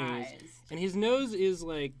shinies, surprised. and his nose is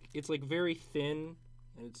like it's like very thin,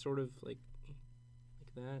 and it's sort of like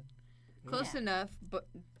that. Close Yeah. enough, but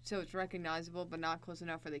so it's recognizable, but not close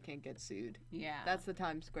enough where they can't get sued. Yeah. That's the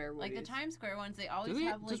Times Square like Woodies. the Times Square ones. They always Does,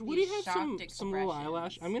 have like does Woody these have shocked some little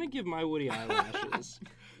eyelash? expressions. I'm gonna give my Woody eyelashes.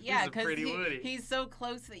 Yeah, He's a because pretty Woody. he's so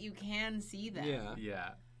close that you can see them. Yeah. Yeah.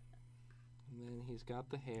 And then he's got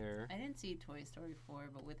the hair. I didn't see Toy Story 4,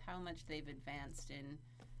 but with how much they've advanced in,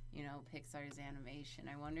 you know, Pixar's animation,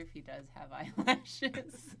 I wonder if he does have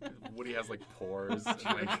eyelashes. Woody has like pores.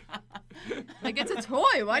 And, Like it's a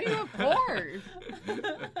toy. Why do you have pores?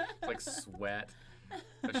 like sweat.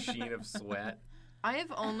 A sheen of sweat. I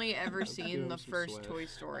have only ever Give seen him the some first sweat. Toy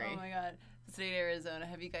Story. Oh my god. State Arizona.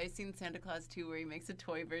 Have you guys seen Santa Claus 2 where he makes a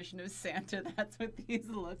toy version of Santa? That's what these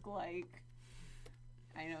look like.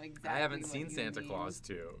 I know exactly. I haven't what seen you Santa mean. Claus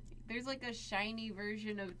 2. There's like a shiny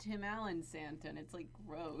version of Tim Allen Santa, and it's like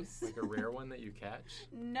gross. Like a rare one that you catch.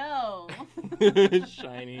 No.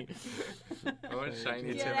 Shiny. I want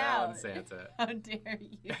shiny Get Tim out. Allen Santa. How dare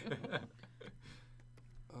you?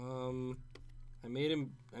 I made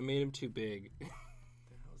him too big.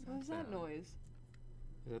 What was that noise?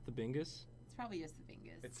 Is that the Bingus? It's probably just the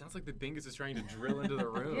Bingus. It sounds like the Bingus is trying to drill into the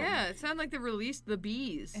room. Yeah, it sounded like they released the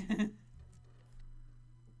bees.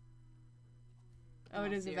 Oh,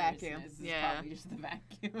 it is a vacuum. It's Yeah. probably just the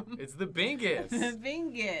vacuum. It's the Bingus. The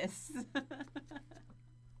Bingus.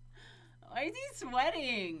 Why is he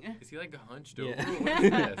sweating? Is he like hunched over? Yeah. What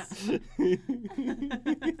is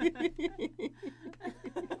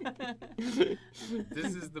this?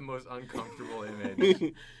 This is the most uncomfortable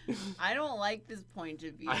image. I don't like this point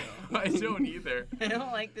of view. I don't either. I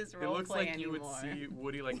don't like this It role looks play like you anymore. would see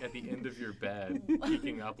Woody like at the end of your bed,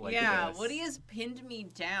 peeking up like yeah, this. Woody has pinned me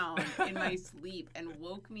down in my sleep and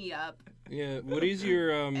woke me up. Yeah, Woody's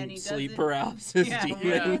your And he sleep doesn't- paralysis Yeah, demon.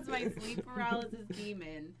 Woody is my sleep paralysis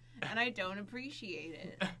demon, and I don't appreciate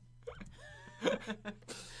it.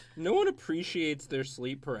 No one appreciates their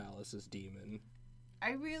sleep paralysis demon.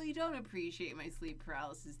 I really don't appreciate my sleep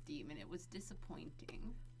paralysis demon. It was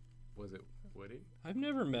disappointing. Was it Woody? I've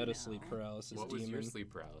never met No. a sleep paralysis What was demon. your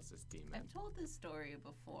sleep paralysis demon? I've told this story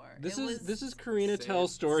before. This It is was, Karina Say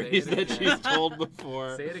tells it- stories say it that again. she's told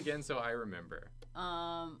before. Say it again so I remember.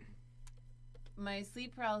 My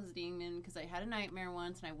sleep paralysis demon, because I had a nightmare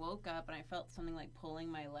once and I woke up and I felt something like pulling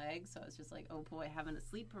my leg, so I was just like, oh boy, having a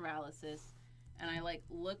sleep paralysis. And I like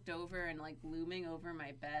looked over and like looming over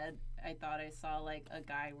my bed, I thought I saw like a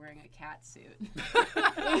guy wearing a cat suit.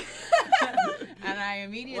 And I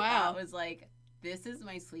immediately Wow. thought was like, this is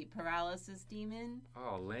my sleep paralysis demon.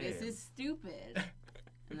 Oh, lame. This is stupid.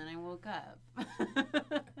 And then I woke up.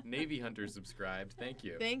 Navy Hunter subscribed. Thank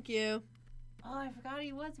you. Thank you. Oh, I forgot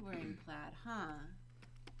he was wearing plaid, huh?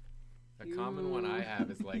 A common one I have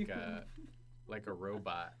is like a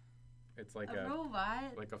robot. It's like A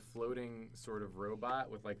robot? like a floating sort of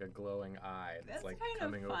robot with like a glowing eye that's That's like kinda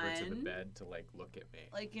coming over to the fun. bed to like look at me.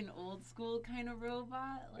 Like an old school kind of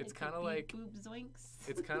robot? Like It's a kinda beep like- boop zoinks?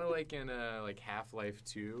 It's kind of like in like Half-Life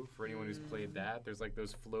 2 for anyone who's played that. There's like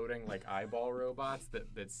those floating like eyeball robots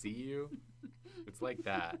that see you. It's like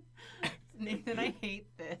that. Nathan, I hate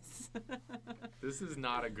this. This is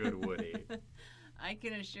not a good Woody. I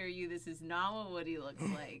can assure you this is not what Woody looks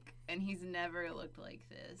like. And he's never looked like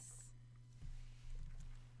this.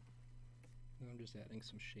 I'm just adding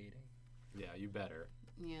some shading. Yeah, you better.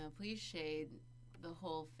 Yeah, please shade the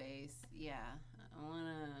whole face. Yeah, I want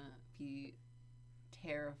to be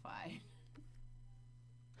terrified.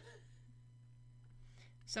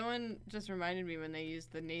 Someone just reminded me when they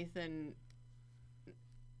used the Nathan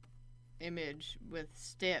image with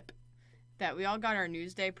Stip that we all got our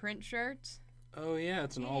Newsday print shirts. Oh yeah,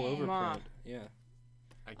 it's an all over Mom. print. Yeah.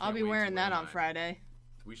 I I'll can't be wait to wearing wear that on mine. Friday.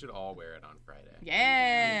 We should all wear it on Friday.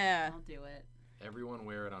 Yeah. I'll do it. Everyone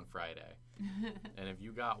wear it on Friday. And if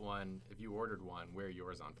you ordered one, wear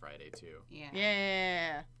yours on Friday too. Yeah.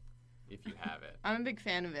 Yeah. If you have it. I'm a big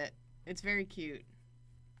fan of it. It's very cute.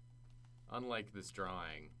 Unlike this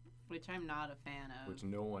drawing, Which I'm not a fan of. which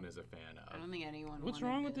no one is a fan I of. don't think anyone. What's wanted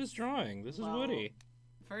wrong with this drawing? This is Well, Woody.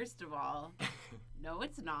 First of all, no,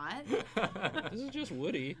 it's not. This is just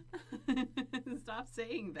Woody. Stop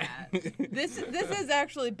saying that. This is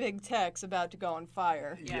actually big text about to go on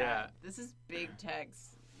fire. Yeah. This is big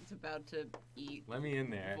text. It's about to eat. Let me in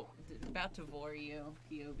there. About to vor you,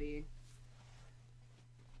 POV.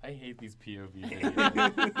 I hate these POV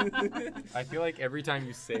videos. I feel like every time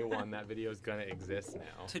you say one, that video is gonna exist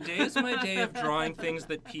now. Today is my day of drawing things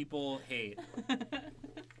that people hate.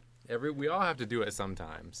 We all have to do it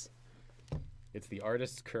sometimes. It's the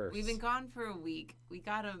artist's curse. We've been gone for a week. We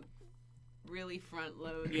gotta really front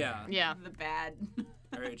load. Yeah. Yeah. The bad.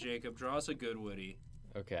 All right, Jacob, draw us a good Woody.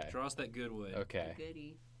 Okay. Draw us that good wood. Okay.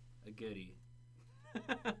 Goody. A goodie.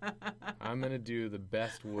 I'm gonna do the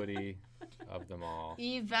best Woody of them all.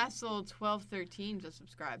 eVessel1213 just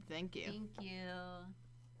subscribed. Thank you. Thank you.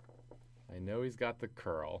 I know he's got the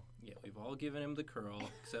curl. Yeah, we've all given him the curl,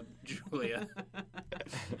 except Julia.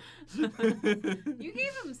 You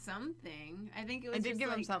gave him something. I think it was I did just give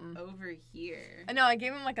him like something. over here. I know, I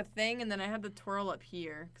gave him like a thing, and then I had the twirl up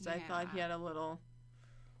here, because I thought he Yeah. had a little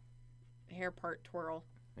hair part twirl.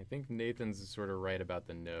 I think Nathan's is sort of right about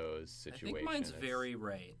the nose I situation. think mine's It's- very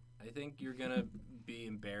right. I think you're gonna be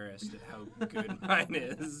embarrassed at how good mine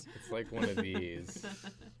is. It's like one of these.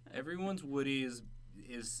 Everyone's Woody is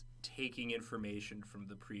taking information from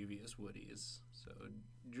the previous Woodies. So,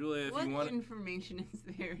 Julia, if What you want, information is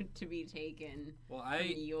there to be taken well, from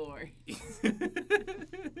yours?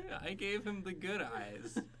 I gave him the good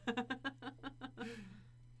eyes.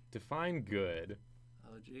 Define good.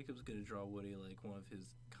 Oh, Jacob's gonna draw Woody like one of his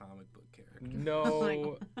comic book characters.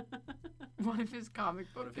 No. One of his comic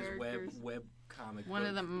One book of his characters. web comic One book.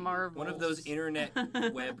 of the Marvels. One of those internet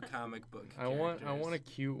web comic book I want characters. a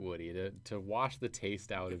cute Woody to wash the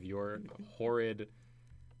taste out of your horrid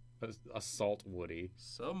assault Woody.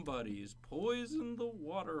 Somebody's poisoned the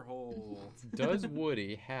water hole. Does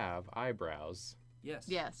Woody have eyebrows? Yes.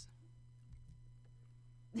 Yes.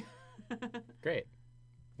 Great.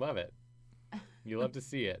 Love it. You love to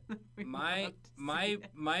see it. My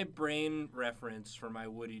brain reference for my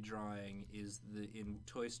Woody drawing is in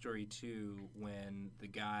Toy Story 2 when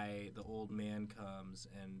the old man comes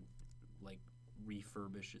and like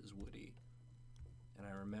refurbishes Woody. And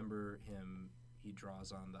I remember he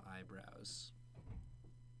draws on the eyebrows.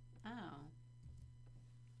 Oh.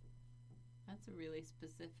 That's a really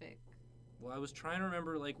specific. Well, I was trying to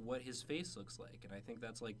remember like what his face looks like, and I think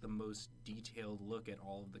that's like the most detailed look at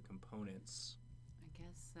all of the components I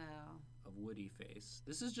guess so. of Woody face.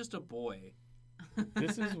 This is just a boy.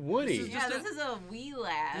 This is Woody. This is Yeah, just this is a wee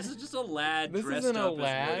lad. This is just a lad This dressed isn't a up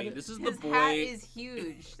lad. as Woody. This is the His boy. hat is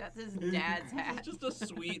huge. That's his dad's hat. This is just a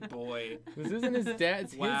sweet boy. This isn't his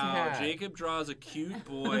dad's. Wow, his hat. Jacob draws a cute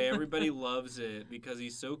boy. Everybody loves it because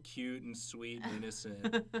he's so cute and sweet and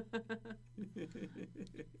innocent.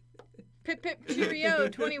 Pip Pip Cheerio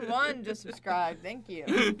 21 just subscribed. Thank you.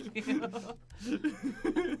 Is I'm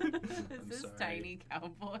this sorry. tiny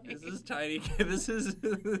cowboy? This is tiny. This is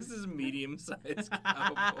medium-sized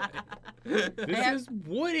cowboy. This is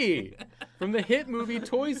Woody from the hit movie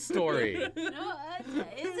Toy Story. No,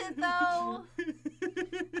 is it though?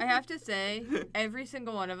 I have to say, every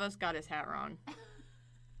single one of us got his hat wrong.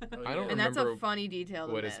 Oh, I don't And that's a remember funny detail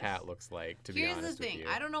to what his miss. hat looks like, to be Here's honest the thing. with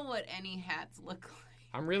you. I don't know what any hats look like.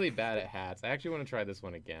 I'm really bad at hats. I actually want to try this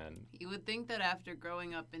one again. You would think that after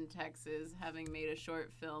growing up in Texas, having made a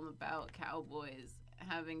short film about cowboys,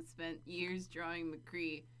 having spent years drawing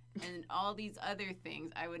McCree, and all these other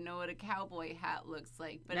things, I would know what a cowboy hat looks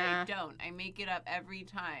like. But Nah. I don't. I make it up every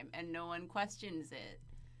time, and no one questions it.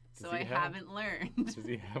 So Does he I have- haven't learned. Does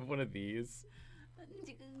he have one of these?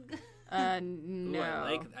 Ooh, No.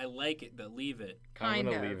 I like it, but leave it. Kind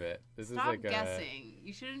I'm gonna of. leave it. This Stop is like guessing.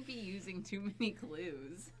 You shouldn't be using too many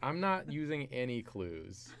clues. I'm not using any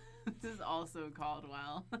clues. This is also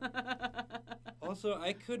Caldwell. Also,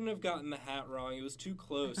 I couldn't have gotten the hat wrong. It was too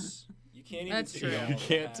close. You can't even That's see true. all You the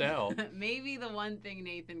can't hat. tell. Maybe the one thing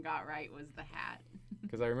Nathan got right was the hat.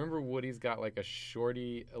 Because I remember Woody's got like a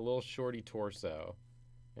little shorty torso,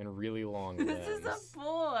 and really long limbs. This is a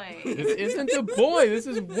boy. This isn't a boy. This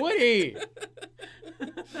is Woody.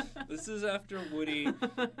 This is after Woody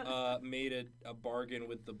made a bargain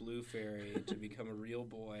with the Blue Fairy to become a real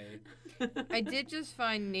boy. I did just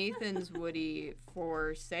find Nathan's Woody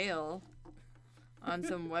for sale on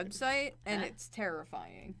some website, and it's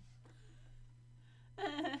terrifying.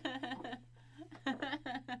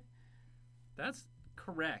 That's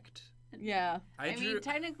correct. Yeah. I mean,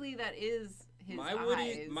 technically that is his my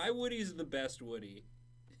eyes. My Woody's the best Woody.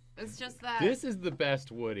 It's just that This is the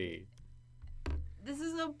best Woody. this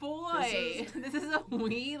is a boy. This is a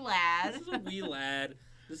wee lad. This is a wee lad.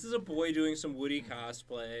 This is a boy doing some Woody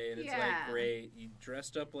cosplay, and it's like, great. You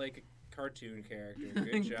dressed up like a cartoon character.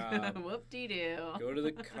 Good job. Whoop-de-doo. Go to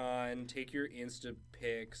the con, take your Insta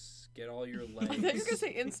pics, get all your likes. I thought you were gonna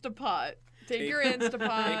say Instapot. Take your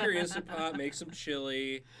Instapot. Take your Instapot, make some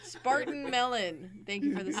chili. Spartan Melon. Thank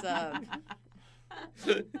you for the sub.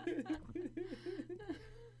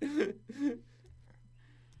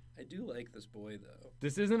 I do like this boy, though.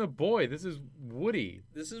 This isn't a boy. This is Woody.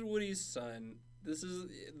 This is Woody's son. This is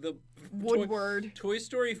the Woodward. Toy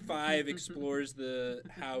Story 5 explores the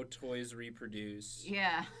how toys reproduce.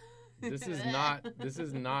 Yeah. This is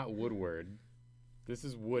not Woodward. This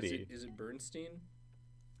is Woody. Is it Bernstein?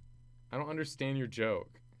 I don't understand your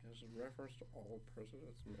joke. As a reference to all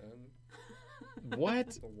president's men. What?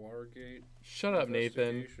 The Watergate. Shut up,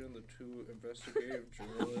 Nathan. investigation, The two investigative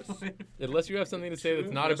journalists. Unless you have something to say Two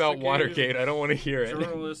that's not about Watergate, I don't want to hear it.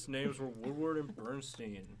 Journalists' names were Woodward and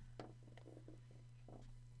Bernstein.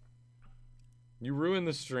 You ruined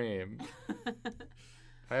the stream.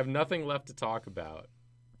 I have nothing left to talk about.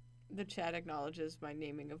 The chat acknowledges my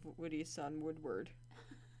naming of Woody's son Woodward.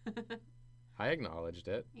 I acknowledged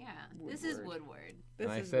it. Yeah. This is Woodward. This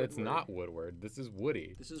And I is said it's Woodward. not Woodward. This is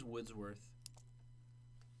Woody. This is Woodsworth.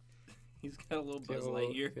 He's got a little Do you Buzz have a little-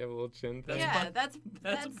 Lightyear. do you have a little chin thing? Yeah, that's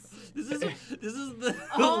This is the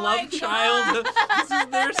Oh my love child. God. This is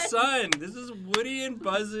their son. This is Woody and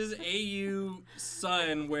Buzz's AU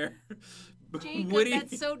son. Where Jacob, Woody,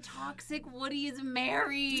 that's so toxic. Woody is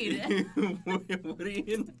married.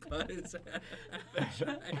 Woody and Buzz have a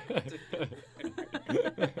child.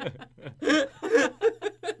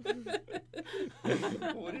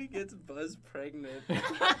 Woody gets Buzz pregnant.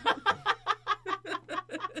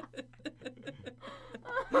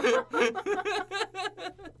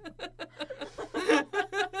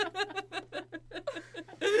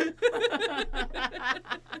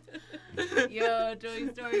 Yo, Toy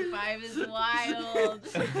Story 5 is wild.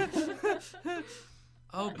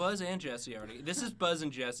 Oh, Buzz and Jesse already. This is Buzz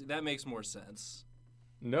and Jesse. That makes more sense.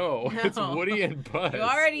 No, it's No. Woody and Buzz. You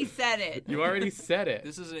already said it. You already said it.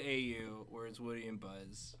 This is an AU where it's Woody and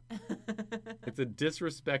Buzz. It's a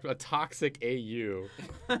disrespect, a toxic AU.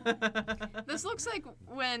 This looks like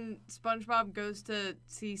when SpongeBob goes to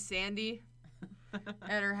see Sandy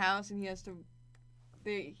at her house, and he has to.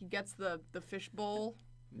 He gets the fish bowl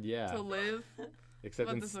Yeah. to live. Except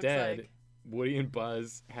what this looks instead, like. Woody and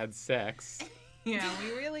Buzz had sex. Yeah,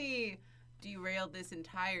 we really derailed this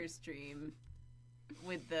entire stream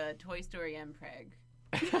with the Toy Story Mpreg.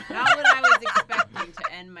 Not what I was expecting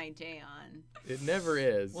to end my day on. It never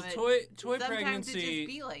is. Well, But toy Sometimes pregnancy. it just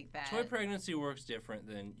be like that. Toy pregnancy works different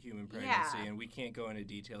than human pregnancy, and we can't go into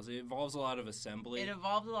details. It involves a lot of assembly. It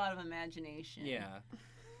involves a lot of imagination. Yeah.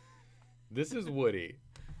 This is Woody.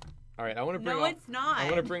 All right, I want to bring No, up. it's not. I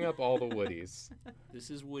want to bring up all the Woodies. This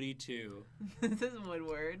is Woody 2. This is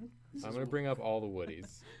Woodward. I'm going to bring up all the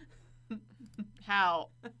Woodies. How?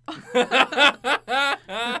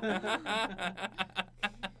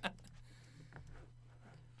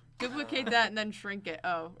 Duplicate that and then shrink it.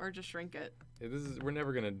 Oh, or just shrink it. We're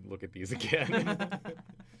never going to look at these again.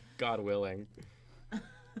 God willing.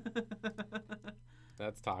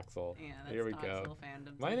 That's Toxel. Yeah, that's Here we Toxel go.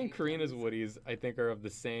 fandom Mine and too. Karina's Woodies, I think, are of the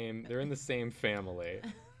same. They're in the same family.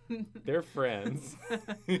 They're friends.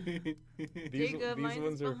 Jacob, mine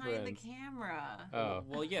ones is are behind friends. the camera. Oh.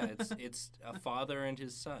 Well, yeah, it's a father and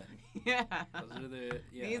his son. Yeah. Those are the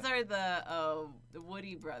These are the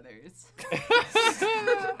Woody brothers.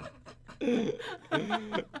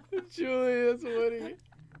 Julius Woody.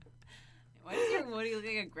 Why does your Woody look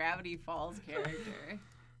like a Gravity Falls character?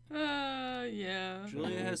 Yeah.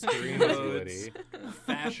 Julia has This three is modes: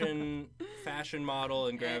 Woody. fashion model,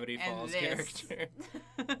 and Gravity And Falls this. character.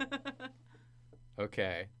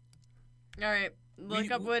 Okay. All right.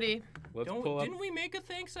 Look up Woody. Let's pull up. Didn't we make a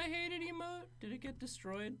thanks I hated emote? Did it get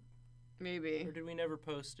destroyed, Maybe. or did we never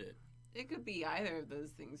post it? It could be either of those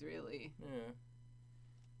things, really. Yeah.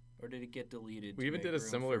 Or did it get deleted? We to even make did a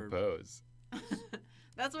room smir for pose.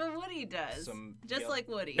 That's what Woody does. Some Just like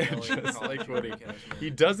Woody. Just like Woody. He He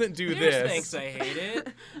doesn't do There's this. thanks I hate it.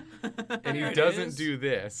 And he There it doesn't is. do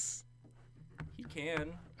this. He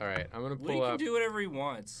can. All right, I'm gonna Woody pull can up. do whatever he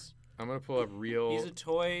wants. I'm gonna pull up real. He's a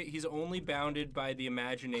toy. He's only bounded by the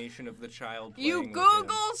imagination of the child playing You with him.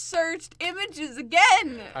 Google searched images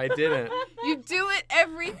again. I didn't. You do it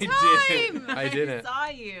every didn't. time. I didn't. saw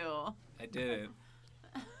you. I didn't.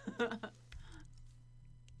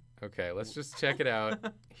 Okay, let's just check it out.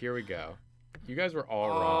 Here we go. You guys were all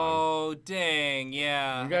wrong. Oh, dang,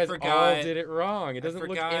 yeah. You guys I forgot. all did it wrong. It doesn't look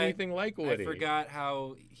forgot- anything like Woody. I forgot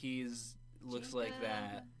how he's looks like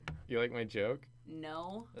that. You like my joke?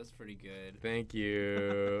 No. That's pretty good. Thank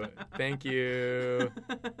you. Thank you.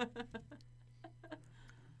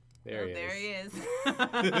 There he There is.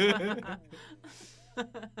 he is.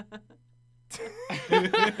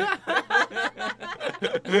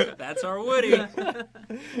 That's our Woody.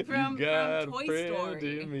 From You got Toy a friend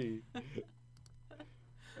Story. in me.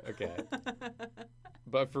 Okay.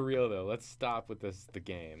 But for real though, let's stop with the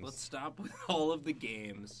games. Let's stop with all of the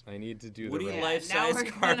games. I need to do Woody the right. life-size now we're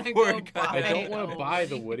gonna cardboard go guy. I don't want Right. to buy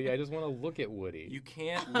the Woody. I just want to look at Woody. You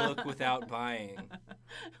can't look without buying.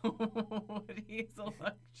 Woody's a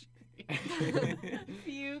luxury.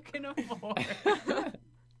 You can afford. All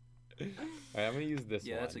right, I'm gonna use this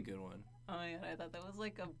Yeah, one. that's a good one. Oh my god, I thought that was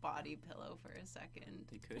like a body pillow for a second.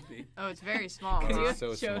 It could be. Oh, it's very small. Because You it's Huh?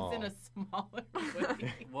 have so chosen small. a smaller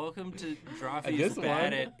Woody. Welcome to This Drawfee's one-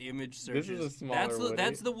 bad at image searches. this is a smaller Woody.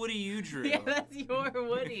 That's the Woody you drew. Yeah, that's your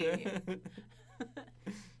Woody.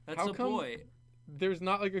 That's How a come- boy. There's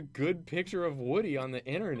not like a good picture of Woody on the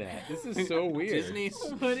internet. This is so weird. Disney's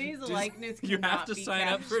Woody's likeness You have cannot to be sign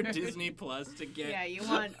up for captured. Disney Plus to get Yeah, you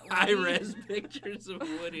want high-res pictures of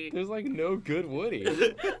Woody. There's like no good Woody.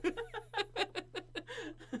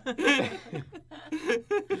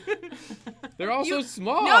 They're all so You-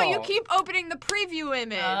 small. No, you keep opening the preview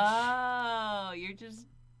image. Oh, you're just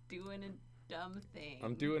doing a dumb thing.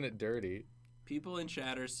 I'm doing it dirty. People in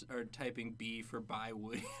chat are typing B for buy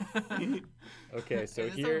Woody. Okay, so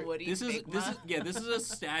is this here a Woody this is Figma? this is a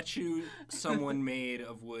statue someone made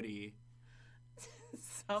of Woody.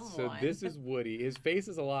 Someone. so this is Woody. His face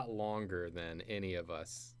is a lot longer than any of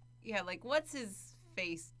us Yeah, like what's his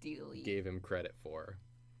face dealie? gave him credit for.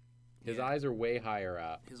 His Yeah. eyes are way higher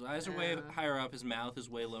up. His eyes are way higher up. His mouth is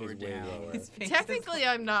way lower Is way down. lower. His face Technically,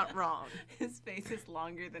 I'm not wrong. his face is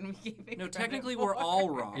longer than we gave it. No, credit technically for. we're all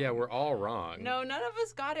wrong. Yeah, we're all wrong. No, none of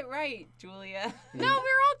us got it right, Julia. No, we were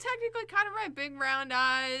all technically kind of right. Big round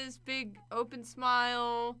eyes, big open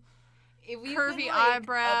smile. If we Curvy could, like,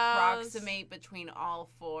 eyebrows. approximate between all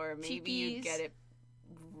four, maybe you'd Cheekies. get it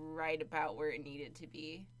right about where it needed to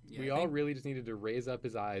be. Yeah, We I all think- really just needed to raise up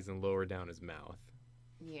his eyes and lower down his mouth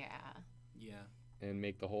Yeah. Yeah, and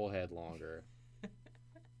make the whole head longer.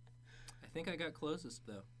 I think I got closest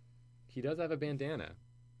though. He does have a bandana.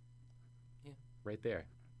 Yeah. Right there.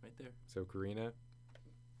 Right there. So Karina,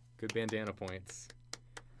 good bandana points.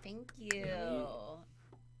 Thank you.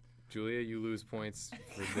 Julia, you lose points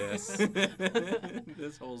for this,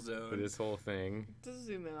 This whole zone. for this whole thing. Just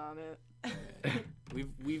zoom in on it.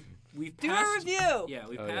 We've Do passed. a review. Yeah,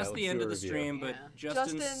 we've Oh, yeah, passed the let's end do of a the review. stream, but Yeah.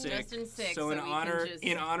 Justin's Justin- sick. Justin's sick, So in so we can honor just-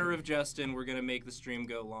 in honor of Justin, we're gonna make the stream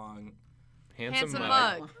go long. Handsome Handsome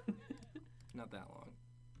mug. mug. Not that long.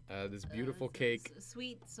 This beautiful cake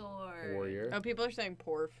Sweet sword. warrior. Oh, people are saying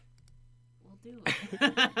porf. We'll do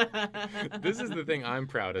it. This is the thing I'm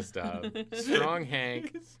proudest of. Strong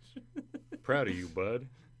Hank. Proud of you, bud.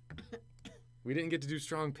 We didn't get to do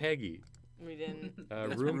Strong Peggy. We didn't.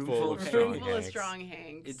 Room full of Strong Room full of Hanks. strong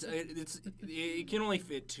Hanks. It can only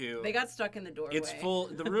fit two. They got stuck in the doorway. It's full.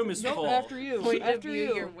 The room is full. you. Point of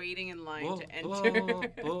view, you're waiting in line Oh, to enter.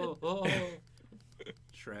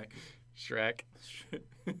 Shrek. Shrek.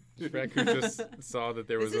 Shrek who just saw that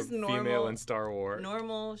there was This a is female normal- in Star Wars.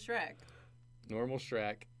 Normal Shrek. Normal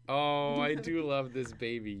Shrek. Oh, I do love this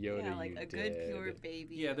baby Yoda. Yeah, like you a did. good pure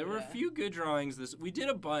baby. Yeah, there were a Yoda. few good drawings. We did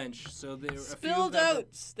a bunch, so there were a few of Spilled them were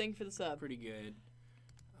oats. Thank you for the sub. pretty good.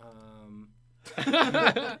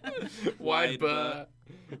 Wide Wide butt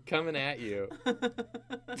coming at you.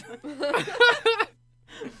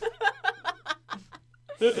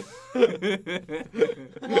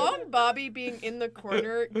 Long Bobby being in the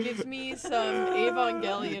corner gives me some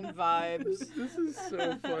Evangelion vibes. This is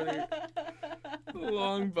so funny.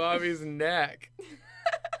 Long Bobby's neck.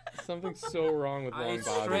 Something's so wrong with I Long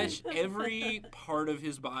Bobby. stretched every part of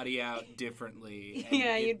his body out differently. and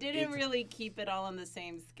Yeah, you it- didn't it's- really keep it all on the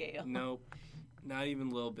same scale. Nope, not even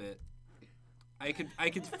a little bit. I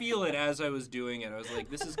could feel it as I was doing it. I was like,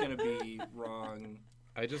 this is gonna be wrong.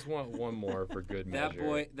 I just want one more for good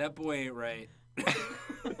measure. That boy ain't right.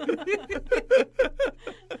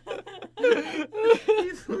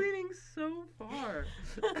 He's leaning so far.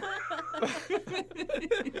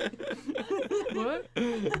 What?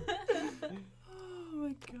 Oh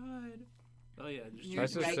my god. yeah. Your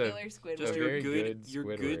That's just a- regular Squidward. Just a your very good, good your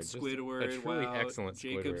Squidward. good Just Squidward. a truly wow, excellent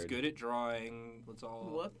Jacob's Squidward. good at drawing. Let's all.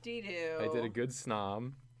 Whoop-de-doo. I did a good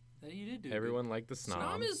snom. Yeah, you did do. Everyone liked the good. snom.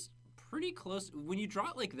 Snom is pretty close. When you draw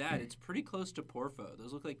it like that, it's pretty close to Porfo.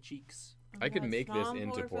 Those look like cheeks. I could make this Snom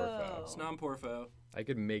into Porfo. Porfo. Snom Porfo. I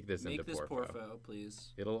could make this Make into this Porfo. Porfo,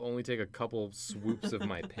 please. It'll only take a couple swoops of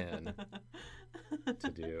my pen to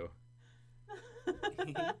do.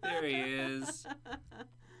 There he is.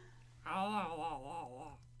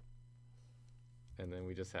 And then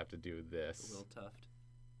we just have to do this. Will Tuft.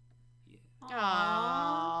 Yeah.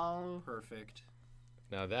 Aww. Perfect.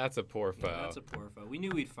 Now that's a Porfo. That's a Porfo. We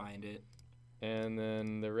knew we'd find it. And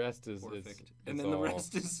then the rest is Perfect. and And then the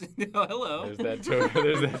rest is oh, hello. There's that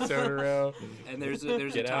there's that Totoro. And there's a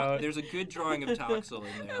Get out. there's a good drawing of Toxel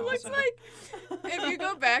in there. It looks also. like if you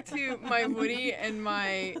go back to my Woody and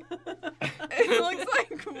my, it looks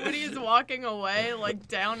like Woody is walking away, like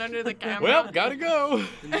down under the camera. Well, gotta go.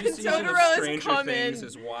 The new and season of Totoro's Stranger come Things in.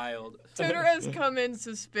 is wild. Totoro's come in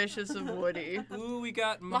suspicious of Woody. Ooh, we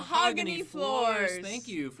got Mahogany mahogany floors. Thank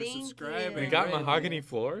you for Thank subscribing. you. We got Right. mahogany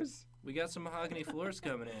floors. We got some mahogany floors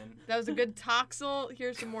coming in. That was a good Toxel.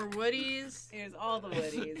 Here's some more Woodies. Here's all the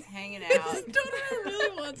Woodies hanging out. Totoro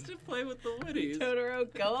really wants to play with the Woodies.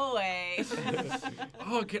 Totoro, go away.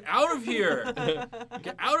 Oh, get out of here!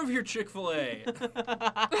 Get out of here, Chick-fil-A!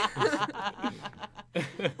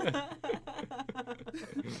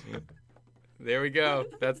 There we go.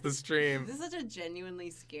 That's the stream. This is such a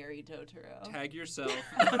genuinely scary Totoro. Tag yourself.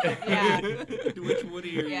 Yeah. Which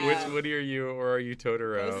Woody are you? Yeah. Which Woody are you, or are you Post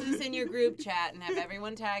Totoro? this in your group chat and have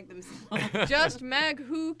everyone tag themselves. Just Meg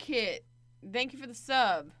Who Kit. Thank you for the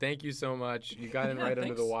sub. Thank you so much. You got in Yeah, right under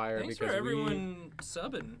thanks- the wire Thanks because for everyone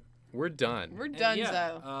subbing. we're done. We're And done,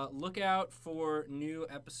 yeah, so. look out for new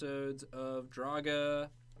episodes of Draga,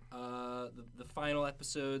 the final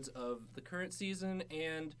episodes of the current season,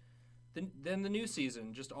 and then the new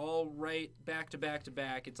season. Just all right back to back to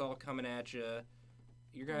back. It's all coming at you.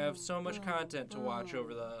 You're going to have so much content to watch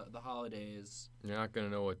over the holidays. You're not gonna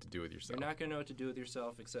know what to do with yourself. You're not going to know what to do with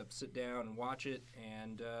yourself except sit down and watch it.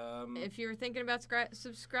 And If you're thinking about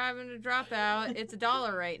subscribing to Dropout, it's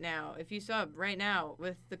 $1 right now. If you sub right now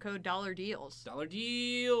with the code $deals. dollar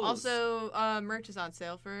deals. Also, merch is on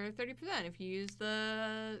sale for 30% if you use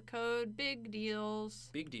the code Big Deals.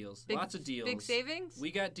 Big deals. Big- Lots of deals. Big savings. We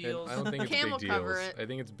got And deals. I don't think it's Cam will big cover deals. it. I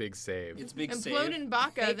think it's big save. It's big Implode save. and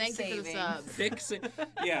Baka, Big thank you for the savings. sub. Fix it.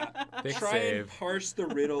 Yeah. Big Try save. and parse the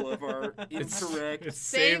riddle of our incorrect. It's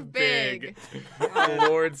Save big.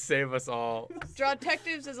 Lord save us all. Draw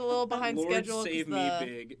Detectives is a little behind Lord schedule save me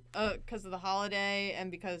big. because of the holiday and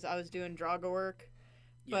because I was doing Draga work.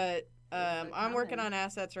 Yeah. But I'm working on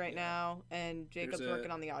assets right now, and Jacob's There's working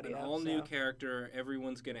on the audio. An all new so. character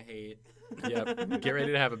everyone's gonna hate. Yep. Get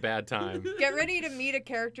ready to have a bad time. Get ready to meet a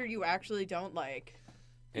character you actually don't like.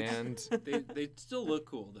 And They still look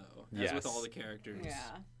cool though, as Yes. with all the characters. Yeah.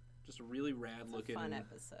 Just a really rad It's a looking. fun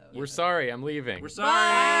episode. we're sorry, I'm leaving. We're sorry.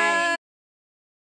 Bye.